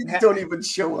kids don't even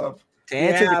show up. To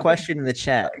answer the question in the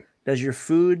chat, does your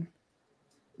food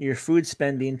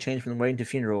spending change from the wedding to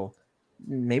funeral?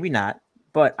 Maybe not.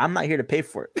 But I'm not here to pay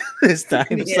for it this time.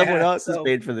 Someone else has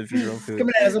paid for the funeral food.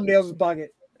 Coming out of somebody else's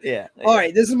pocket. Yeah. All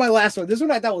right. This is my last one. This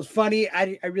one I thought was funny.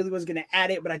 I really was going to add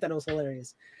it, but I thought it was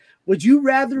hilarious. Would you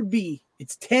rather be,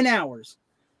 it's 10 hours.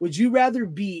 Would you rather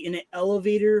be in an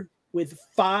elevator with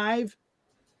 5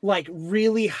 like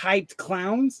really hyped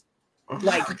clowns?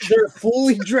 Like they're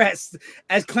fully dressed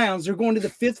as clowns. They're going to the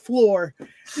 5th floor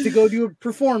to go do a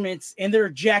performance and they're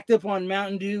jacked up on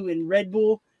Mountain Dew and Red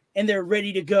Bull. And they're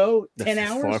ready to go 10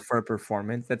 hours for a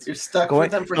performance. That's you're stuck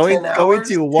with them for 10 hours. Going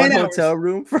to one hotel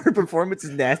room for a performance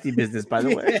is nasty business, by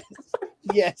the way.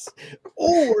 Yes.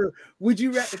 Or would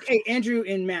you rather? Hey, Andrew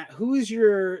and Matt, who is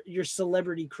your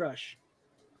celebrity crush?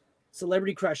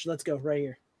 Celebrity crush. Let's go right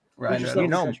here. Ryan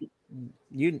Reynolds.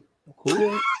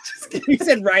 Who? He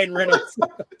said Ryan Reynolds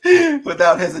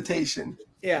without hesitation.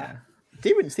 Yeah.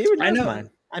 Steven, I know. Mine.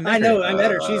 I met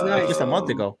her. She's nice. Just a month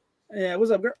ago. Yeah,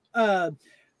 what's up, girl?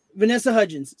 Vanessa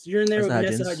Hudgens. You're in there with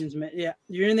Vanessa Hudgens, man. Yeah,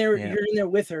 you're in there. Yeah. You're in there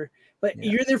with her, but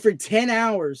you're there for 10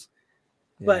 hours.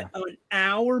 But an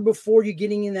hour before you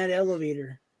getting in that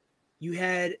elevator, you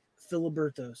had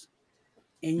Filiberto's,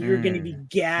 and you're going to be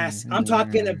gassed. I'm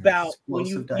talking about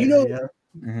when but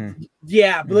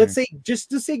let's say just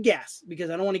to say gas because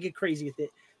I don't want to get crazy with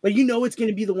it. But it's going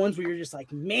to be the ones where you're just like,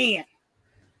 man.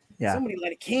 Yeah. Somebody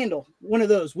light a candle. One of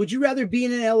those. Would you rather be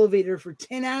in an elevator for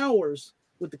 10 hours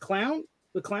with the clowns,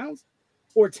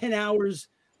 or 10 hours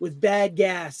with bad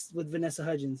gas with Vanessa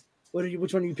Hudgens?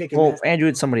 Which one are you picking? Well, Andrew,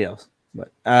 it's somebody else.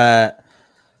 But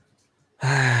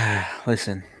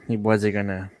listen, he wasn't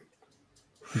gonna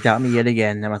doubt me yet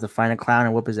again. I'm about to find a clown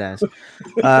and whoop his ass.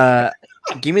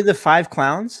 Give me the 5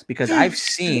 clowns because I've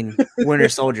seen Winter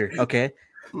Soldier. Okay,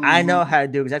 I know how to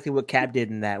do exactly what Cap did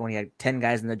in that when he had 10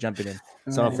 guys in there jumping in.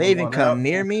 So if they even come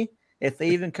near me,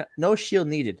 no shield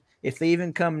needed. If they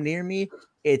even come near me,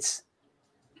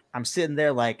 I'm sitting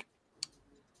there like,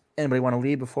 anybody want to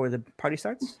leave before the party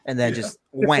starts? And then just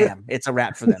wham, it's a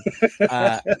wrap for them.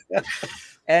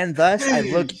 And thus I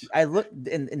look,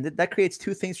 and that creates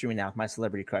 2 things for me now with my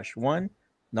celebrity crush. 1,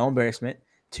 no embarrassment.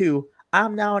 2,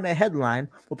 I'm now in a headline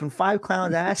whooping 5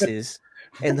 clowns' asses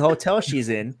in the hotel she's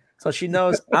in. So she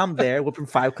knows I'm there whooping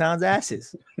 5 clowns'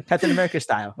 asses. Captain America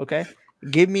style, okay?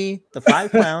 Give me the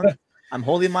 5 clowns. I'm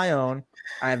holding my own.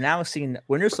 I have now seen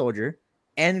Winter Soldier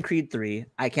and Creed 3.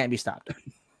 I can't be stopped.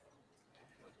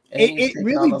 And it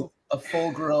really a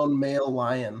full-grown male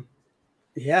lion.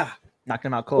 Yeah. Knocked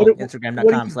him out cold.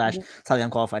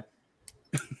 Instagram.com/SlightlyUnqualified.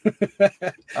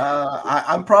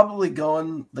 I'm probably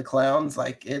going the clowns.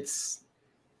 Like,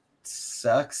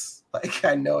 sucks. Like,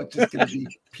 I know it's just gonna be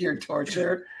pure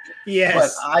torture. Yes.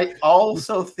 But I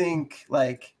also think,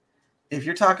 like, if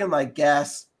you're talking like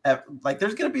gas, like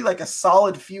there's gonna be like a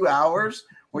solid few hours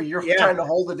where you're trying to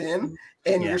hold it in,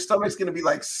 and your stomach's gonna be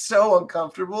like so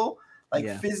uncomfortable, like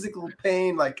physical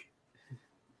pain, like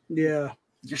you're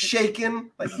shaking,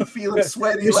 like you're feeling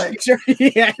sweaty, you start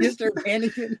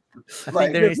panicking. I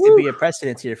think there needs to be a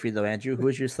precedent here for you, though, Andrew.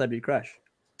 Who's your celebrity crush?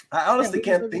 I honestly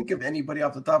can't think of anybody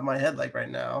off the top of my head like right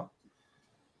now.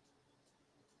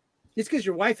 It's because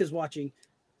your wife is watching.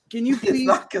 Can you please? It's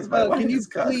not because my wife is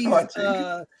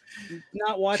watching.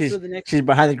 Not watch for the next. She's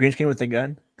behind the green screen with the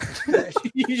gun.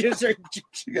 You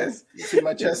guys see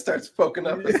my chest starts poking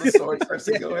up as the sword starts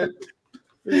to go in.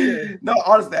 No,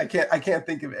 honestly, I can't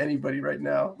think of anybody right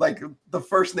now. Like, the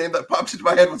first name that popped into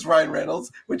my head was Ryan Reynolds,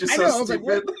 which is so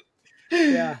stupid.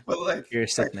 But like, you're a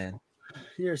sick man.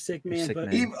 You're a sick man.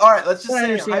 Even, all right, let's just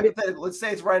say hypothetically. Let's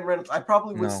say it's Ryan Reynolds. I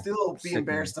probably would still be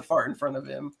embarrassed to fart in front of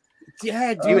him.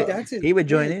 Yeah, dude, he would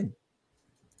join in.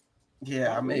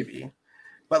 Yeah, maybe.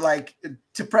 But like,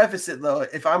 to preface it though,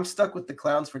 if I'm stuck with the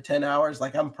clowns for 10 hours,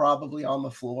 like I'm probably on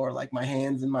the floor, like my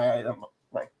hands in my I'm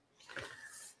like,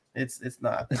 it's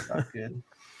not good.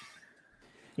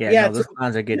 Yeah, those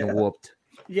clowns are getting whooped.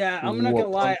 Yeah, I'm not gonna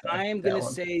lie. I am gonna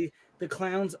say the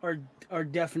clowns are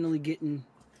definitely getting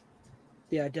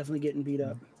beat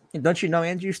up. And don't you know,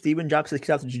 Andrew, Steven drops his kids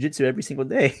out to jiu-jitsu every single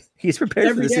day. He's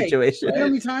prepared for the situation. Right? How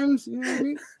many times? You know what I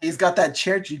mean? He's got that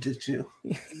chair jiu-jitsu.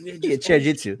 Chair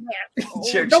jitsu.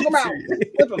 Chair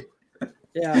jitsu.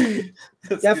 Yeah,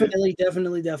 definitely.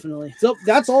 So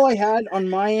that's all I had on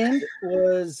my end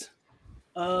was,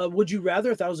 would you rather?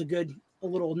 If that was a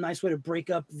little nice way to break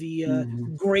up the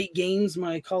great games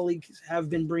my colleagues have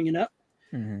been bringing up.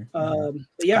 But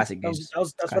yeah,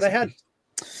 that's what I had.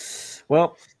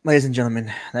 Well, ladies and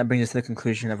gentlemen, that brings us to the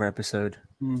conclusion of our episode.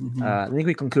 I think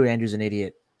we conclude Andrew's an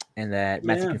idiot, and that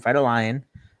Matthew can fight a lion,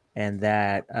 and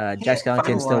that Jack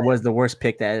Skellington still was the worst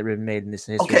pick that ever been made in this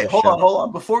history. Okay, hold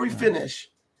on. Before we finish,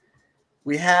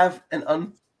 we have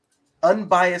an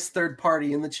unbiased third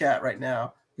party in the chat right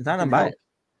now. He's not unbiased.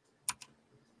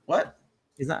 What?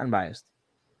 He's not unbiased.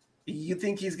 You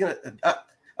think he's gonna?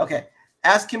 Okay,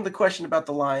 ask him the question about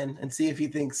the lion and see if he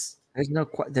thinks.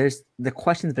 There's the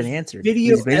question's been answered.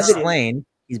 He's been slain.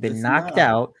 He's been knocked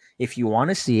out. If you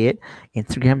want to see it,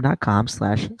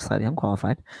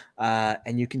 Instagram.com/SlightlyUnqualified.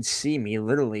 And you can see me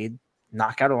literally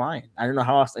knock out a lion. I don't know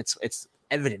how else. It's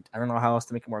evident. I don't know how else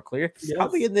to make it more clear. Yes.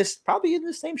 Probably in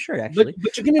this same shirt, actually.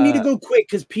 But you're gonna need to go quick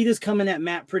because Peter's coming at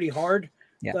Matt pretty hard.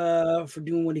 For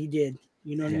doing what he did.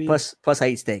 You know what I mean? Plus I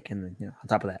eat steak, and then on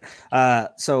top of that.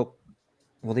 So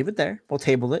we'll leave it there. We'll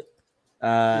table it.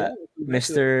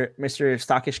 Mr.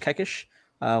 Stockish Kekish,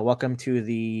 welcome to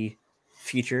the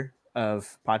future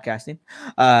of podcasting.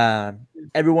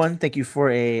 Everyone, thank you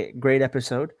for a great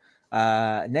episode.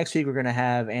 Next week we're gonna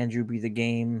have Andrew be the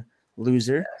game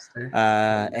loser,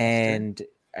 and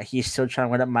he's still trying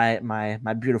to win up my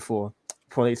beautiful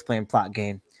poorly explained plot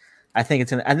game. I think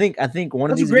it's gonna. I think one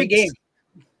of these great games.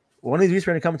 One of these weeks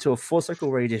we're gonna come to a full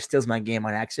circle where he just steals my game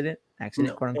on accident,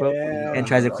 quote unquote, and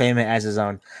tries to claim it as his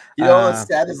own. You know what's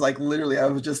sad is like literally, I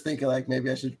was just thinking like maybe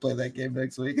I should play that game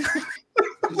next week.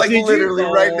 Like literally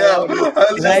right now.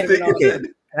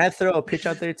 Can I throw a pitch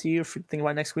out there to you for thinking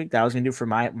about next week that I was gonna do for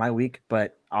my week,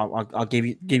 but I'll give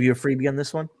you a freebie on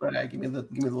this one. Right, give me the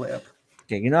layup.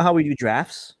 Okay, you know how we do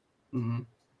drafts? Mm-hmm.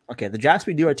 Okay, the drafts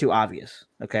we do are too obvious.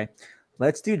 Okay,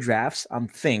 let's do drafts on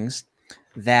things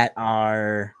that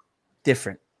are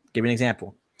different. Give me an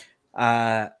example.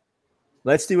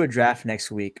 Let's do a draft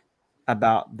next week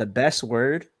about the best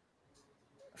word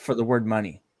for the word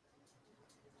money.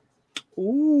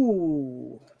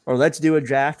 Ooh. Or let's do a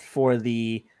draft for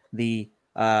the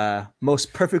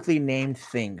most perfectly named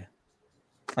thing,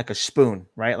 like a spoon,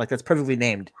 right? Like that's perfectly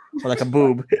named, or like a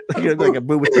boob, like a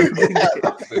boob.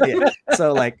 Yeah.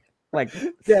 So like that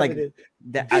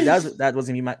was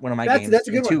gonna be one of my games that's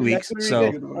a good in 2 one. weeks. That's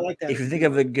So good. I like that. if you think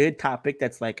of a good topic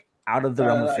that's like out of the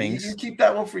realm of things, you keep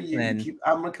that one for you. Then,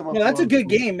 I'm gonna come up. No, that's a good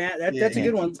game, Matt. That's a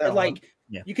good one. Like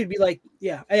you could be like,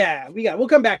 we'll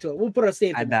come back to it. We'll put our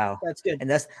save. I bow. That's good. And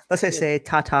let's say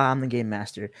ta-ta, I'm the game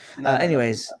master.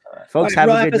 Anyways, no. folks, Right,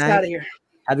 have a good night. Out of here.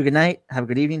 Have a good night. Have a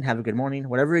good evening. Have a good morning.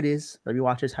 Whatever it is, whatever you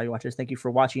watch us, how you watch us. Thank you for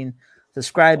watching,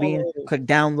 subscribing, click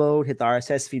download, hit the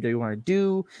RSS feed that you want to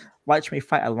do. Watch me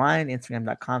fight a lion,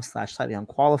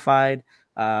 Instagram.com/slightlyunqualified.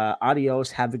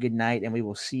 Adios. Have a good night, and we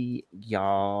will see y'all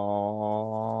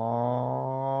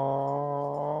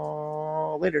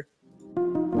later.